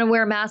 You don't want to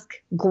wear a mask?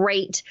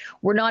 Great.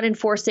 We're not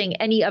enforcing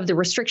any of the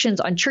restrictions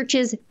on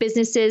churches,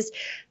 businesses.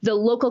 The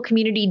local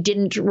community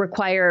didn't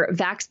require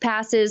vax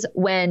passes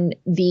when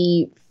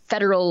the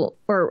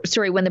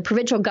when the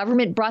provincial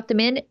government brought them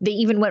in. They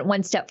even went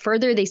one step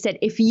further. They said,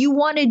 if you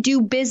want to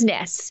do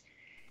business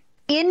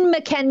in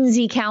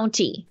Mackenzie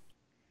County,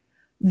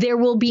 there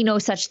will be no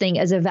such thing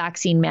as a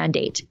vaccine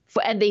mandate.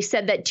 And they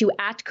said that to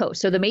ATCO,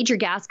 so the major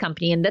gas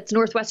company, and that's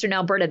northwestern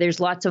Alberta. There's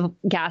lots of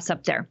gas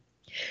up there.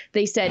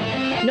 They said,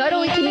 not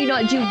only can you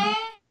not do,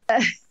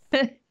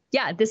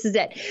 yeah, this is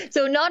it.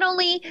 So not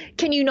only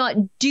can you not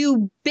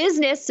do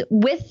business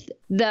with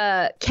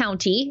the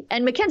county,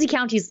 and Mackenzie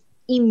County is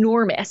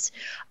enormous.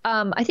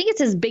 I think it's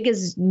as big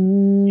as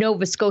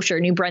Nova Scotia or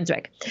New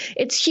Brunswick.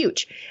 It's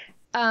huge.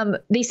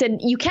 They said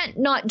you can't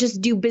not just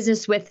do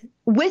business with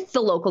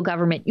the local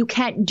government. You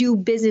can't do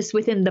business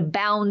within the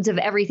bounds of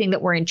everything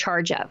that we're in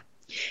charge of.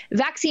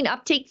 Vaccine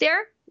uptake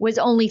there was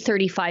only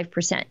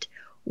 35%.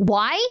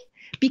 Why?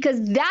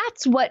 Because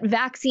that's what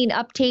vaccine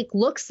uptake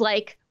looks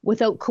like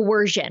without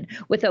coercion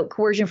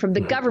from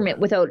the government,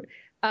 without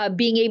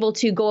being able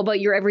to go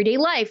about your everyday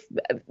life,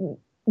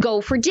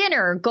 go for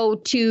dinner, go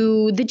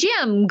to the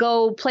gym,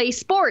 go play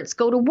sports,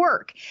 go to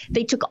work.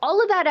 They took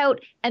all of that out,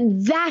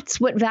 and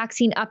that's what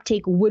vaccine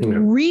uptake would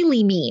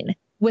really mean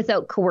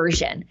without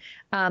coercion.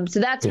 So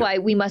that's why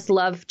we must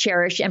love,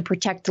 cherish, and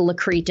protect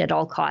Lacrete at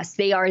all costs.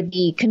 They are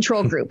the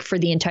control group for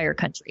the entire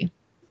country.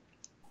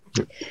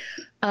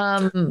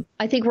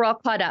 I think we're all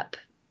caught up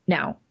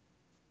now.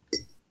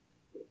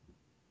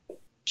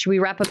 Should we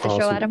wrap up the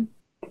show, Adam?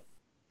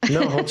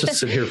 No, I'll just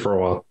sit here for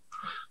a while.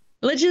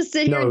 Let's just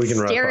sit here and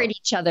stare at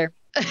each other.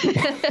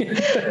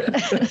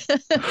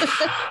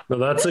 No,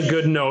 that's a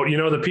good note. You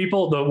know,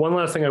 the one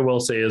last thing I will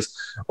say is,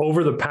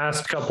 over the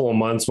past couple of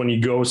months, when you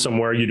go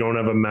somewhere, you don't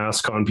have a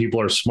mask on, people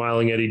are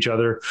smiling at each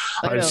other.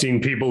 I've seen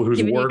people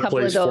whose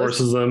workplace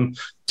forces them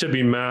to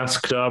be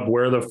masked up,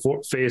 wear the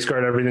face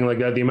guard, everything like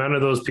that. The amount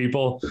of those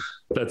people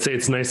that say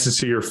it's nice to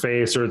see your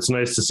face or it's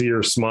nice to see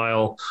your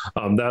smile,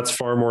 that's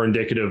far more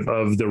indicative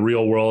of the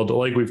real world.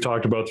 Like we've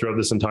talked about throughout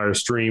this entire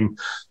stream,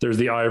 there's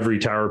the ivory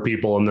tower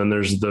people, and then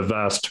there's the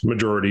vast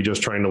majority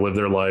just trying to live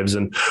their lives.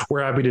 And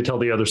we're happy to tell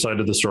the other side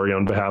of the story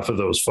on behalf of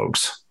those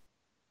folks.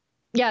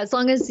 Yeah, as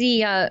long as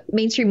the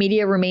mainstream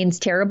media remains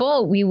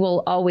terrible, we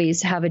will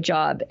always have a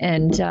job.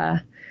 And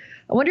I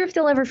wonder if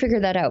they'll ever figure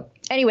that out.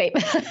 Anyway,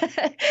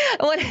 I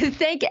want to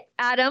thank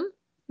Adam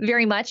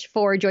very much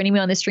for joining me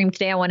on the stream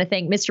today. I want to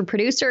thank Mr.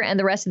 Producer and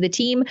the rest of the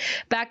team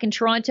back in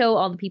Toronto,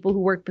 all the people who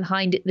worked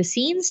behind the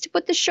scenes to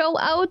put the show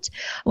out.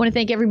 I want to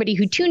thank everybody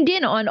who tuned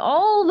in on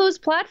all those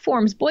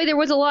platforms. Boy, there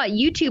was a lot.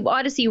 YouTube,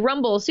 Odyssey,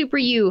 Rumble, Super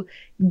U,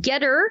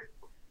 Getter,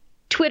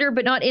 Twitter,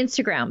 but not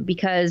Instagram,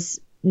 because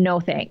no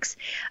thanks.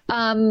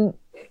 And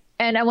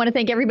I want to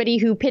thank everybody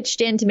who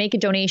pitched in to make a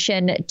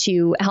donation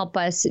to help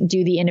us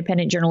do the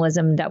independent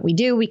journalism that we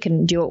do. We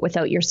couldn't do it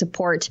without your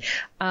support.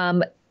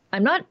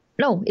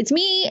 It's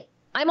me.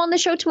 I'm on the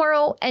show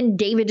tomorrow, and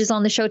David is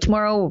on the show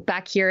tomorrow,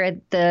 back here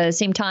at the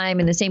same time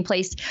in the same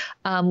place.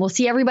 We'll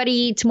see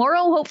everybody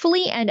tomorrow,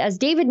 hopefully. And as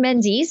David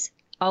Menzies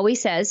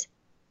always says,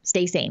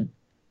 stay sane.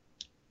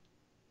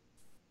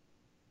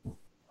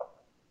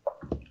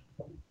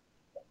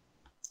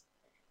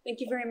 Thank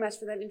you very much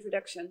for that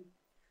introduction.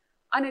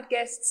 Honored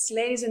guests,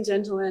 ladies and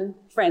gentlemen,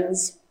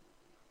 friends,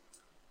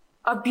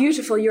 our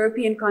beautiful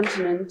European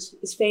continent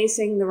is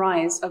facing the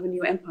rise of a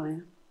new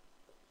empire.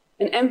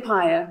 An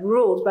empire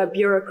ruled by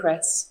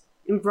bureaucrats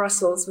in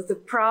Brussels, with the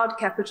proud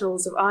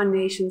capitals of our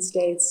nation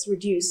states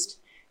reduced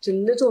to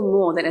little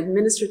more than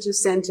administrative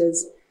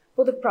centers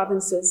for the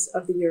provinces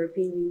of the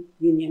European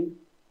Union.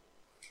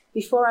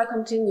 Before I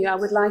continue, I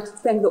would like to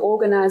thank the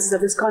organizers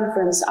of this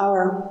conference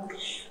hour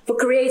for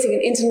creating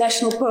an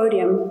international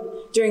podium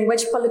during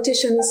which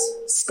politicians,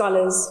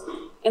 scholars,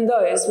 and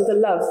those with a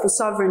love for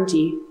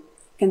sovereignty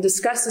can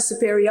discuss the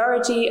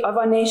superiority of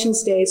our nation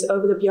states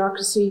over the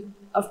bureaucracy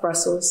of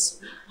Brussels.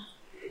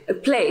 A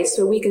place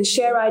where we can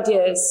share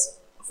ideas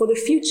for the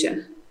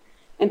future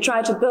and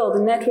try to build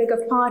a network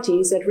of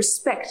parties that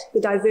respect the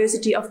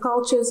diversity of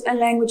cultures and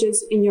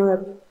languages in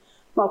Europe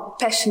while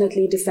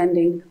passionately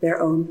defending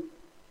their own.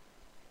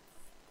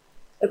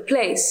 A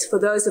place for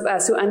those of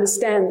us who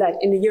understand that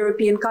in the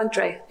European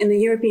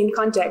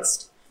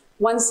context,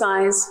 one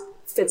size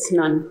fits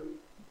none.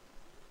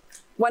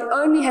 One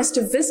only has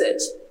to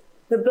visit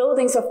the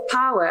buildings of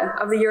power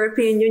of the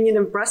European Union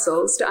in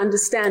Brussels to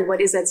understand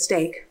what is at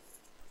stake.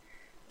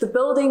 The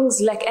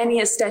buildings lack any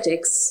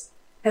aesthetics,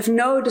 have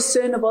no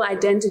discernible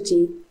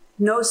identity,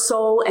 no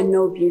soul, and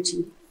no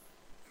beauty.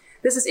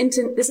 This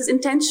is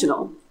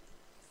intentional.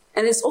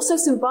 And it's also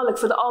symbolic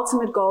for the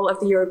ultimate goal of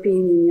the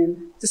European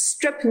Union, to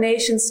strip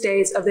nation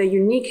states of their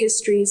unique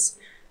histories,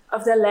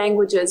 of their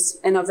languages,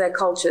 and of their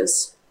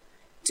cultures,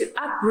 to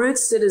uproot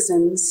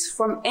citizens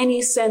from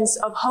any sense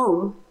of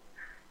home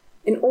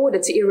in order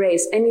to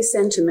erase any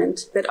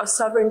sentiment that our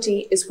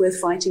sovereignty is worth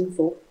fighting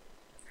for.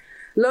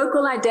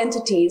 Local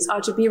identities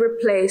are to be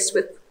replaced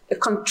with a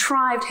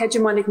contrived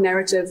hegemonic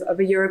narrative of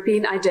a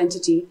European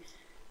identity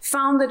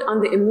founded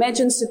on the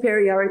imagined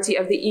superiority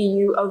of the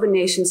EU over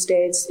nation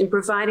states in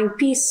providing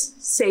peace,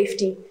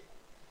 safety,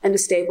 and a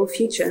stable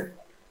future.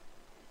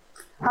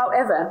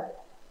 However,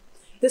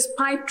 this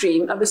pipe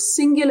dream of a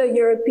singular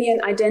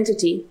European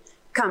identity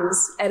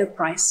comes at a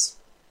price.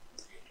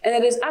 And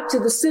it is up to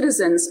the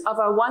citizens of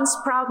our once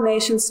proud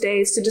nation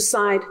states to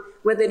decide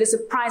whether it is a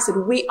price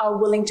that we are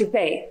willing to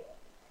pay.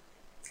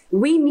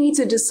 We need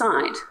to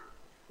decide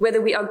whether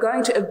we are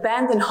going to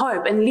abandon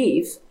hope and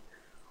leave,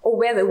 or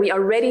whether we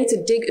are ready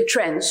to dig a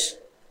trench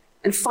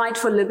and fight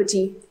for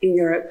liberty in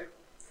Europe.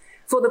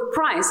 For the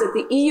price that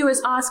the EU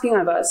is asking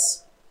of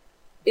us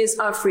is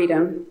our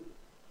freedom.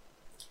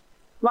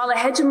 While a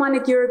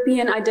hegemonic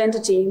European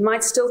identity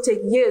might still take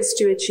years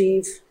to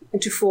achieve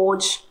and to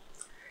forge,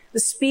 the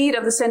speed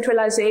of the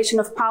centralization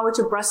of power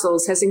to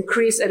Brussels has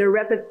increased at a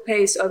rapid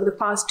pace over the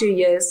past 2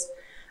 years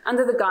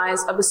under the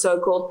guise of the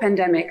so-called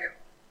pandemic.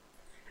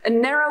 A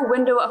narrow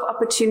window of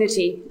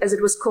opportunity, as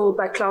it was called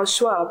by Klaus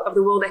Schwab of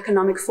the World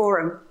Economic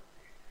Forum,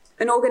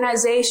 an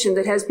organization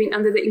that has been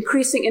under the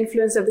increasing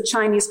influence of the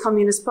Chinese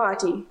Communist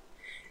Party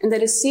and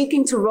that is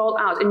seeking to roll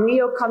out a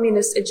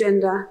neo-communist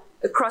agenda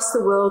across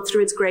the world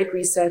through its Great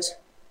Reset.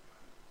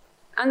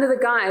 Under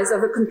the guise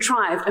of a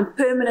contrived and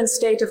permanent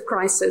state of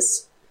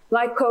crisis,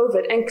 like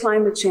COVID and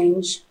climate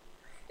change,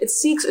 it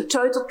seeks a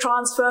total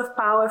transfer of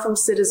power from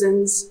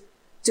citizens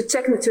to a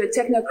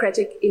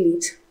technocratic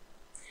elite.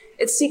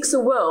 It seeks a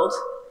world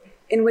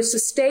in which the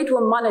state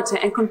will monitor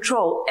and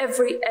control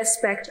every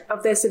aspect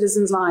of their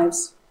citizens'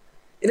 lives.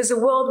 It is a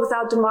world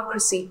without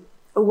democracy,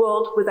 a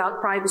world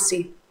without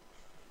privacy.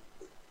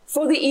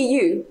 For the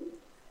EU,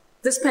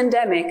 this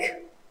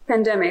pandemic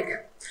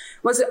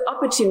was an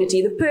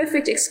opportunity, the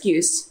perfect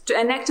excuse to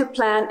enact a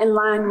plan in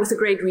line with the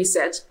Great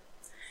Reset,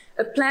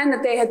 a plan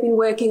that they had been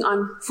working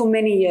on for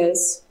many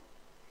years.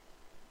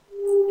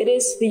 It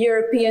is the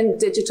European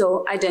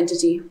digital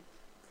identity.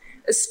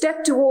 A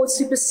step towards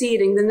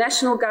superseding the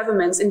national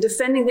governments in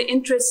defending the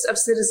interests of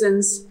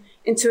citizens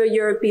into a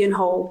European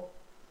whole.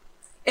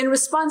 In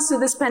response to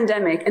this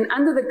pandemic, and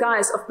under the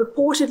guise of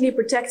purportedly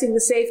protecting the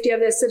safety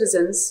of their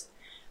citizens,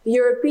 the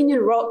European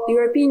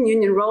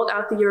Union rolled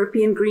out the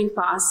European Green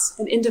Pass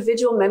and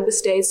individual member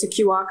states to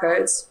QR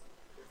codes.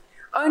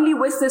 Only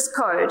with this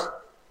code,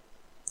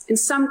 in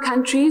some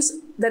countries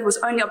that was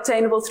only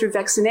obtainable through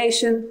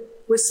vaccination,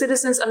 were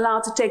citizens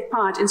allowed to take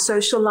part in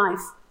social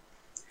life.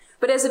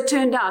 But as it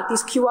turned out,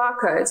 these QR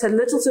codes had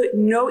little to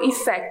no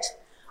effect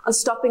on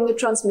stopping the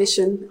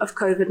transmission of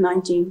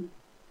COVID-19.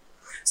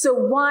 So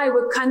why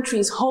were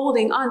countries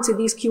holding on to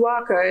these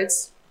QR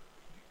codes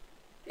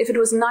if it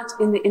was not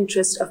in the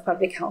interest of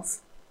public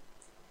health?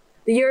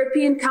 The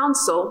European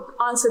Council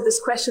answered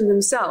this question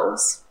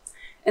themselves,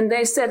 and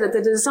they said that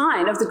the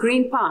design of the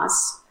Green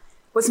Pass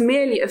was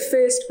merely a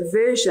first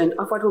version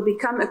of what will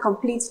become a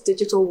complete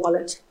digital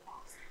wallet.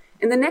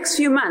 In the next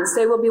few months,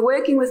 they will be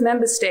working with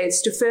member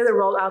states to further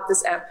roll out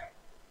this app.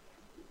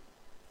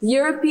 The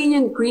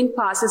European Green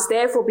Pass has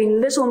therefore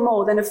been little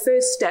more than a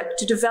first step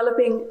to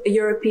developing a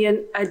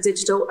European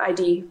digital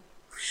ID.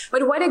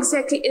 But what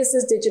exactly is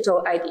this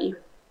digital ID?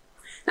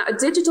 Now, a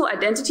digital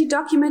identity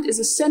document is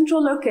a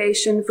central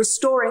location for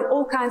storing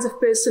all kinds of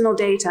personal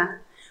data,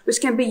 which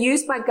can be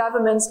used by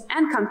governments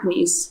and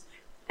companies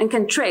and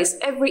can trace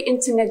every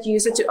internet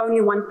user to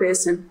only one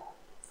person.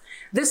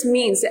 This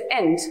means the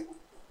end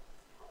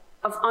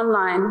of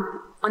online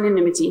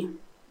anonymity.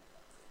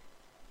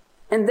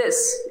 And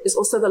this is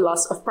also the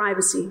loss of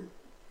privacy.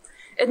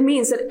 It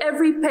means that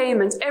every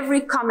payment, every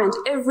comment,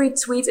 every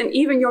tweet, and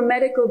even your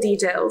medical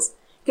details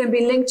can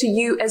be linked to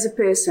you as a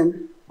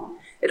person.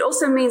 It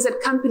also means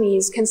that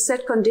companies can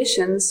set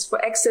conditions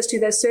for access to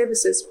their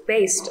services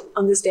based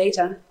on this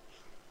data.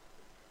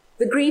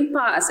 The Green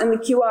Pass and the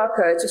QR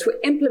codes, which were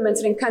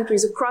implemented in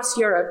countries across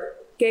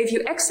Europe, gave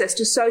you access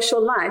to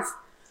social life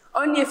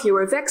only if you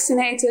were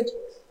vaccinated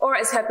or,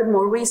 as happened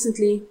more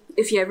recently,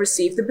 if you have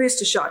received the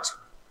booster shot.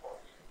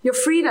 Your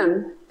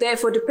freedom,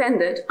 therefore,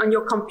 depended on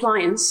your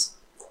compliance,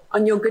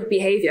 on your good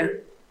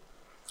behavior.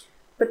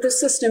 But this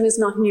system is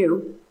not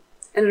new,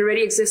 and it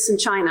already exists in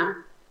China.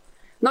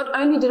 Not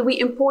only did we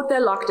import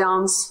their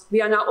lockdowns, we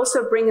are now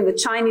also bringing the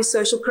Chinese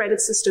social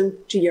credit system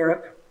to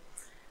Europe.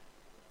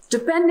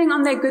 Depending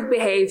on their good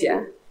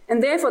behavior,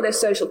 and therefore their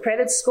social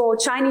credit score,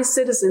 Chinese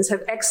citizens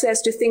have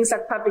access to things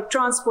like public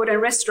transport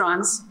and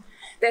restaurants.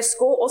 Their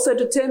score also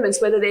determines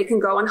whether they can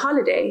go on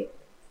holiday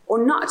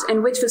or not,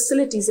 and which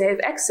facilities they have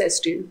access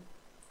to.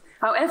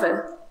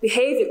 However,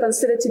 behavior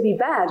considered to be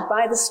bad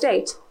by the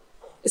state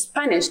is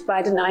punished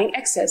by denying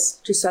access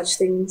to such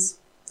things.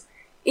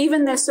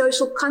 Even their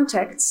social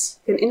contacts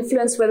can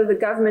influence whether the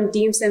government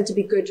deems them to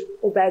be good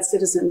or bad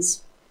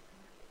citizens.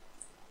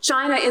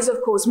 China is,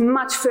 of course,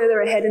 much further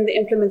ahead in the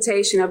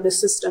implementation of the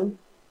system.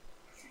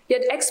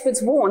 Yet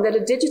experts warn that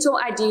a digital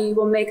ID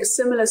will make a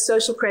similar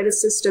social credit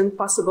system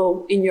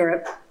possible in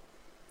Europe.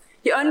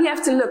 You only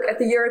have to look at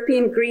the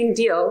European Green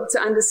Deal to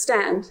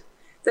understand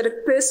that a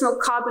personal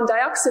carbon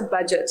dioxide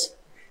budget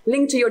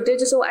linked to your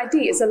digital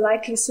ID is a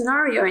likely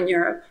scenario in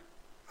Europe.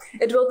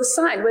 It will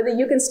decide whether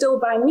you can still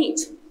buy meat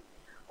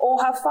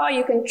or how far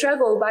you can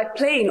travel by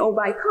plane or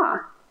by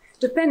car,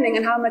 depending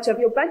on how much of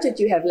your budget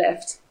you have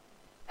left.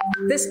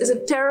 This is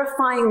a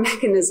terrifying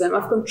mechanism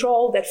of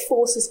control that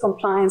forces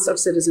compliance of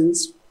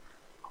citizens.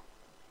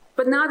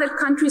 But now that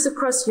countries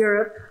across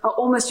Europe are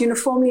almost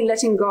uniformly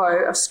letting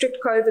go of strict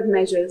COVID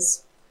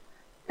measures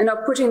and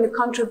are putting the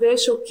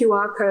controversial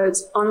QR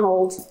codes on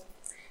hold,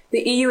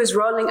 the EU is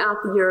rolling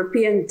out the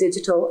European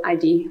Digital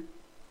ID.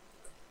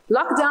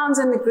 Lockdowns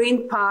and the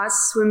Green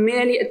Pass were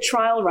merely a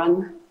trial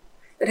run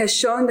that has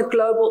shown the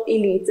global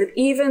elite that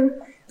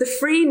even the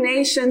free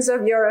nations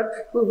of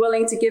Europe were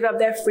willing to give up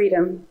their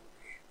freedom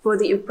for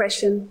the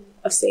impression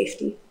of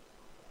safety.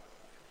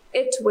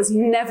 It was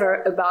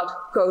never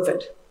about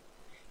COVID.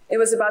 It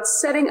was about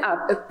setting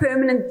up a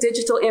permanent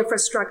digital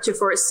infrastructure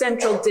for a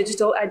central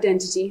digital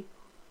identity.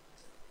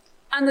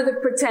 Under the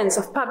pretense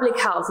of public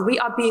health, we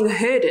are being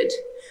herded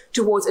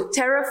towards a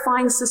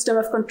terrifying system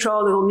of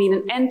control that will mean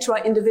an end to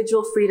our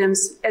individual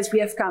freedoms as we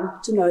have come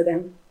to know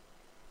them.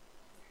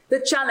 The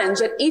challenge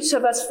that each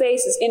of us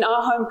faces in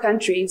our home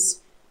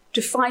countries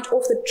to fight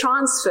off the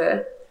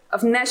transfer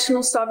of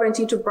national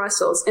sovereignty to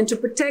Brussels and to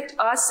protect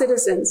our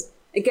citizens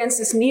against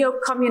this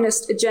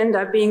neo-communist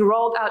agenda being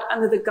rolled out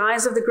under the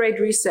guise of the Great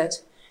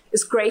Reset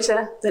is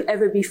greater than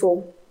ever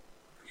before.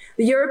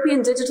 The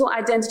European digital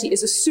identity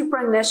is a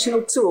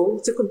supranational tool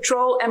to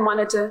control and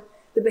monitor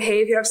the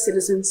behavior of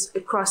citizens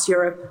across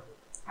Europe.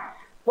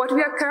 What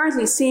we are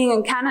currently seeing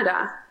in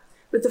Canada,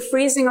 with the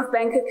freezing of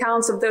bank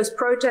accounts of those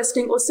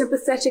protesting or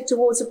sympathetic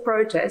towards the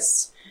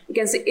protests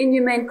against the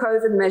inhumane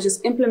COVID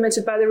measures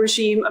implemented by the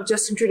regime of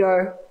Justin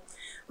Trudeau,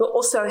 will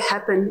also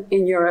happen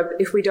in Europe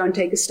if we don't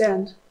take a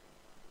stand.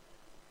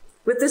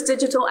 With this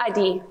digital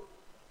ID,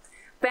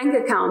 bank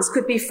accounts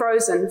could be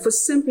frozen for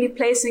simply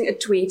placing a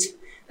tweet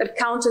that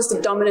counters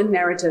the dominant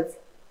narrative.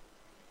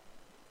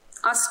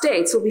 Our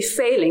states will be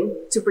failing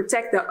to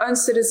protect their own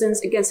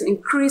citizens against an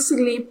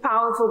increasingly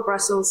powerful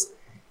Brussels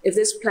if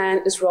this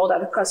plan is rolled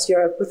out across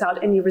Europe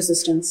without any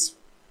resistance.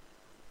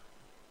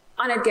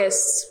 Honored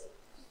guests,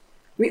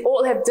 we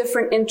all have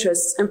different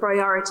interests and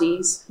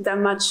priorities, that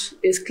much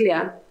is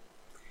clear.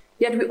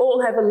 Yet we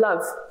all have a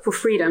love for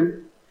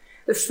freedom,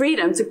 the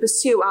freedom to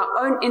pursue our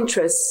own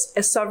interests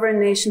as sovereign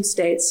nation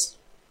states.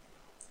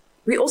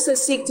 We also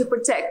seek to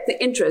protect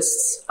the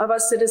interests of our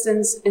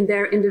citizens and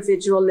their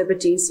individual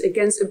liberties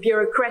against a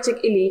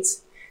bureaucratic elite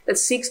that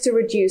seeks to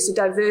reduce the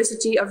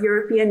diversity of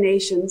European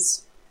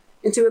nations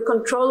into a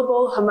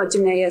controllable,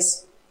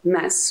 homogeneous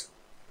mass.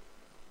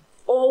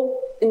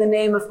 all in the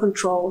name of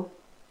control,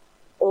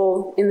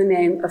 all in the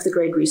name of the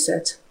Great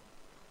Reset.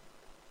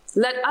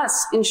 Let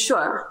us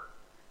ensure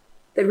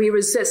that we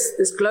resist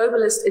this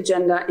globalist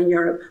agenda in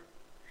Europe,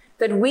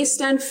 that we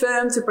stand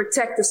firm to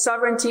protect the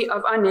sovereignty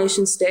of our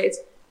nation state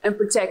and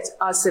protect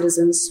our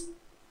citizens.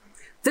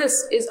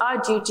 This is our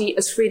duty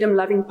as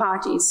freedom-loving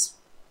parties.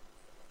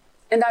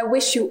 And I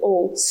wish you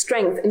all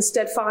strength and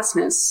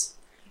steadfastness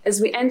as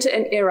we enter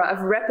an era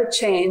of rapid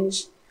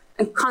change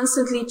and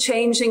constantly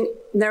changing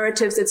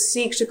narratives that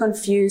seek to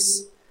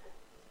confuse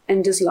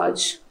and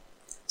dislodge.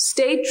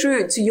 Stay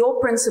true to your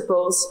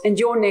principles and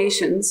your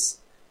nations.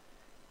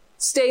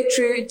 Stay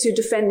true to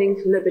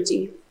defending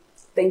liberty.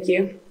 Thank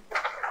you.